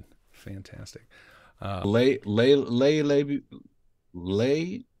 donation. Fantastic. Labia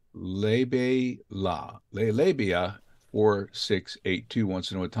 4682 wants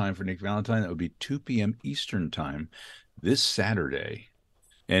to know a time for Nick Valentine. That would be 2 p.m. Eastern time this Saturday.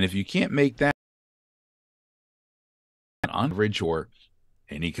 And if you can't make that on beverage or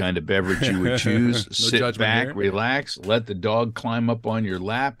any kind of beverage you would choose, sit back, relax, let the dog climb up on your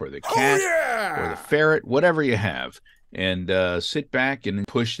lap, or the cat, or the ferret, whatever you have, and sit back and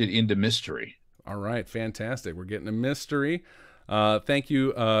push it into mystery. All right, fantastic. We're getting a mystery. Thank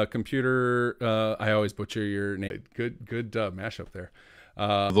you, computer. I always butcher your name. Good mashup there.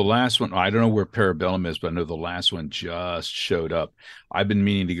 The last one, I don't know where Parabellum is, but I know the last one just showed up. I've been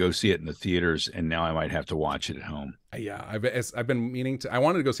meaning to go see it in the theaters, and now I might have to watch it at home. Yeah, I've been meaning to. I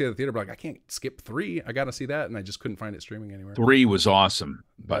wanted to go see it at the theater, but like, I can't skip 3. I got to see that, and I just couldn't find it streaming anywhere. 3 was awesome,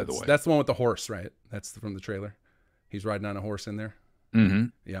 by the way. That's the one with the horse, right? That's from the trailer. He's riding on a horse in there. Mm-hmm.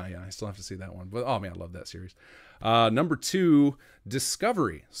 Yeah. I still have to see that one. But oh man, I love that series. Number 2,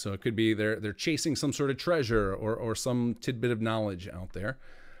 Discovery. So it could be they're chasing some sort of treasure or some tidbit of knowledge out there.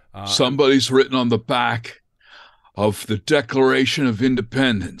 Somebody's written on the back of the Declaration of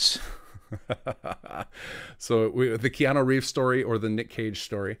Independence. So the Keanu Reeves story or the Nick Cage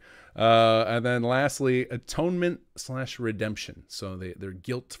story. And then lastly, atonement/redemption. So they're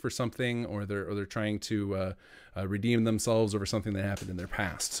guilt for something, or they're trying to redeem themselves over something that happened in their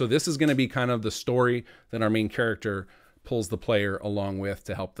past. So this is going to be kind of the story that our main character pulls the player along with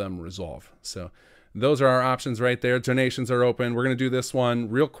to help them resolve. So those are our options right there. Donations are open. We're going to do this one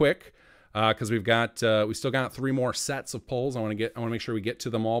real quick because we still got 3 more sets of polls. I want to make sure we get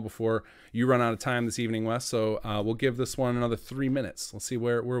to them all before you run out of time this evening, Wes. So we'll give this one another 3 minutes. Let's see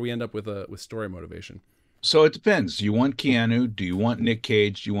where we end up with story motivation. So it depends. Do you want Keanu? Do you want Nick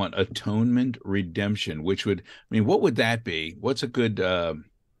Cage? Do you want atonement, redemption? What would that be? What's a good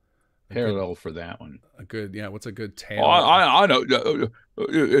parallel for that one? What's a good tale? I know.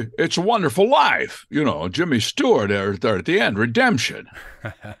 It's a Wonderful Life. Jimmy Stewart there at the end. Redemption.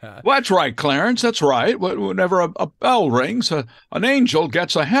 Well, that's right, Clarence. That's right. Whenever a bell rings, an angel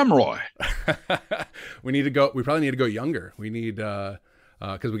gets a hemorrhoid. We probably need to go younger. We need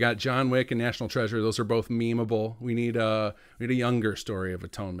because we got John Wick and National Treasure. Those are both memeable. We need a younger story of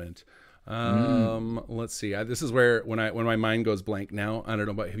atonement. Let's see. This is where when my mind goes blank now. I don't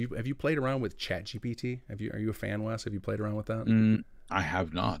know, but have you played around with ChatGPT? Are you a fan, Wes? Have you played around with that? I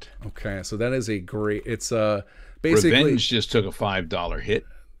have not. Okay, so that is a great. It's basically Revenge just took a $5 hit.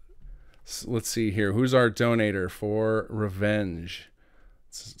 Let's see here. Who's our donator for Revenge?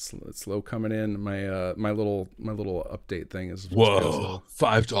 It's slow coming in. My my little update thing is whoa,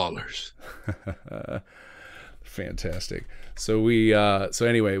 $5. Fantastic. So so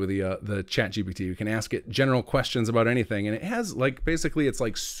anyway, with the Chat GPT, you can ask it general questions about anything, and it has basically it's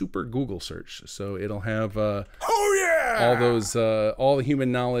like super Google search. So it'll have all those all the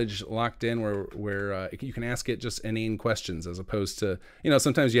human knowledge locked in, where you can ask it just inane questions, as opposed to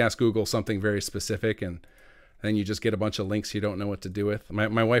sometimes you ask Google something very specific and then you just get a bunch of links you don't know what to do with.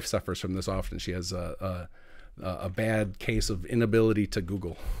 My wife suffers from this often. She has a bad case of inability to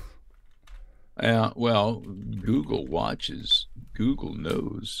Google. Well, Google watches, Google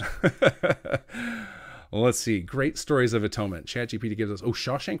knows. Well, let's see. Great stories of atonement. ChatGPT gives us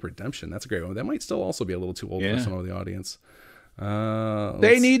Shawshank Redemption. That's a great one. That might still also be a little too old for some of the audience.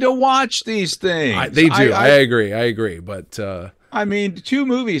 They need to watch these things. They do. I agree. But I mean, 2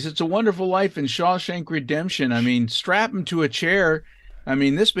 movies. It's a Wonderful Life and Shawshank Redemption. I mean, strap them to a chair. I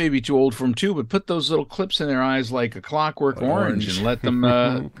mean, this may be too old for them too, but put those little clips in their eyes like a Clockwork Orange and let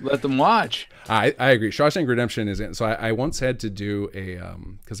them watch. I agree. Shawshank Redemption is in. So I once had to do a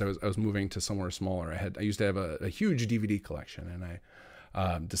because I was moving to somewhere smaller. I used to have a huge DVD collection, and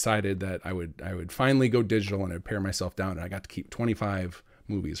I decided that I would finally go digital and I'd pare myself down, and I got to keep 25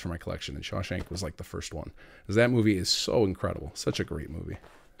 movies for my collection, and Shawshank was like the first one, because that movie is so incredible. Such a great movie.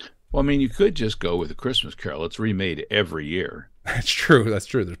 Well, I mean, you could just go with A Christmas Carol. It's remade every year. That's true.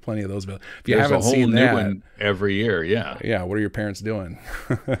 There's plenty of those. But if you haven't seen that, new one every year, yeah. What are your parents doing?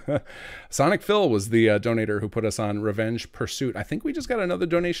 Sonic Phil was the donator who put us on Revenge Pursuit. I think we just got another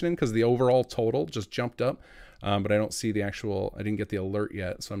donation in because the overall total just jumped up, but I don't see the actual. I didn't get the alert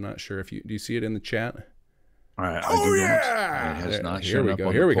yet, so I'm not sure if do you see it in the chat? I do not. It has not shown up.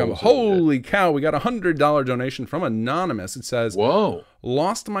 Here we go. Holy cow! We got $100 donation from Anonymous. It says, "Whoa!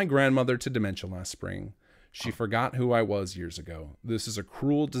 Lost my grandmother to dementia last spring. She forgot who I was years ago. This is a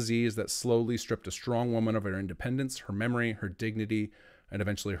cruel disease that slowly stripped a strong woman of her independence, her memory, her dignity, and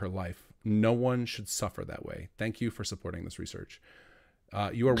eventually her life. No one should suffer that way. Thank you for supporting this research."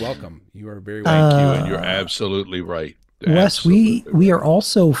 You are welcome. You are very welcome. Thank you, and you're absolutely right. Wes, we are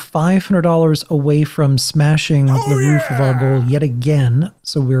also $500 away from smashing the roof of our goal yet again.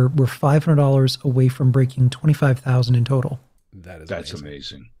 So we're $500 away from breaking 25,000 in total. That's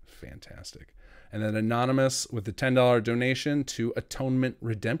amazing. Fantastic. And then Anonymous with the $10 donation to Atonement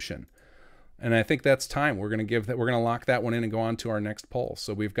Redemption. And I think that's time. We're going to lock that one in and go on to our next poll.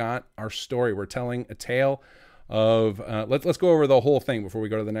 So we've got our story. We're telling a tale of let's go over the whole thing before we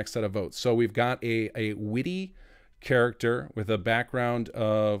go to the next set of votes. So we've got a witty character with a background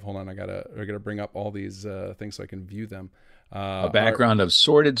of, hold on, I gotta bring up all these things so I can view them. A background of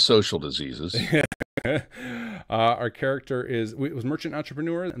sordid social diseases. Our character was merchant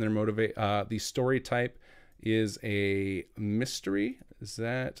entrepreneur, and their the story type is a mystery. Is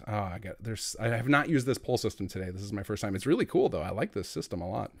that I have not used this poll system today. This is my first time. It's really cool though. I like this system a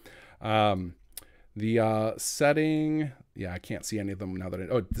lot. The setting, I can't see any of them now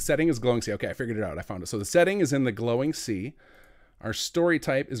that the setting is glowing sea. Okay, I figured it out. I found it. So the setting is in the glowing sea. Our story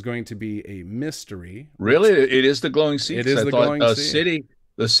type is going to be a mystery. Really? It is the glowing sea? It is the glowing sea.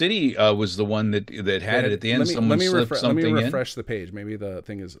 The city was the one that had it at the end. Let me refresh the page. Maybe the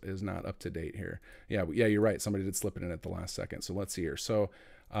thing is not up to date here. Yeah, you're right. Somebody did slip it in at the last second. So let's see here. So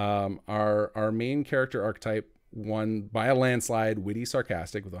our main character archetype won by a landslide, witty,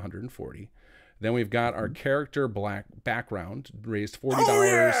 sarcastic with 140. Then we've got our character black background, raised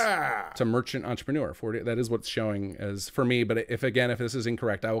 $40 to merchant entrepreneur. 40. That is what's showing as for me. But if this is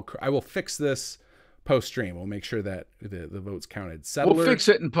incorrect, I will fix this post stream. We'll make sure that the votes counted. Settler, we'll fix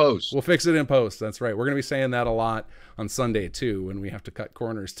it in post. We'll fix it in post. That's right. We're going to be saying that a lot on Sunday too, when we have to cut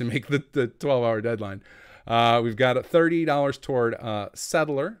corners to make the 12-hour deadline. We've got $30 toward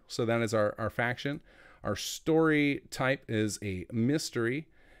settler. So that is our faction. Our story type is a mystery.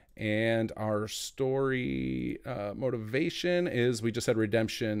 And our story motivation is, we just said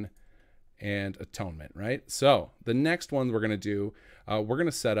redemption and atonement, right? So the next one we're going to do, we're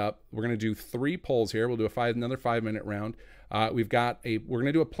going to do 3 polls here. We'll do another 5-minute round. We're going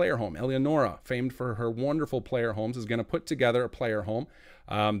to do a player home. Elianora, famed for her wonderful player homes, is going to put together a player home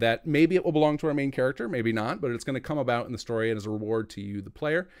that maybe it will belong to our main character, maybe not, but it's going to come about in the story and as a reward to you, the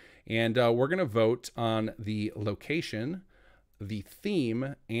player. And we're going to vote on the location, the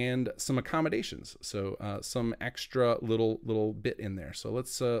theme, and some accommodations. So some extra little bit in there. So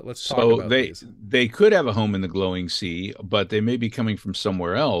let's talk about these. They could have a home in the glowing sea, but they may be coming from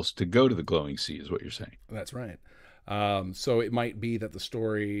somewhere else to go to the glowing sea, is what you're saying. That's right. So it might be that the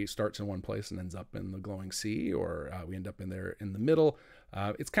story starts in one place and ends up in the glowing sea, or we end up in there in the middle.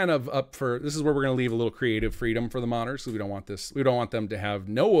 It's kind of up for, this is where we're going to leave a little creative freedom for the modders. So we don't want them to have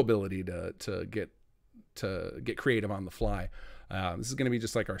no ability to get creative on the fly. This is going to be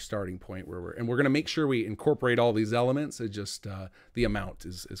just like our starting point where we're going to make sure we incorporate all these elements. It just, the amount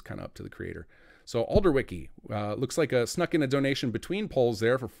is kind of up to the creator. So Alderwiki, looks like snuck in a donation between polls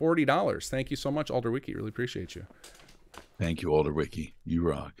there for $40. Thank you so much, Alderwiki. Really appreciate you. Thank you, Alderwiki. You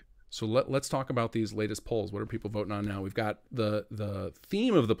rock. So let's talk about these latest polls. What are people voting on now? We've got the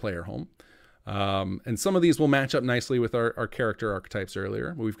theme of the player home. And some of these will match up nicely with our character archetypes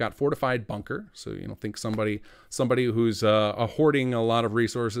earlier. We've got fortified bunker. So, think somebody who's hoarding a lot of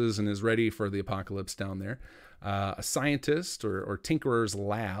resources and is ready for the apocalypse down there. A scientist or tinkerer's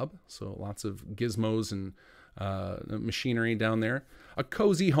lab. So lots of gizmos and machinery down there. A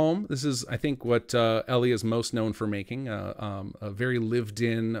cozy home. This is, I think, what Ellie is most known for making. A very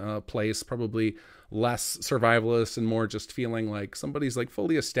lived-in place, probably less survivalist and more just feeling like somebody's like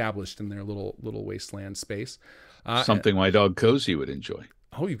fully established in their little wasteland space. Something my dog Cozy would enjoy.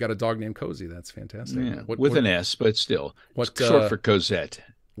 Oh, you've got a dog named Cozy. That's fantastic. Yeah, with an S, but still. It's short for Cosette.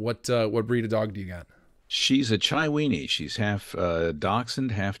 What breed of dog do you got? She's a Chiweenie. She's half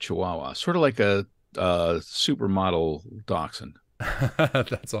dachshund, half Chihuahua. Sort of like a supermodel dachshund.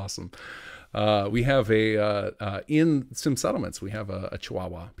 That's awesome. We have in Sim Settlements, we have a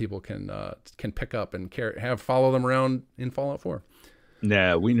Chihuahua. People can pick up and follow them around in Fallout 4.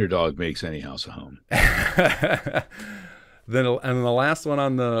 Nah, Wiener Dog makes any house a home. Then the last one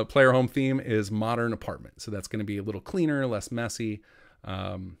on the player home theme is modern apartment. So that's going to be a little cleaner, less messy.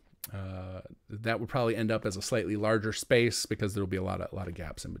 That would probably end up as a slightly larger space because there'll be a lot of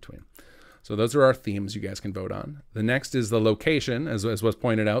gaps in between. So those are our themes you guys can vote on. The next is the location. As was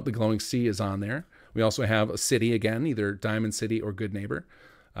pointed out, the glowing sea is on there. We also have a city, again, either Diamond City or Good Neighbor.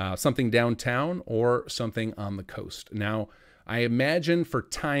 Something downtown or something on the coast. Now, I imagine for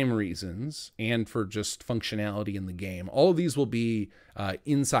time reasons and for just functionality in the game, all of these will be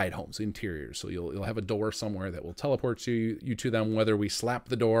inside homes, interiors. So you'll have a door somewhere that will teleport you to them, whether we slap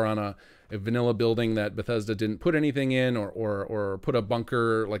the door on a vanilla building that Bethesda didn't put anything in, or put a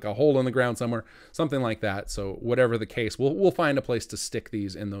bunker, like a hole in the ground somewhere, something like that. So whatever the case, we'll find a place to stick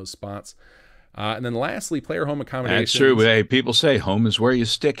these in those spots. And then lastly, player home accommodations. That's true. Hey, people say home is where you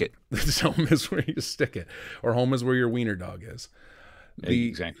stick it. Home is where you stick it. Or home is where your wiener dog is.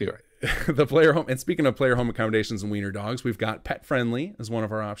 Exactly right. The player home, and speaking of player home accommodations and wiener dogs, we've got pet friendly as one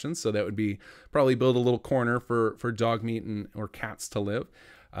of our options. So that would be probably build a little corner for dog meat or cats to live.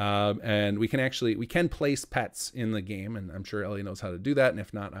 And we can place pets in the game, and I'm sure Ellie knows how to do that. And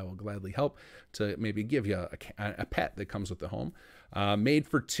if not, I will gladly help to maybe give you a pet that comes with the home. Made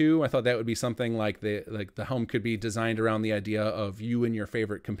for two, I thought that would be something like the home could be designed around the idea of you and your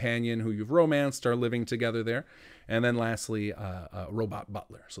favorite companion who you've romanced are living together there. And then lastly, a robot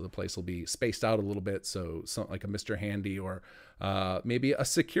butler. So the place will be spaced out a little bit, so something like a Mr. Handy or maybe a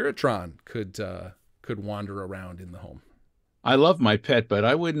Securitron could wander around in the home. I love my pet, but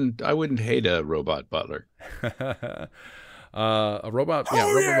I wouldn't hate a robot butler. A robot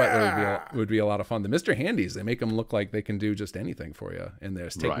butler would be a lot of fun. The Mr. Handies, they make them look like they can do just anything for you in there.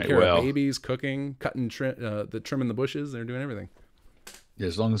 It's taking care of babies, cooking, cutting, trimming the bushes. They're doing everything.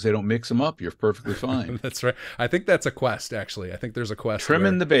 As long as they don't mix them up, you're perfectly fine. That's right. I think that's a quest, actually. I think there's a quest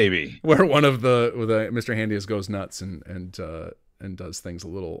trimming the baby where one of the Mr. Handies goes nuts and does things a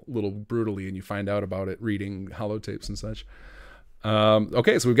little brutally, and you find out about it reading holotapes and such.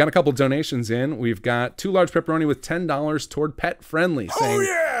 Okay, so we've got a couple donations in. We've got 2 large pepperoni with $10 toward pet friendly, saying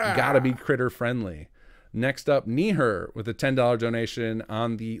gotta be critter friendly. Next up, Neeher with a $10 donation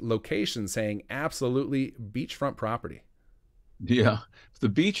on the location, saying absolutely beachfront property. Yeah, the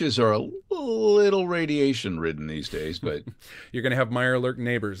beaches are a little radiation ridden these days, but you're gonna have Meyer alert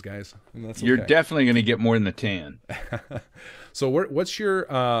neighbors, guys. And that's okay. You're definitely gonna get more than the tan. So what's your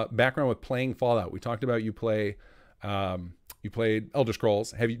background with playing Fallout? We talked about you played Elder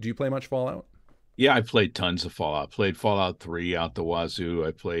Scrolls. Do you play much Fallout? Yeah, I played tons of Fallout. Played Fallout 3 out the wazoo.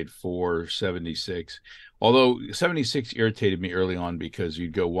 I played 4, 76. Although 76 irritated me early on because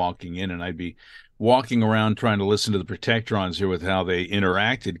you'd go walking in and I'd be walking around trying to listen to the Protectrons here with how they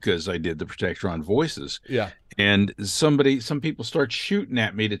interacted because I did the Protectron voices. Yeah. And some people start shooting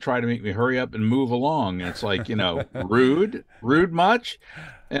at me to try to make me hurry up and move along. And it's like, rude much.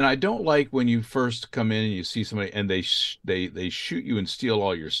 And I don't like when you first come in and you see somebody and they shoot you and steal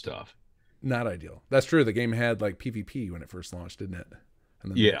all your stuff. Not ideal. That's true. The game had like PvP when it first launched, didn't it?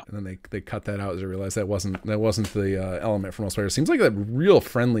 And then yeah. And then they cut that out as they realized that wasn't the element for most players. Seems like a real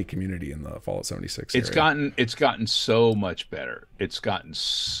friendly community in the Fallout 76 area. It's gotten so much better. It's gotten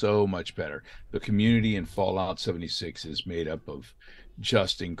so much better. The community in Fallout 76 is made up of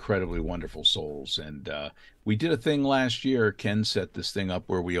just incredibly wonderful souls. And we did a thing last year. Ken set this thing up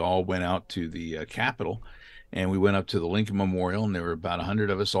where we all went out to the Capitol. And we went up to the Lincoln Memorial, and there were about 100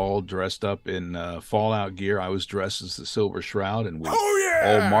 of us all dressed up in Fallout gear. I was dressed as the Silver Shroud, and we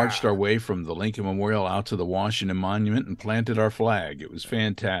all marched our way from the Lincoln Memorial out to the Washington Monument and planted our flag. It was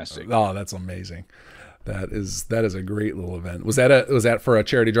fantastic. Oh, that's amazing. That is a great little event. Was that for a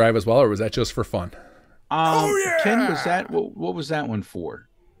charity drive as well, or was that just for fun? Ken, was that what was that one for?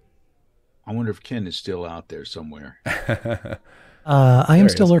 I wonder if Ken is still out there somewhere. I am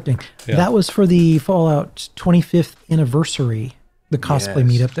still lurking. Yeah. That was for the Fallout 25th anniversary, the cosplay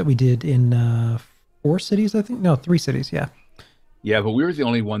meetup that we did in 4 cities, I think. No, 3 cities, yeah. Yeah, but we were the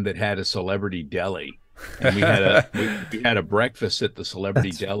only one that had a celebrity deli. And we had a breakfast at the celebrity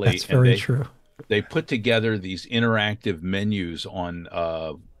deli. That's very true. They put together these interactive menus on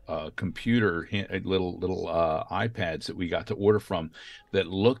computer little iPads that we got to order from that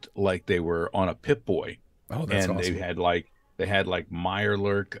looked like they were on a Pip-Boy. Oh, that's awesome. They had like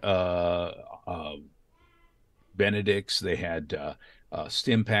Meyerlurk, Benedicts. They had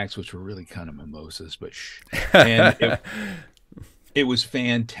stim packs, which were really kind of mimosas, but and it was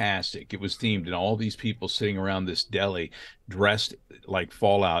fantastic. It was themed, and all these people sitting around this deli, dressed like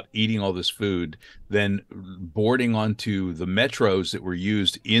Fallout, eating all this food, then boarding onto the metros that were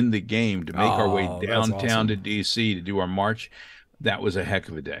used in the game to make our way downtown to DC to do our march. That was a heck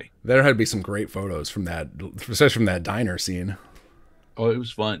of a day. There had to be some great photos from that, especially from that diner scene. Oh, it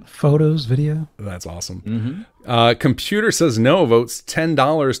was fun. Photos, video. That's awesome. Mm-hmm. Computer says no, votes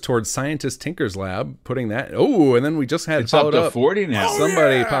 $10 towards Scientist Tinker's Lab. Putting that. Oh, and then we just had it's up to 40 now.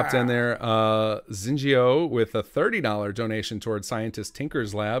 Somebody popped in there. Zingio with a $30 donation towards Scientist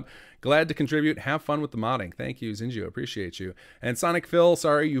Tinker's Lab. Glad to contribute. Have fun with the modding. Thank you, Zingio. Appreciate you. And Sonic Phil,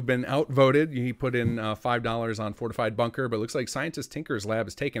 sorry, you've been outvoted. He put in $5 on Fortified Bunker, but it looks like Scientist Tinker's Lab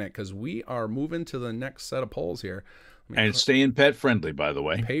is taking it because we are moving to the next set of polls here. And it's staying pet friendly, by the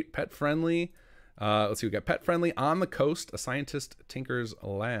way. Pet friendly. Let's see, we got pet friendly on the coast, a Scientist Tinker's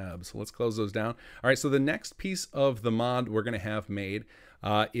Lab. So let's close those down. All right, so the next piece of the mod we're going to have made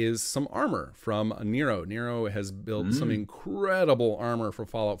is some armor from Niero. Niero has built some incredible armor for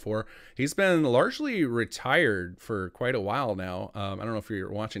Fallout 4. He's been largely retired for quite a while now. I don't know if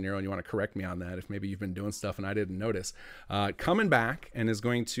you're watching Niero and you want to correct me on that, if maybe you've been doing stuff and I didn't notice. Coming back and is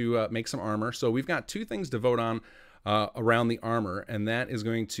going to make some armor. So we've got 2 things to vote on around the armor, and that is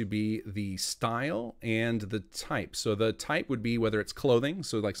going to be the style and the type. So the type would be whether it's clothing,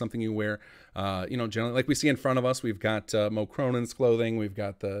 so like something you wear, generally like we see in front of us. We've got Mo Cronin's clothing, we've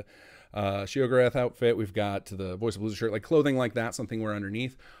got the Sheogorath outfit, we've got the Voiceapalooza shirt, like clothing like that, something we're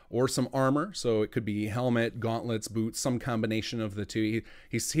underneath, or some armor. So it could be helmet, gauntlets, boots, some combination of the 2.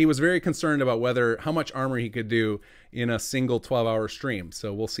 He was very concerned about how much armor he could do in a single 12-hour stream.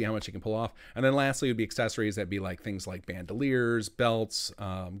 So we'll see how much he can pull off. And then lastly would be accessories that be like things like bandoliers, belts,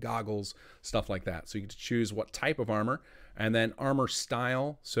 goggles, stuff like that. So you get to choose what type of armor. And then armor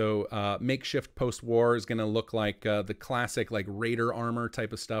style, so makeshift post-war is going to look like the classic like Raider armor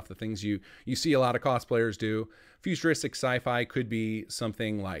type of stuff, the things you see a lot of cosplayers do. Futuristic sci-fi could be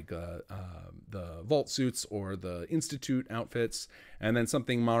something like the Vault suits or the Institute outfits. And then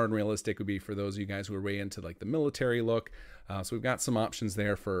something modern realistic would be for those of you guys who are way into like the military look. So we've got some options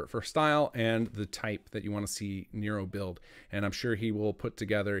there for style and the type that you want to see Niero build. And I'm sure he will put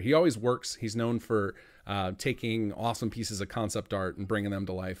together, he always works, he's known for taking awesome pieces of concept art and bringing them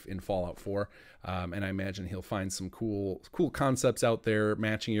to life in Fallout 4. And I imagine he'll find some cool concepts out there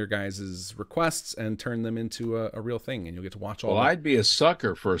matching your guys' requests and turn them into a real thing. And you'll get to watch all. Well, I'd be a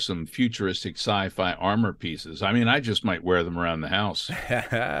sucker for some futuristic sci-fi armor pieces. I mean, I just might wear them around the house.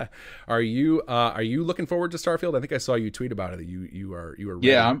 Are you looking forward to Starfield? I think I saw you tweet about about it that you are ready.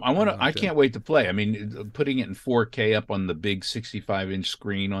 Yeah, I can't wait to play. I mean, putting it in 4K up on the big 65-inch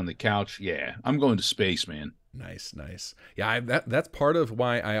screen on the couch. Yeah, I'm going to space, man. Nice. Yeah, that's part of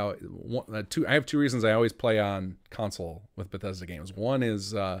why I have two reasons I always play on console with Bethesda games. One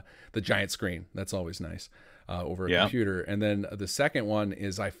is the giant screen. That's always nice over a computer. And then the second one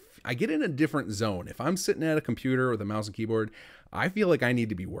is I get in a different zone. If I'm sitting at a computer with a mouse and keyboard, I feel like I need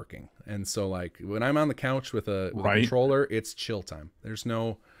to be working. And so like when I'm on the couch with a controller, it's chill time. There's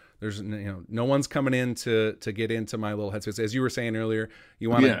no one's coming in to get into my little headspace. As you were saying earlier, you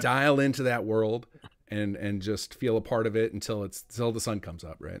want to dial into that world and just feel a part of it until the sun comes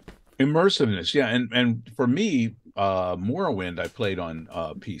up, right? Immersiveness, yeah. And for me, Morrowind I played on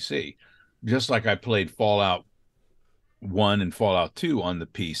PC, just like I played Fallout 1 and Fallout 2 on the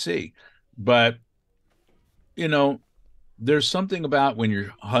PC. But there's something about when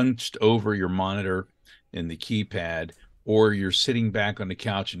you're hunched over your monitor and the keypad, or you're sitting back on the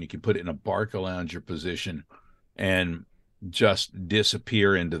couch and you can put it in a Barcalounger position and just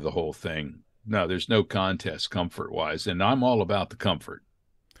disappear into the whole thing. No, there's no contest comfort-wise, and I'm all about the comfort.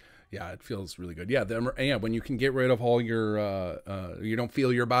 Yeah, it feels really good. Yeah, when you can get rid of all your, you don't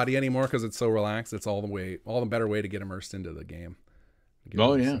feel your body anymore because it's so relaxed. It's all the better way to get immersed into the game.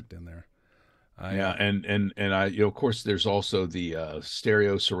 Sucked in there. And I, of course, there's also the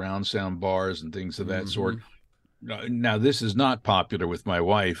stereo surround sound bars and things of that sort. Now, this is not popular with my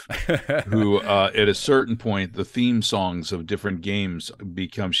wife, who at a certain point, the theme songs of different games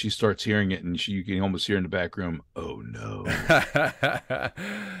she starts hearing it, and you can almost hear in the back room, oh, no.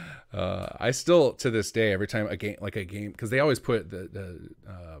 I still, to this day, every time a game, because they always put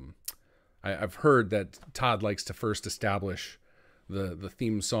I've heard that Todd likes to first establish the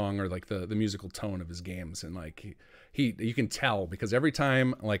theme song or like the musical tone of his games, and like you can tell because every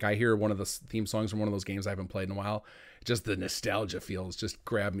time like I hear one of the theme songs from one of those games I haven't played in a while, just the nostalgia feels just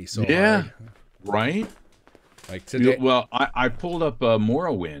grab me so hard. Right. Like today, well, I pulled up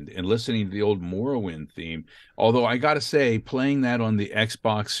Morrowind and listening to the old Morrowind theme. Although I got to say, playing that on the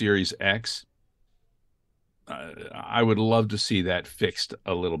Xbox Series X, I would love to see that fixed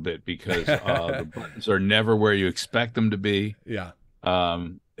a little bit because the buttons are never where you expect them to be. Yeah.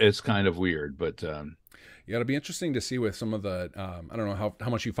 It's kind of weird, but yeah, it'll be interesting to see with some of the I don't know how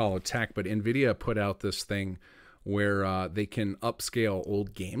much you follow tech, but NVIDIA put out this thing where they can upscale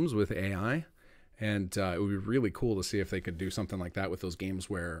old games with AI. And it would be really cool to see if they could do something like that with those games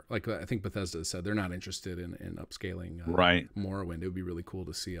where, like I think Bethesda said, they're not interested in upscaling Morrowind. It would be really cool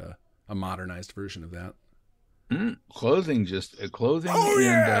to see a modernized version of that. Clothing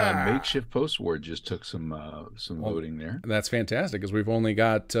and makeshift post-war just took some loading there. That's fantastic because we've only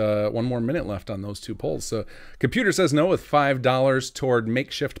got 1 more minute left on those 2 polls. So computer says no with $5 toward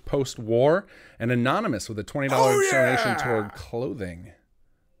makeshift post-war, and anonymous with a $20 donation toward clothing.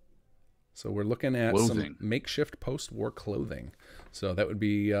 So we're looking at some makeshift post-war clothing. So that would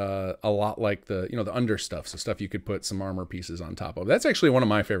be a lot like the under stuff. So stuff you could put some armor pieces on top of. That's actually one of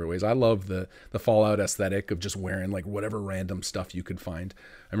my favorite ways. I love the Fallout aesthetic of just wearing like whatever random stuff you could find.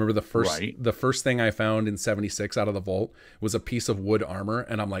 I remember the first thing I found in '76 out of the vault was a piece of wood armor,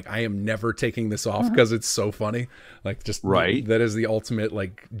 and I'm like, I am never taking this off because it's so funny. Like just that is the ultimate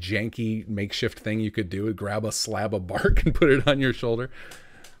like janky makeshift thing you could do. Grab a slab of bark and put it on your shoulder.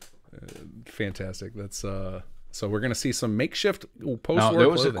 Fantastic. That's so we're gonna see some makeshift post-war Now, there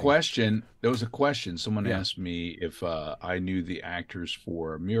was clothing. a question. Someone asked me if I knew the actors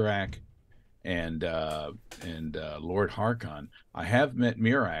for Miraak and Lord Harkon. I have met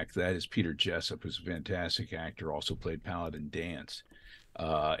Miraak. That is Peter Jessup, who's a fantastic actor. Also played Paladin Danse,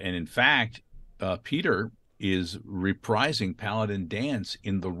 and in fact, Peter is reprising Paladin Danse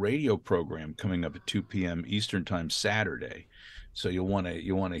in the radio program coming up at 2 p.m. Eastern Time Saturday. So you'll want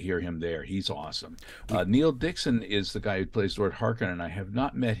to hear him there. He's awesome. Neil Dixon is the guy who plays Lord Harkon, and I have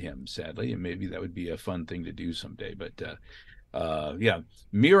not met him, sadly, and maybe that would be a fun thing to do someday. But yeah,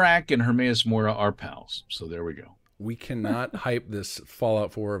 Miraak and Hermaeus Mora are pals. So there we go. We cannot hype this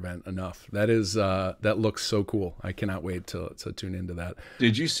Fallout 4 event enough. That is that looks so cool. I cannot wait to tune into that.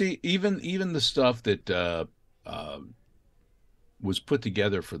 Did you see even the stuff that was put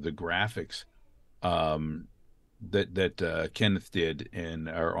together for the graphics? That Kenneth did and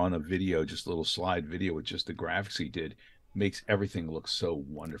are on a video, just a little slide video with just the graphics he did, makes everything look so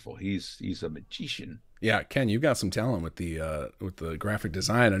wonderful. He's a magician. Yeah, Ken, you've got some talent with the graphic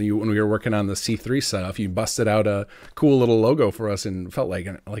design. And when we were working on the C3 stuff, you busted out a cool little logo for us and felt like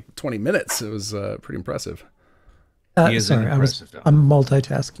 20 minutes. It was pretty impressive. Sorry, I'm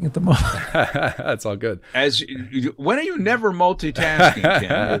multitasking at the moment. That's all good. When are you never multitasking,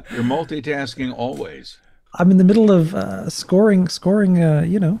 Ken? You're multitasking always. I'm in the middle of scoring.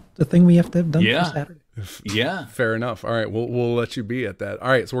 You know, the thing we have to have done for Saturday. Yeah. Fair enough. All right, we'll let you be at that. All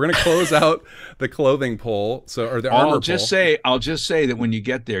right, so we're gonna close out the clothing poll. Or the armor I'll just poll. say that when you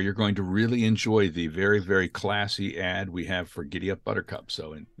get there, you're going to really enjoy the very, very classy ad we have for Giddy Up Buttercup.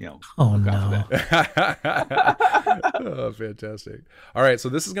 So, Oh look no! out for that. Oh, fantastic. All right, so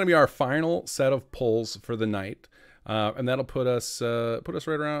this is gonna be our final set of polls for the night. And that'll put us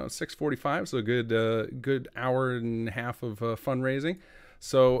right around 6:45, so a good hour and a half of fundraising.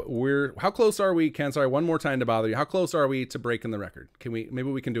 So how close are we, Ken? Sorry, one more time to bother you. How close are we to breaking the record? Maybe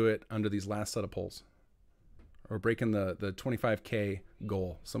we can do it under these last set of polls, or breaking the 25K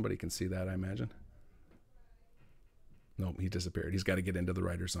goal. Somebody can see that, I imagine. Nope, he disappeared. He's got to get into the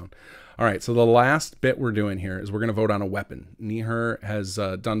writer zone. All right, so the last bit we're doing here is we're going to vote on a weapon. Neeher has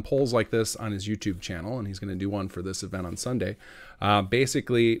done polls like this on his YouTube channel, and he's going to do one for this event on Sunday.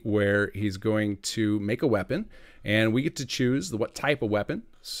 Basically, where he's going to make a weapon, and we get to choose what type of weapon.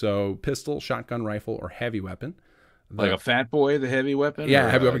 So pistol, shotgun, rifle, or heavy weapon. Like a fat boy, the heavy weapon? Yeah,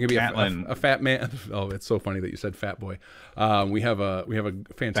 heavy weapon can be a fat man. Oh, it's so funny that you said fat boy. We have a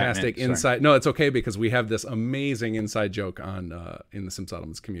fantastic Batman, inside. No, it's okay because we have this amazing inside joke on in the Sim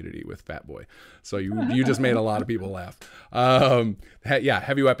Settlements community with Fat Boy. So you just made a lot of people laugh. Yeah,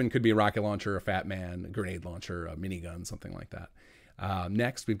 heavy weapon could be a rocket launcher, a fat man, a grenade launcher, a minigun, something like that.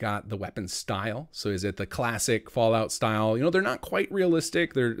 Next, we've got the weapon style. So is it the classic Fallout style? You know, they're not quite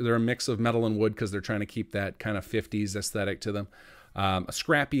realistic. They're a mix of metal and wood because they're trying to keep that kind of 50s aesthetic to them. A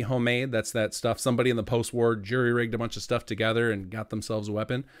scrappy homemade, that's that stuff. Somebody in the post-war jury-rigged a bunch of stuff together and got themselves a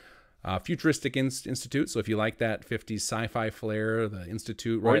weapon. Futuristic Institute. So if you like that 50s sci-fi flair, the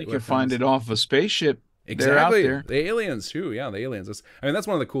Institute. Or you can find it off a spaceship. Exactly. They're out there. The aliens, too. Yeah, the aliens. I mean, that's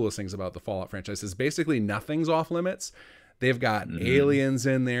one of the coolest things about the Fallout franchise is basically nothing's off limits. They've got aliens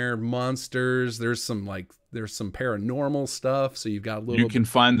in there, monsters. There's some paranormal stuff. So you've got a little. You can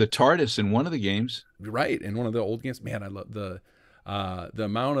find the TARDIS in one of the games. Right, in one of the old games. Man, I love the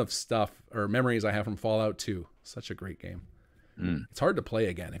amount of stuff or memories I have from Fallout 2. Such a great game. It's hard to play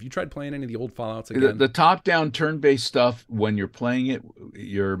again. Have you tried playing any of the old Fallouts again? The top-down turn-based stuff, when you're playing it,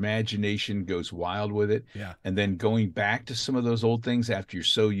 your imagination goes wild with it. Yeah. And then going back to some of those old things after you're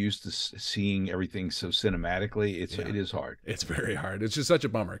so used to seeing everything so cinematically, it is hard. It's very hard. It's just such a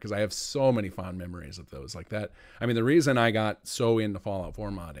bummer because I have so many fond memories of those like that. I mean, the reason I got so into Fallout 4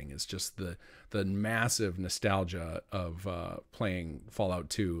 modding is just the massive nostalgia of playing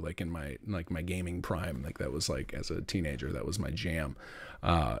Fallout 2 like in my gaming prime. Like that was like as a teenager, that was my jam.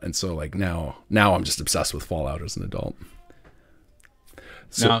 And so like now I'm just obsessed with Fallout as an adult.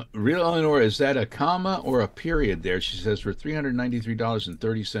 So, now, real Eleanor, is that a comma or a period there? She says we're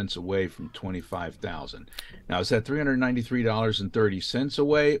 $393.30 away from 25,000. Now, is that $393.30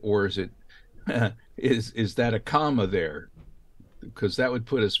 away, or is it is that a comma there? Because that would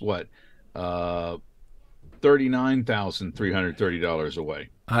put us what, $39,330 away.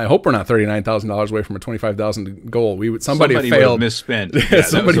 I hope we're not $39,000 away from a 25,000 goal. Somebody failed. Misspent. Yeah,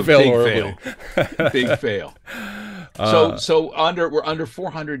 somebody failed horribly. Big fail. So we're under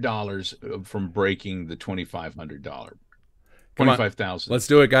 $400 from breaking the $2,500. 25,000. Let's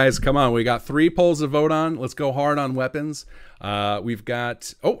do it, guys. Come on. We got 3 polls to vote on. Let's go hard on weapons. We've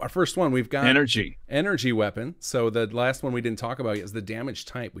got our first one. We've got energy weapon. So the last one we didn't talk about yet is the damage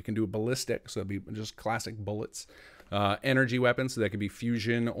type. We can do a ballistic, so it'd be just classic bullets. Energy weapon, so that could be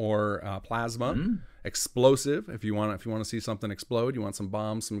fusion or plasma. Explosive, if you want to see something explode, you want some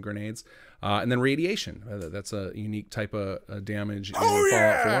bombs, some grenades, and then radiation. That's a unique type of damage in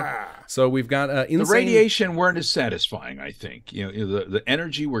Fallout 4. So we've got the radiation weren't as satisfying, I think. The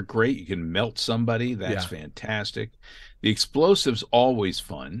energy were great. You can melt somebody. That's fantastic. The explosive's always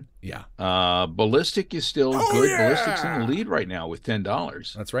fun. Yeah. Ballistic is still good. Yeah! Ballistic's in the lead right now with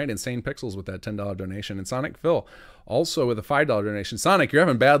 $10. That's right. Insane Pixels with that $10 donation. And Sonic Phil also with a $5 donation. Sonic, you're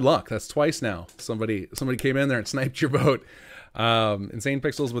having bad luck. That's twice now. Somebody came in there and sniped your vote. Insane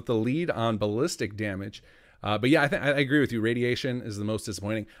Pixels with the lead on ballistic damage. But yeah, I agree with you. Radiation is the most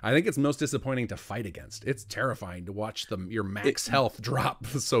disappointing. I think it's most disappointing to fight against. It's terrifying to watch your max health drop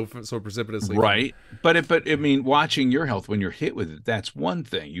so precipitously. Right. But I mean, watching your health when you're hit with it, that's one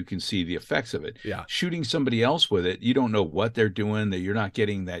thing. You can see the effects of it. Yeah. Shooting somebody else with it, you don't know what they're doing. That you're not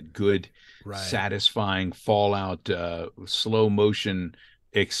getting that good, satisfying Fallout slow motion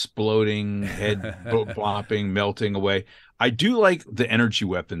exploding, head flopping, melting away. I do like the energy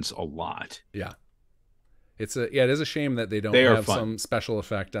weapons a lot. Yeah. It is a shame that they don't have some special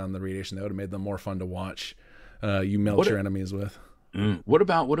effect on the radiation. That would have made them more fun to watch. You melt your enemies with. What are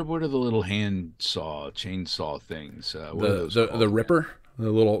the little chainsaw things? The Ripper? The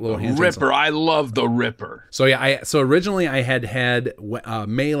little hand Ripper. chainsaw. I love the Ripper. So yeah, so originally I had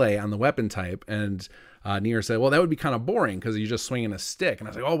melee on the weapon type, and Neeher said, well, that would be kind of boring because you're just swinging a stick. And I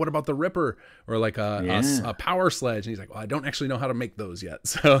was like, oh, what about the Ripper or like a power sledge? And he's like, well, I don't actually know how to make those yet.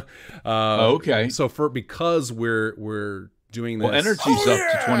 So okay. So because we're doing this. Well, energy's up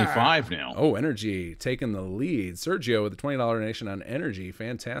to 25 now. Oh, energy taking the lead. Sergio with the $20 donation on energy.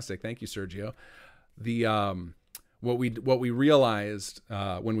 Fantastic. Thank you, Sergio. The what we realized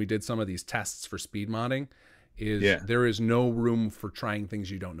when we did some of these tests for speed modding is there is no room for trying things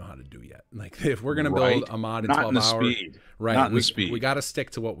you don't know how to do yet. Like if we're gonna build a mod in 12 hours, we got to stick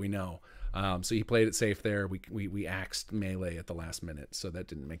to what we know. So he played it safe there. We axed melee at the last minute, so that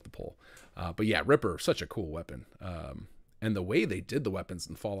didn't make the poll. But yeah, Ripper, such a cool weapon. And the way they did the weapons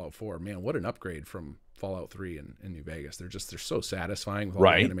in Fallout 4, man, what an upgrade from Fallout 3 and New Vegas. They're so satisfying with all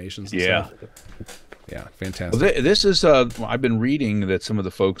the animations and stuff. Yeah, fantastic. Well, this is I've been reading that some of the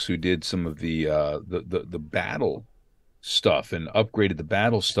folks who did some of the battle stuff and upgraded the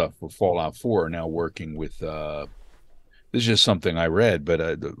battle stuff for Fallout 4 are now working with this is just something I read, but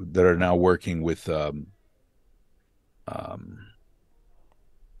that are now working with my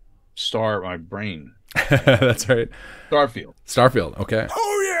brain. That's right. Starfield. Okay.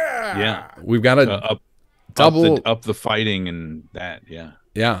 Oh yeah. Yeah. We've got to up the fighting and that. Yeah.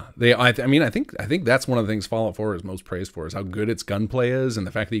 Yeah. I think that's one of the things Fallout 4 is most praised for is how good its gunplay is and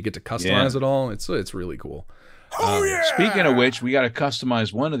the fact that you get to customize it all. It's really cool. Speaking of which, we got to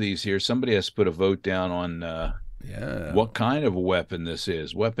customize one of these here. Somebody has to put a vote down on what kind of a weapon this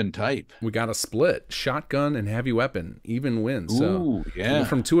is, weapon type. We got a split shotgun and heavy weapon, even wins. Ooh, yeah.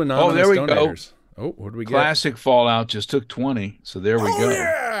 From two anonymous donators. Go. Oh, what do we get? Classic Fallout just took 20, so there we go.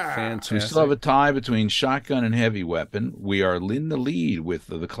 Yeah. Fantastic. So we still have a tie between shotgun and heavy weapon. We are in the lead with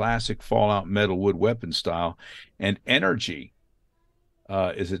the classic Fallout metal wood weapon style, and energy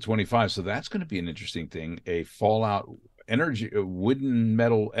is at 25. So that's going to be an interesting thing. A Fallout wooden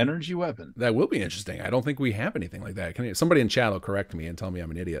metal energy weapon. That will be interesting. I don't think we have anything like that. Somebody in chat will correct me and tell me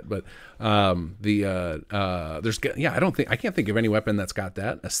I'm an idiot, but I can't think of any weapon that's got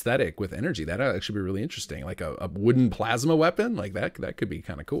that aesthetic with energy. That actually be really interesting. Like a wooden plasma weapon like that could be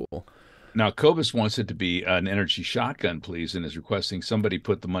kind of cool. Now, Cobus wants it to be an energy shotgun, please, and is requesting somebody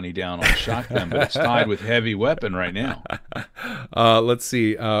put the money down on the shotgun, but it's tied with heavy weapon right now. Let's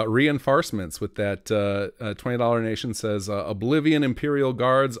see. Reinforcements with that $20 donation says, Oblivion Imperial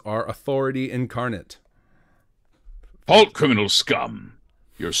Guards are authority incarnate. Halt, criminal scum.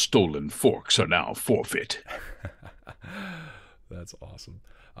 Your stolen forks are now forfeit. That's awesome.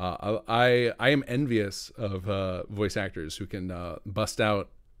 I am envious of voice actors who can bust out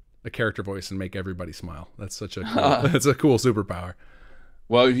a character voice and make everybody smile. That's such a cool, that's a cool superpower.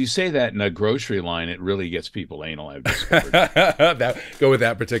 Well, if you say that in a grocery line, it really gets people anal, I've discovered. Go with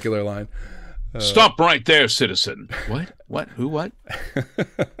that particular line. Stop right there, citizen. What? Who? What?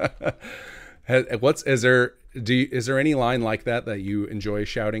 Is there any line like that you enjoy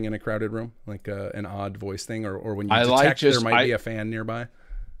shouting in a crowded room, like an odd voice thing, or when you detect there might be a fan nearby?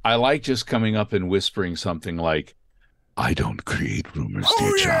 I like just coming up and whispering something like, I don't create rumors,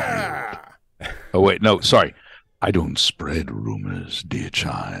 dear child. Oh, wait, no, sorry. I don't spread rumors, dear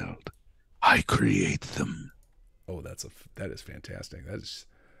child. I create them. Oh, that is fantastic. That's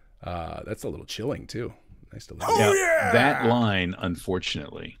a little chilling too. Nice to listen. That line,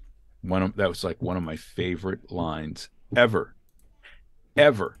 unfortunately, that was like one of my favorite lines ever.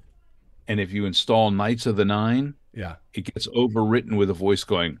 And if you install Knights of the Nine, it gets overwritten with a voice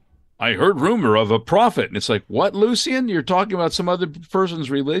going, I heard rumor of a prophet. And it's like, what, Lucian? You're talking about some other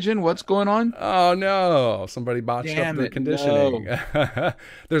person's religion? What's going on? Oh, no. Somebody botched up the conditioning. No.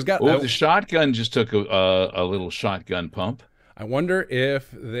 The shotgun just took a little shotgun pump. I wonder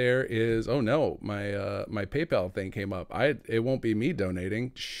if there is... Oh, no. My PayPal thing came up. It won't be me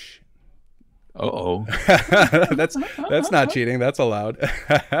donating. Shh. Uh-oh. That's not cheating. That's allowed.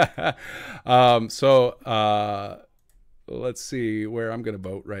 Let's see where I'm gonna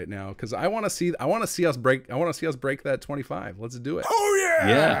vote right now because I want to see us break that 25. Let's do it. Oh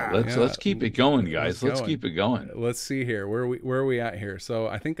yeah. Let's keep it going, guys. Let's keep it going. Let's see here. Where are we at here? So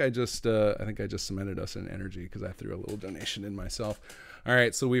I think I just cemented us in energy because I threw a little donation in myself. All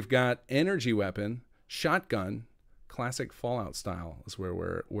right, so we've got energy weapon, shotgun, classic Fallout style is where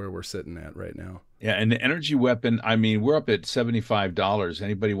we're sitting at right now. Yeah, and the energy weapon, I mean, we're up at $75.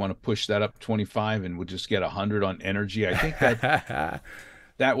 Anybody want to push that up 25 and we'll just get 100 on energy? I think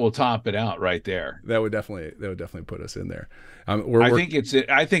that will top it out right there. That would definitely put us in there. I think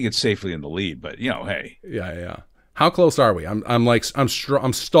it's safely in the lead, but hey. Yeah. How close are we?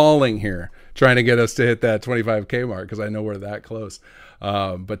 I'm stalling here, trying to get us to hit that 25K mark because I know we're that close.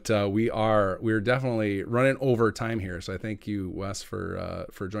 But we're definitely running over time here. So I thank you, Wes,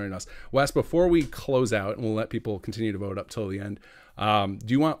 for joining us. Wes, before we close out, and we'll let people continue to vote up till the end.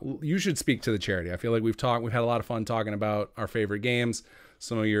 You should speak to the charity. I feel like we've had a lot of fun talking about our favorite games,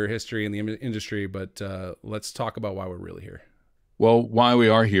 some of your history in the industry, but let's talk about why we're really here. Well, why we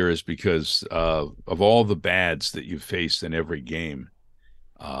are here is because of all the bads that you've faced in every game.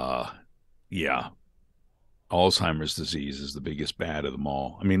 Yeah, Alzheimer's disease is the biggest bad of them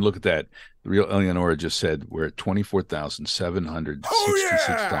all. I mean, look at that. The real Elianora just said we're at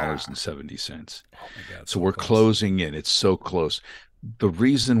 $24,766.70. Oh my God, so we're closing in. It's so close. The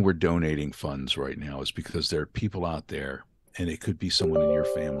reason we're donating funds right now is because there are people out there, and it could be someone in your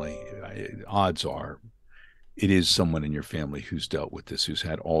family. Odds are it is someone in your family who's dealt with this, who's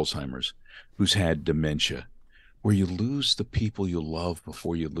had Alzheimer's, who's had dementia, where you lose the people you love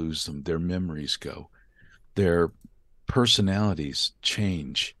before you lose them. Their memories go. Their personalities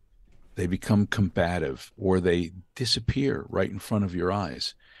change. They become combative, or they disappear right in front of your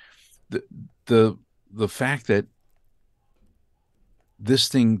eyes. The fact that this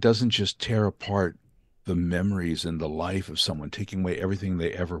thing doesn't just tear apart the memories and the life of someone, taking away everything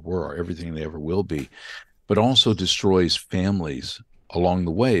they ever were or everything they ever will be, but also destroys families along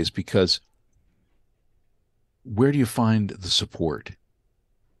the way, is because where do you find the support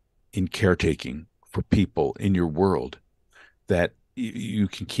in caretaking for people in your world that you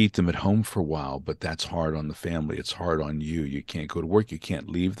can keep them at home for a while, but that's hard on the family. It's hard on you. You can't go to work. You can't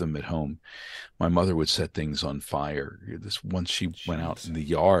leave them at home. My mother would set things on fire. This once she went out in the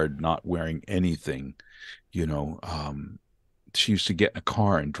yard, not wearing anything, she used to get in a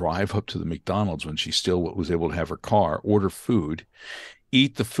car and drive up to the McDonald's when she still was able to have her car, order food,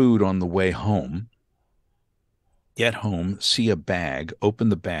 eat the food on the way home, get home, see a bag, open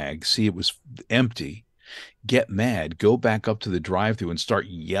the bag, see it was empty, get mad, go back up to the drive-thru and start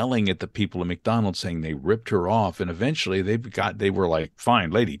yelling at the people at McDonald's saying they ripped her off. And eventually they were like,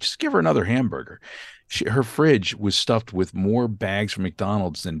 fine, lady, just give her another hamburger. Her fridge was stuffed with more bags from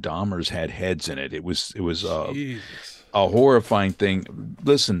McDonald's than Dahmer's had heads in it. It was a horrifying thing.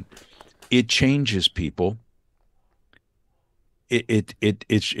 Listen, it changes people. It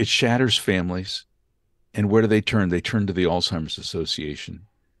shatters families. And where do they turn? They turn to the Alzheimer's Association.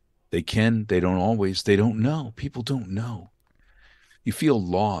 They don't always. They don't know. People don't know. You feel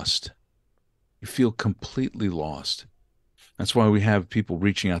lost. You feel completely lost. That's why we have people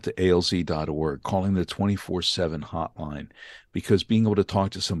reaching out to alz.org, calling the 24/7 hotline, because being able to talk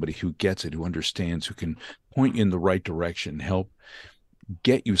to somebody who gets it, who understands, who can point you in the right direction, help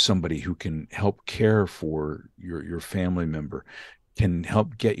get you somebody who can help care for your family member, can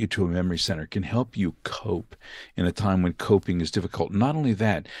help get you to a memory center, can help you cope in a time when coping is difficult. Not only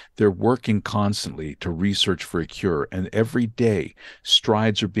that, they're working constantly to research for a cure, and every day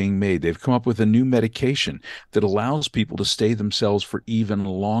strides are being made. They've come up with a new medication that allows people to stay themselves for even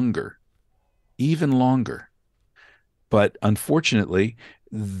longer. But unfortunately,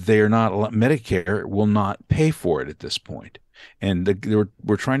 Medicare will not pay for it at this point. And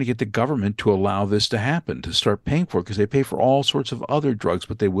we're trying to get the government to allow this to happen, to start paying for it, because they pay for all sorts of other drugs,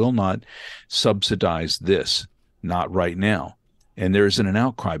 but they will not subsidize this, not right now. And there isn't an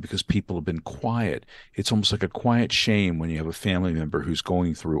outcry because people have been quiet. It's almost like a quiet shame when you have a family member who's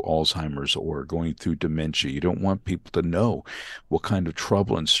going through Alzheimer's or going through dementia. You don't want people to know what kind of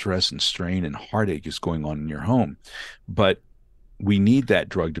trouble and stress and strain and heartache is going on in your home. But we need that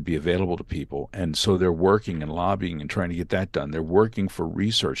drug to be available to people. And so they're working and lobbying and trying to get that done. They're working for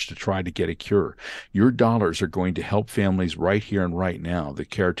research to try to get a cure. Your dollars are going to help families right here and right now, the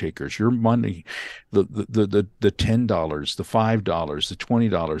caretakers. Your money, the $10, the $5, the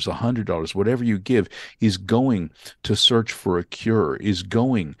 $20, the $100, whatever you give, is going to search for a cure, is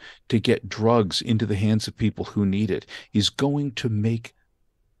going to get drugs into the hands of people who need it, is going to make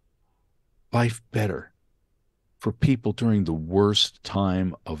life better for people during the worst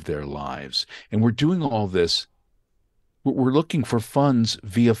time of their lives. And we're doing all this. We're looking for funds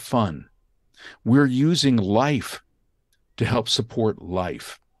via fun. We're using life to help support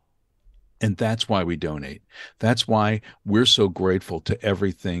life. And that's why we donate. That's why we're so grateful to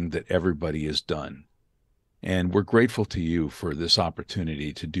everything that everybody has done. And we're grateful to you for this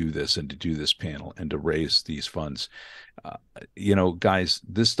opportunity to do this and to do this panel and to raise these funds. Guys,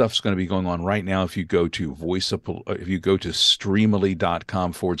 this stuff's going to be going on right now. If you go to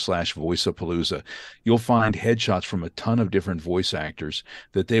streamily.com/Voiceapalooza, you'll find headshots from a ton of different voice actors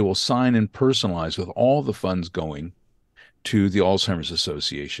that they will sign and personalize with all the funds going to the Alzheimer's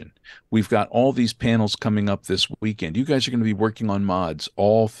Association. We've got all these panels coming up this weekend. You guys are going to be working on mods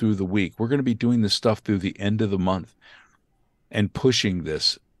all through the week. We're going to be doing this stuff through the end of the month. and pushing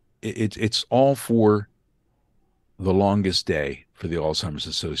this. It's all for the longest day for the Alzheimer's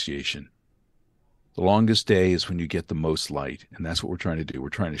Association. The longest day is when you get the most light, and that's what we're trying to do. We're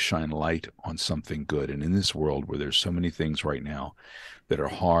trying to shine light on something good. And in this world where there's so many things right now that are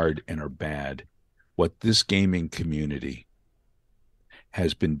hard and are bad, what this gaming community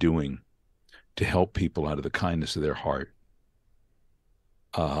has been doing to help people out of the kindness of their heart,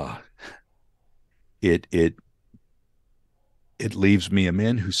 it leaves me, a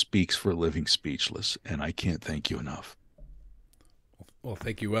man who speaks for a living, speechless, and I can't thank you enough. Well,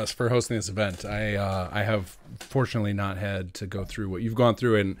 thank you, Wes, for hosting this event. I have fortunately not had to go through what you've gone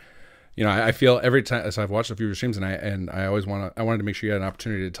through, and I feel every time. So I've watched a few of your streams, and I always wanted to make sure you had an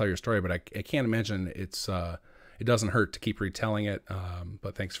opportunity to tell your story, but I can't imagine it doesn't hurt to keep retelling it.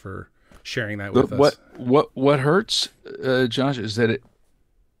 But thanks for sharing that with us. What hurts, Josh, is that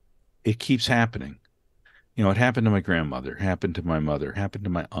it keeps happening. It happened to my grandmother, happened to my mother, happened to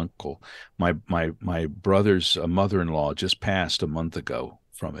my uncle. My brother's mother-in-law just passed a month ago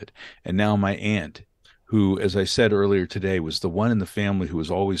from it. And now my aunt, who, as I said earlier today, was the one in the family who was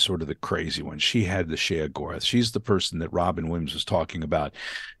always sort of the crazy one. She had the Sheagorath. She's the person that Robin Williams was talking about.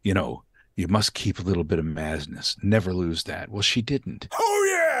 You must keep a little bit of madness. Never lose that. Well, she didn't. Oh,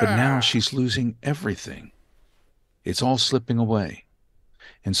 yeah! But now she's losing everything. It's all slipping away.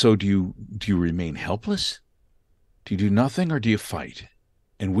 And so do you remain helpless? Do you do nothing, or do you fight?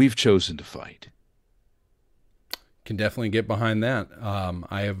 And we've chosen to fight. Can definitely get behind that.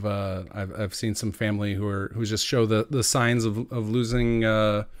 I've seen some family who just show the signs of losing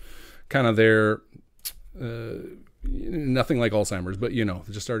kind of their nothing like Alzheimer's, but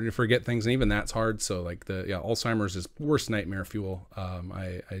just starting to forget things, and even that's hard. So like Alzheimer's is worst nightmare fuel.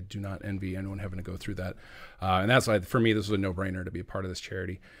 I do not envy anyone having to go through that, and that's why for me this was a no-brainer to be a part of this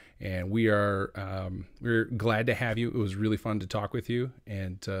charity. And we're glad to have you. It was really fun to talk with you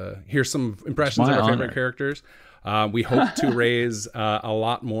and hear some impressions of our favorite characters. We hope to raise a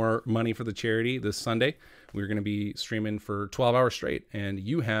lot more money for the charity this Sunday. We're going to be streaming for 12 hours straight, and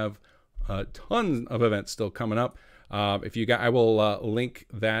you have a ton of events still coming up. I will link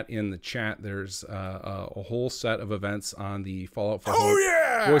that in the chat. There's a whole set of events on the Fallout for Hope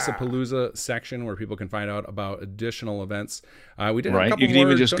Voiceapalooza section where people can find out about additional events. We did right. You can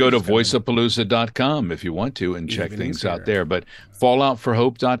even just go to voiceapalooza.com if you want to and check things out there. But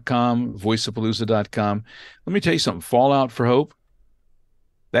falloutforhope.com, voiceapalooza.com. Let me tell you something. Fallout for Hope,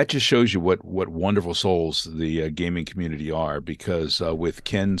 that just shows you what wonderful souls the gaming community are, because with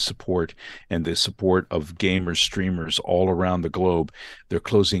Ken's support and the support of gamers, streamers all around the globe, they're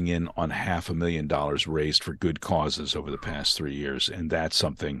closing in on $500,000 raised for good causes over the past 3 years. And that's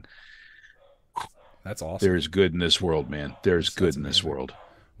something. That's awesome. There is good in this world, man. There's good in this world.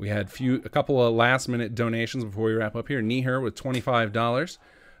 We had a couple of last-minute donations before we wrap up here. Neeher with $25.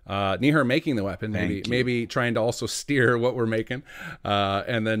 Neeher making the weapon, maybe trying to also steer what we're making,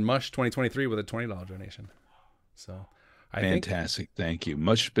 and then Mush 2023 with a $20 donation. So fantastic. Thank you.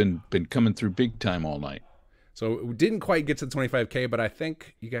 Mush been coming through big time all night. So we didn't quite get to the 25K, but I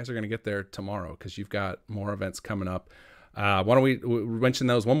think you guys are going to get there tomorrow because you've got more events coming up. Why don't we mention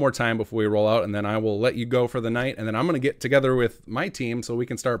those one more time before we roll out, and then I will let you go for the night, and then I'm going to get together with my team so we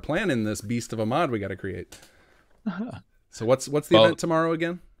can start planning this beast of a mod we got to create. So what's the event tomorrow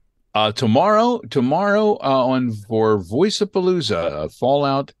again? Tomorrow on for Voiceapalooza,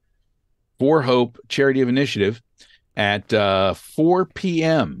 Fallout for Hope Charity of Initiative at 4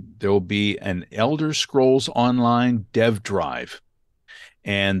 p.m. there will be an Elder Scrolls Online dev drive,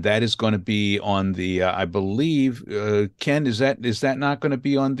 and that is going to be on the I believe Ken, is that not going to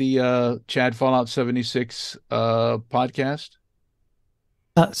be on the Chad Fallout 76 podcast?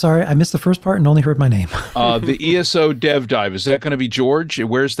 Sorry, I missed the first part and only heard my name. The ESO dev dive, is that going to be George?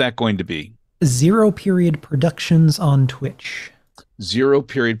 Where's that going to be? Zero Period Productions on Twitch. Zero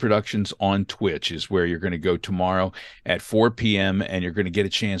Period Productions on Twitch is where you're going to go tomorrow at 4 p.m. and you're going to get a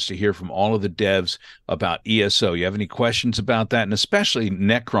chance to hear from all of the devs about ESO. You have any questions about that? And especially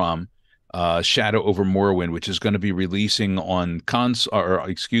Necrom, Shadow over Morrowind, which is going to be releasing on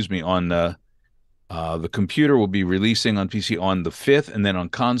the computer will be releasing on PC on the 5th, and then on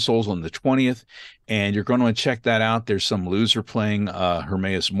consoles on the 20th. And you're going to want to check that out. There's some loser playing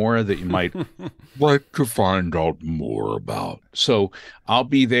Hermaeus Mora that you might like to find out more about. So I'll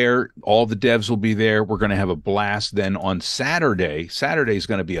be there. All the devs will be there. We're going to have a blast. Then on Saturday is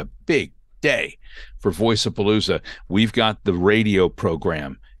going to be a big day for Voiceapalooza. We've got the radio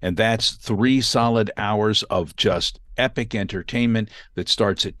program, and that's 3 solid hours of just epic entertainment that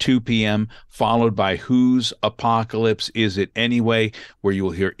starts at 2 p.m., followed by Whose Apocalypse Is It Anyway, where you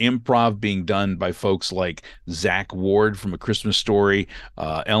will hear improv being done by folks like Zach Ward from A Christmas Story,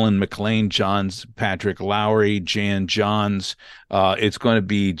 Ellen McLean, Johns, Patrick Lowry, Jan Johns. It's going to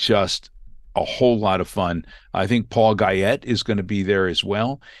be just a whole lot of fun. I think Paul Guyette is going to be there as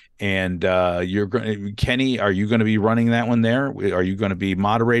well. And you're going, Kenny, are you going to be running that one there? Are you going to be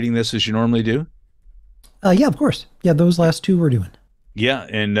moderating this as you normally do? Yeah, of course. Yeah, those last two we're doing. Yeah,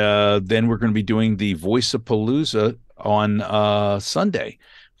 and then we're going to be doing the Voiceapalooza on Sunday.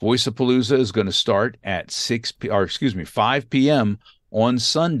 Voiceapalooza is going to start at 5 p.m. on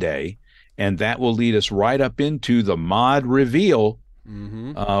Sunday, and that will lead us right up into the mod reveal,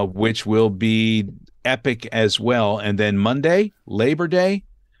 which will be epic as well. And then Monday, Labor Day,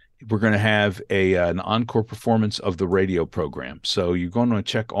 we're going to have an encore performance of the radio program. So you're going to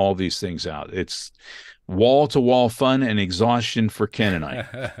check all these things out. It's wall-to-wall fun and exhaustion for Ken and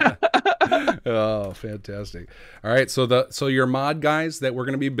I. Oh, fantastic. All right, so your mod guys that we're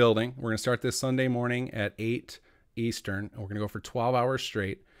going to be building, we're going to start this Sunday morning at 8 Eastern. We're going to go for 12 hours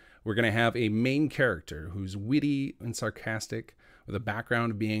straight. We're going to have a main character who's witty and sarcastic with a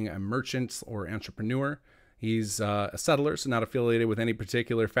background of being a merchant or entrepreneur. He's a settler, so not affiliated with any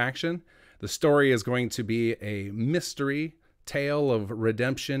particular faction. The story is going to be a mystery tale of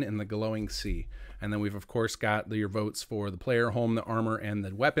redemption in the glowing sea. And then we've, of course, got your votes for the player, home, the armor, and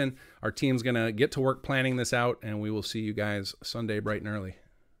the weapon. Our team's going to get to work planning this out, and we will see you guys Sunday bright and early.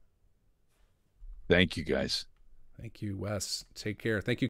 Thank you, guys. Thank you, Wes. Take care. Thank you.